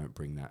pleasure, so don't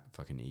bring that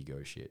fucking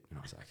ego shit. And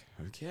I was like,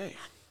 okay,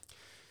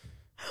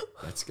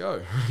 let's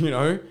go, you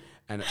know?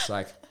 And it's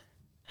like,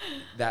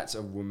 that's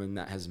a woman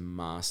that has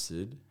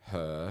mastered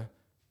her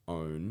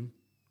own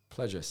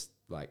pleasure,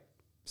 like,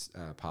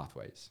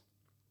 pathways.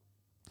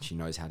 She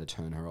knows how to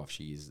turn her off.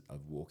 She is a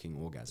walking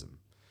orgasm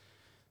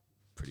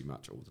pretty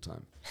much all the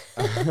time.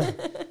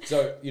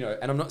 So, you know,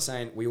 and I'm not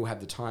saying we all have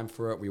the time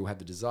for it, we all have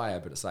the desire,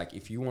 but it's like,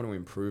 if you want to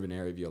improve an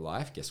area of your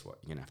life, guess what?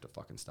 You're going to have to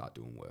fucking start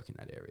doing work in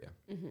that area.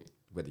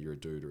 Whether you're a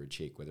dude or a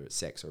chick, whether it's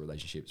sex or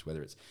relationships,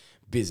 whether it's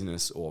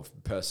business or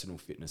personal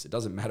fitness, it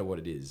doesn't matter what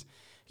it is.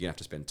 You're going to have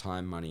to spend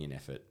time, money and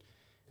effort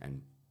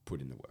and put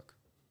in the work.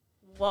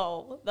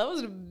 Whoa, that was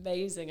an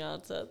amazing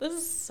answer. This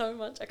is so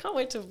much. I can't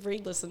wait to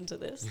re-listen to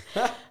this.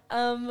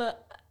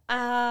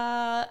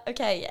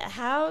 Okay,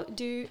 how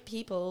do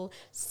people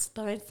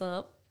spice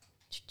up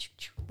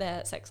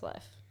their sex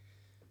life?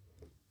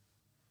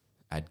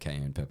 Add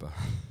cayenne pepper.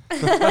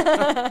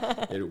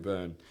 It'll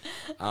burn.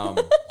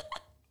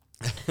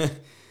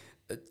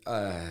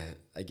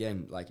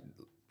 Again, like,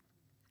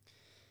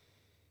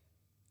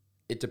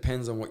 it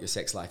depends on what your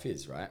sex life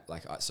is, right?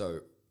 Like,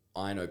 so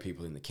I know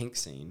people in the kink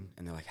scene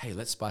and they're like, hey,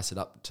 let's spice it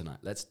up tonight.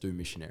 Let's do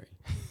missionary.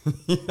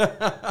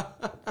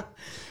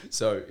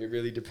 So it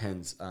really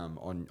depends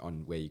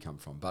on where you come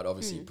from. But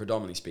obviously,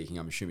 predominantly speaking,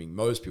 I'm assuming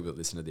most people that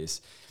listen to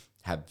this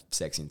have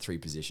sex in 3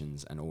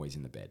 positions and always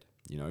in the bed,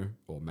 you know,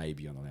 or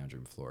maybe on the lounge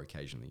room floor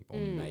occasionally, or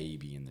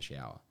maybe in the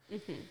shower.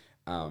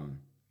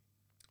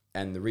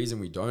 And the reason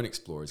we don't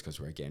explore is because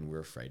we're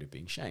afraid of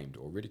being shamed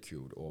or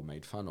ridiculed or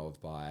made fun of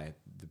by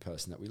the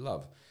person that we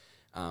love.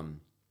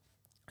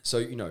 So,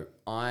 you know,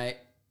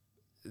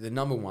 the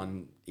number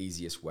one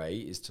easiest way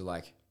is to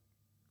like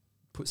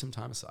put some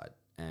time aside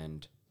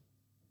and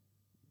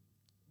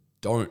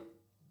don't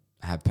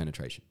have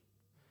penetration.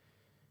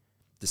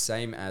 The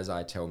same as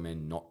I tell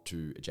men not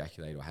to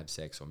ejaculate or have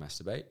sex or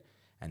masturbate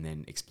and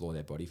then explore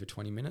their body for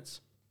 20 minutes,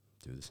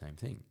 do the same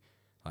thing.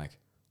 Like,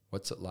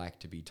 what's it like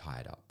to be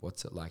tied up?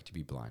 What's it like to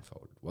be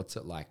blindfolded? What's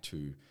it like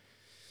to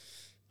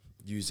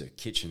use a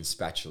kitchen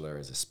spatula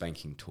as a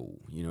spanking tool?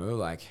 You know,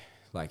 like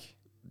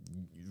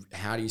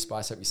how do you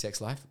spice up your sex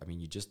life? I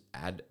mean, you just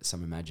add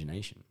some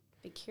imagination.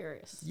 Be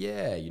curious.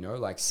 Yeah, you know,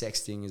 like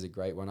sexting is a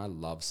great one. I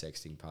love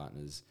sexting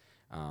partners.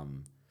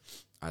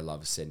 I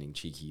love sending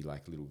cheeky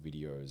like little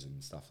videos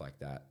and stuff like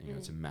that. You know,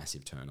 it's a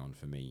massive turn on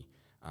for me.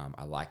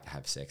 I like to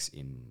have sex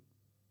in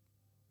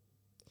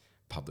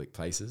public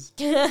places.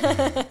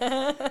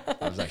 I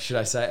was like, should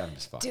I say it? I'm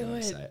just fucking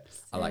going to say it.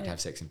 I like to have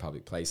sex in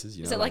public places.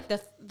 You know, is it like the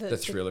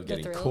thrill of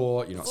getting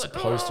caught? You're not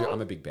supposed to. I'm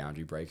a big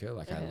boundary breaker.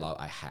 Like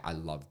I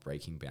love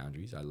breaking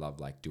boundaries. I love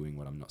like doing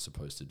what I'm not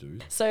supposed to do.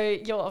 So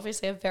you're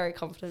obviously a very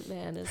confident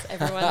man, as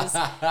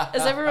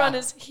everyone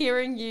is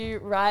hearing you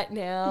right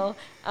now,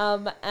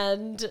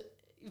 and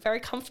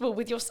very comfortable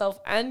with yourself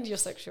and your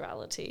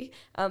sexuality.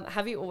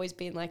 Have you always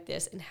been like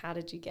this, and how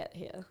did you get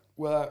here?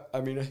 Well,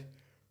 I mean,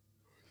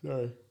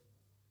 sorry.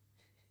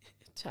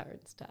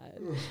 Tyran's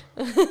tired.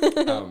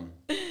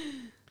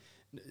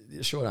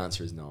 The short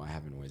answer is no, I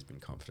haven't always been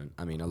confident.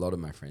 I mean, a lot of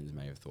my friends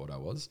may have thought I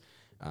was.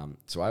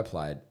 So I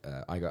applied,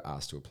 I got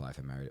asked to apply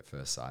for Married at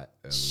First Sight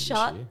earlier this year.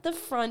 Shut the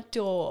front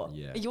door.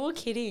 Yeah. You're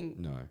kidding.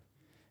 No.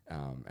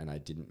 And I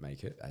didn't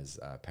make it, as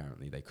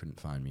apparently they couldn't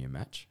find me a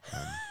match.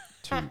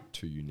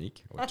 Too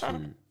unique, or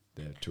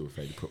they're too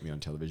afraid to put me on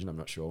television. I'm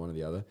not sure, one or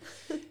the other.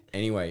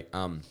 Anyway,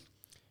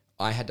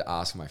 I had to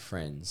ask my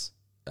friends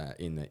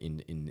in the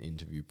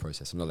interview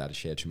process. I'm not allowed to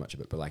share too much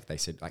of it, but like they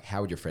said, like,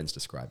 how would your friends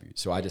describe you?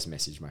 So I just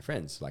messaged my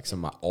friends, like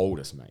some of my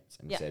oldest mates,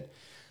 and said,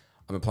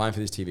 I'm applying for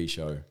this TV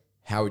show.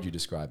 How would you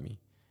describe me?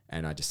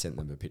 And I just sent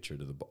them a picture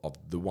of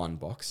the one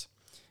box,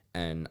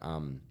 and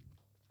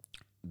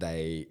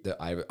I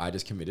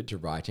just committed to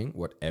writing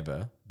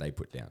whatever they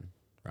put down.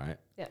 Right?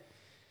 Yeah.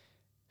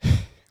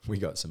 I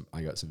got some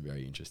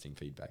very interesting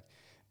feedback.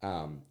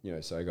 You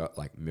know, so I got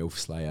like MILF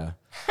Slayer,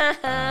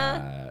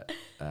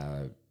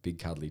 big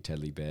cuddly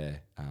teddy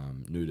bear,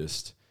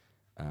 nudist.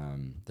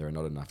 There are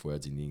not enough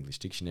words in the English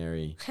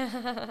dictionary.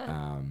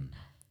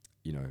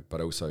 You know,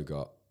 but I also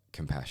got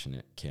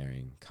compassionate,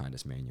 caring,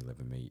 kindest man you'll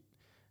ever meet.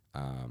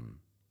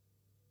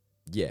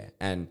 Yeah,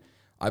 and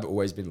I've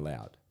always been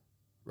loud,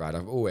 right?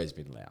 I've always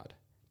been loud,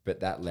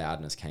 but that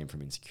loudness came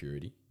from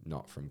insecurity,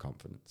 not from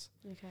confidence.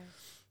 Okay.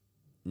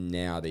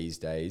 Now these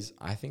days,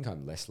 I think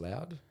I'm less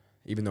loud.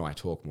 Even though I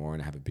talk more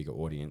and I have a bigger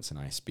audience and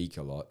I speak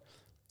a lot,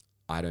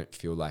 I don't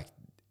feel like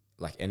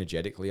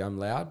energetically I'm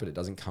loud, but it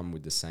doesn't come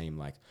with the same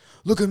like,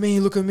 look at me,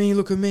 look at me,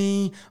 look at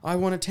me, I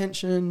want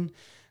attention.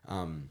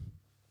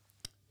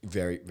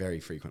 Very,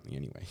 very frequently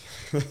anyway.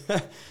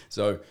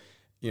 So,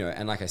 you know,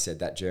 and like I said,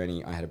 that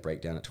journey, I had a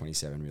breakdown at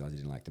 27, realized I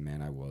didn't like the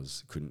man I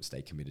was, couldn't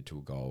stay committed to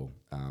a goal,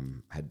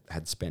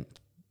 had spent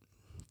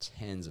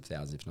tens of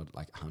thousands, if not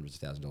like hundreds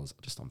of thousands of dollars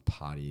just on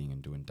partying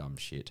and doing dumb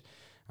shit.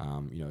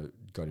 You know,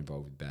 got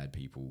involved with bad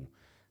people,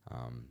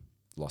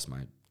 lost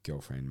my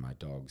girlfriend, my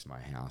dogs,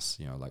 my house,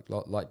 you know, like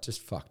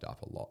just fucked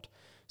up a lot.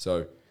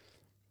 So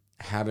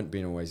haven't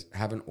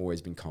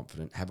always been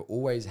confident, have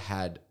always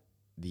had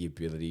the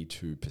ability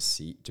to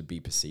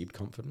be perceived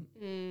confident,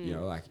 you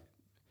know, like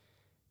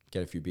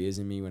get a few beers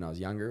in me when I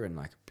was younger and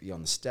like be on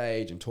the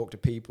stage and talk to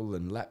people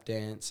and lap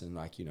dance and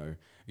like, you know,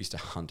 used to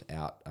hunt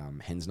out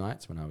hens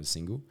nights when I was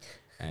single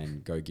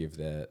and go give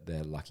their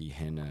lucky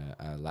hen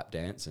a lap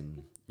dance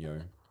and, you know,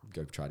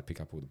 go try to pick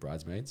up all the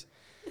bridesmaids.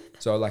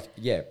 So like,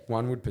 yeah,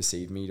 one would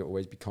perceive me to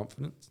always be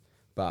confident,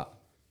 but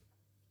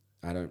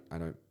I don't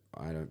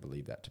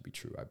believe that to be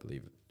true. I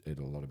believe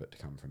a lot of it to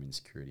come from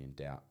insecurity and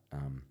doubt.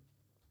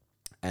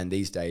 And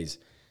these days,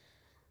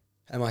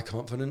 am I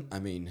confident? I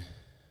mean,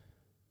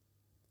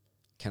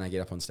 can I get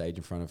up on stage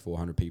in front of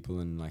 400 people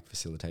and like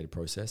facilitate a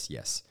process?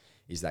 Yes.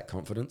 Is that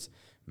confidence?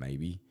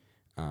 Maybe.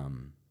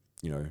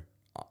 You know,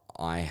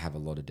 I have a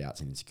lot of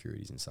doubts and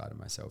insecurities inside of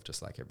myself,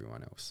 just like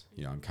everyone else.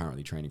 You know, I'm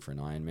currently training for an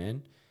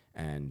Ironman,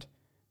 And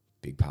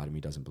big part of me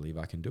doesn't believe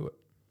I can do it,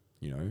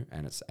 you know,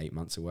 and it's 8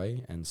 months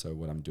away. And so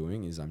what I'm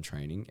doing is I'm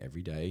training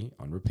every day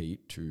on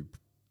repeat to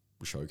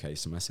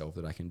showcase to myself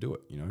that I can do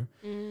it, you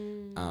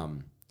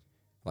know.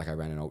 Like I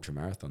ran an ultra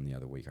marathon the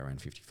other week. I ran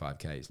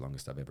 55Ks,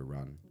 longest I've ever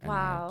run. And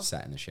Wow. I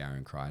sat in the shower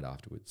and cried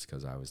afterwards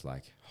because I was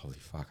like, holy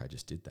fuck, I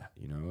just did that.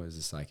 You know, it was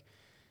just like,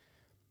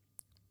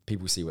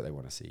 people see what they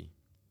want to see.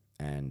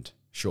 And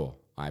sure,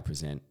 I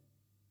present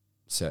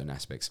certain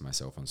aspects of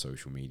myself on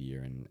social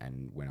media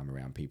and when I'm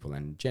around people.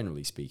 And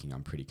generally speaking,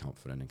 I'm pretty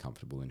confident and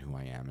comfortable in who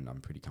I am, and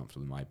I'm pretty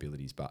comfortable in my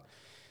abilities. But,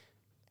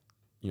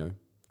 you know,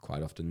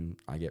 quite often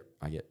I get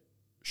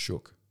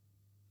shook,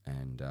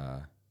 and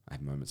I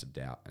have moments of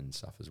doubt and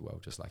stuff as well,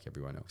 just like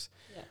everyone else.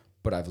 Yeah.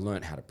 But I've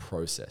learned how to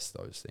process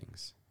those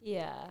things.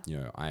 Yeah. You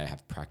know, I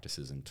have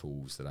practices and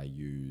tools that I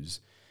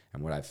use,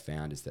 and what I've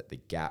found is that the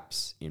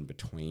gaps in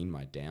between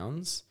my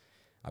downs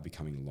are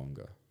becoming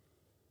longer.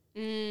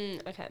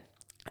 Okay.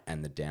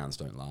 And the downs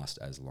don't last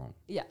as long.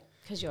 Yeah,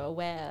 because you're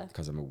aware.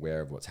 Because I'm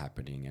aware of what's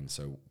happening, and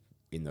so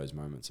in those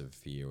moments of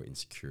fear or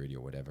insecurity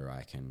or whatever,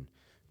 I can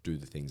do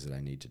the things that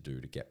I need to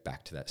do to get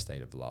back to that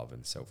state of love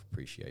and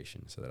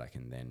self-appreciation, so that I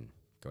can then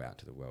go out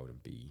to the world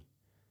and be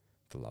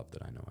the love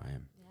that I know I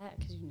am. Yeah,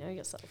 because you know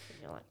yourself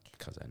and you're like...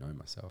 Because I know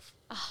myself.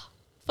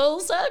 Full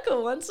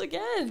circle once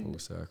again. Full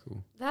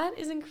circle. That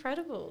is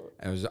incredible.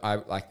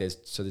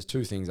 There's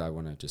two things I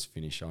want to just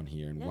finish on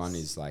here. And Yes. one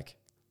is like,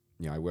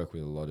 you know, I work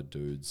with a lot of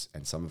dudes,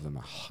 and some of them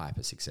are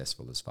hyper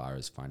successful as far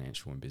as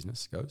financial and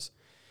business goes.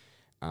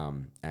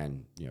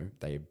 And, you know,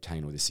 they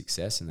obtain all this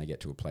success and they get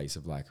to a place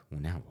of like,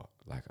 well, now what?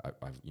 Like, I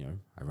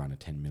run a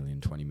 $10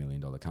 million, $20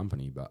 million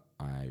company, but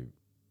I'm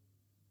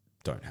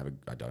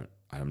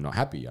not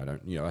happy.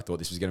 I thought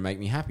this was going to make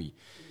me happy.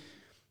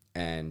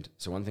 And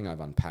so one thing I've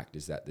unpacked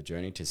is that the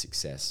journey to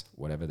success,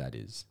 whatever that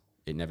is,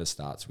 it never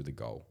starts with a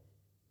goal.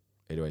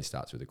 It always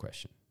starts with a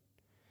question.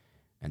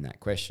 And that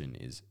question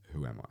is,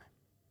 who am I?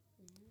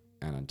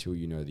 And until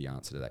you know the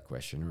answer to that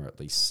question, or at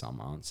least some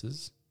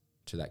answers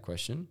to that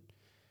question,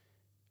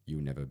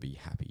 you'll never be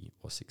happy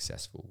or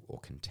successful or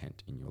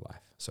content in your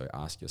life. So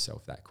ask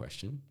yourself that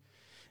question,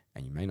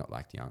 and you may not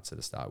like the answer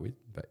to start with,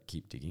 but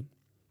keep digging.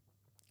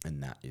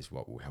 And that is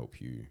what will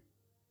help you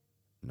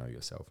know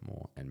yourself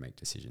more and make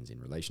decisions in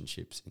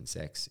relationships, in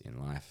sex, in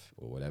life,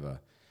 or whatever,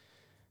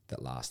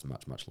 that last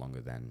much, much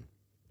longer than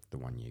the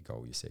 1 year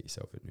goal you set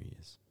yourself at New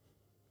Year's.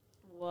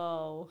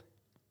 Whoa.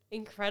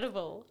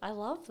 Incredible. I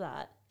love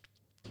that.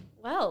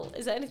 Well,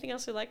 is there anything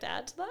else you'd like to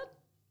add to that?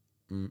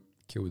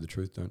 Kill with the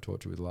truth, don't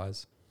torture with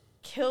lies.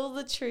 Kill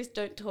the truth,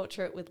 don't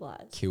torture it with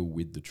lies. Kill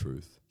with the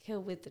truth.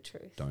 Kill with the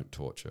truth. Don't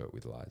torture it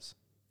with lies.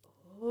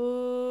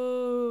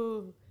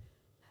 Ooh.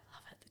 I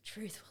love it. The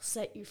truth will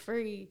set you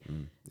free.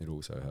 It'll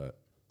also hurt.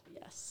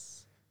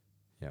 Yes.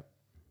 Yep.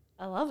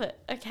 I love it.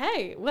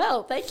 Okay.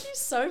 Well, thank you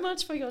so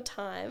much for your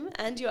time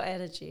and your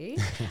energy.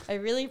 I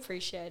really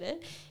appreciate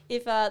it.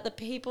 If the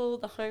people,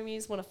 the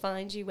homies want to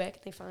find you, where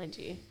can they find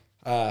you?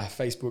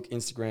 Facebook,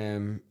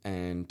 Instagram,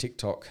 and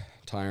TikTok.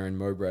 Tyran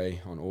Mowbray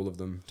on all of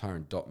them.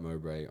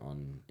 Tyran.Mowbray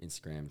on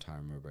Instagram.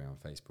 Tyran Mowbray on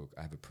Facebook.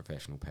 I have a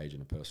professional page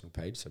and a personal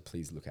page, so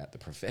please look at the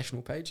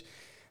professional page.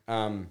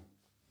 I've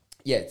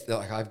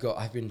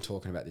been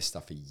talking about this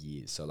stuff for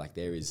years. So like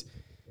there is,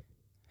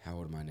 how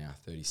old am I now?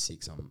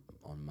 36 on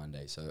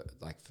Monday. So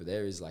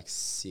there is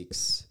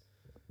 6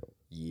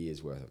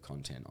 years worth of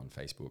content on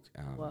Facebook.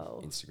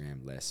 Whoa.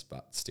 Instagram less,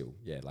 but still,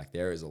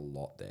 there is a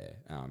lot there.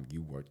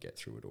 You won't get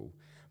through it all.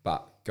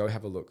 But go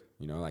have a look,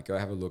 go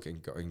have a look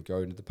and go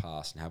into the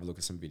past and have a look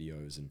at some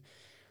videos. And,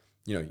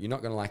 you're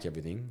not going to like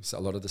everything. So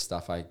a lot of the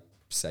stuff I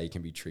say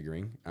can be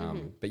triggering.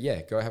 But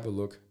yeah, go have a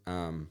look.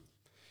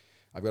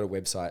 I've got a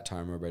website,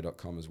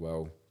 tyranmowbray.com as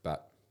well.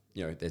 But,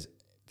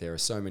 there are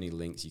so many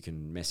links. You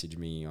can message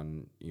me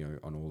on,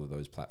 on all of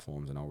those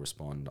platforms and I'll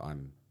respond.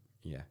 I'm,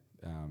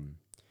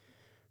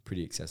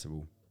 pretty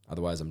accessible.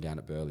 Otherwise, I'm down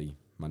at Burleigh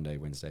Monday,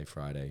 Wednesday,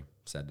 Friday,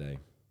 Saturday.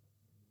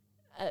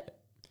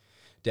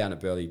 Down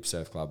at Burleigh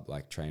Surf Club,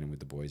 training with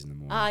the boys in the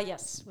morning.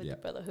 Yes, with the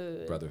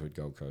Brotherhood. Brotherhood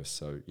Gold Coast.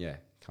 So yeah,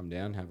 come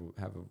down, have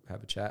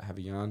a chat, have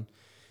a yarn.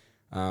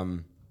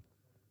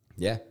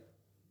 Yeah.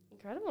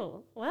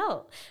 Incredible.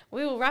 Well,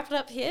 we will wrap it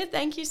up here.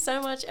 Thank you so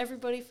much,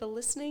 everybody, for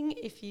listening.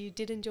 If you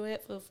did enjoy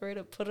it, feel free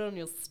to put it on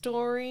your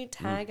story,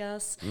 tag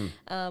us.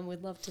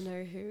 We'd love to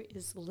know who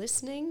is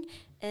listening.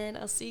 And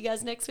I'll see you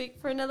guys next week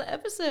for another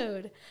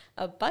episode.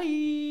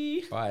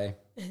 Bye. Bye.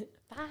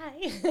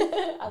 Bye.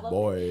 I love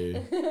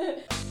Boy.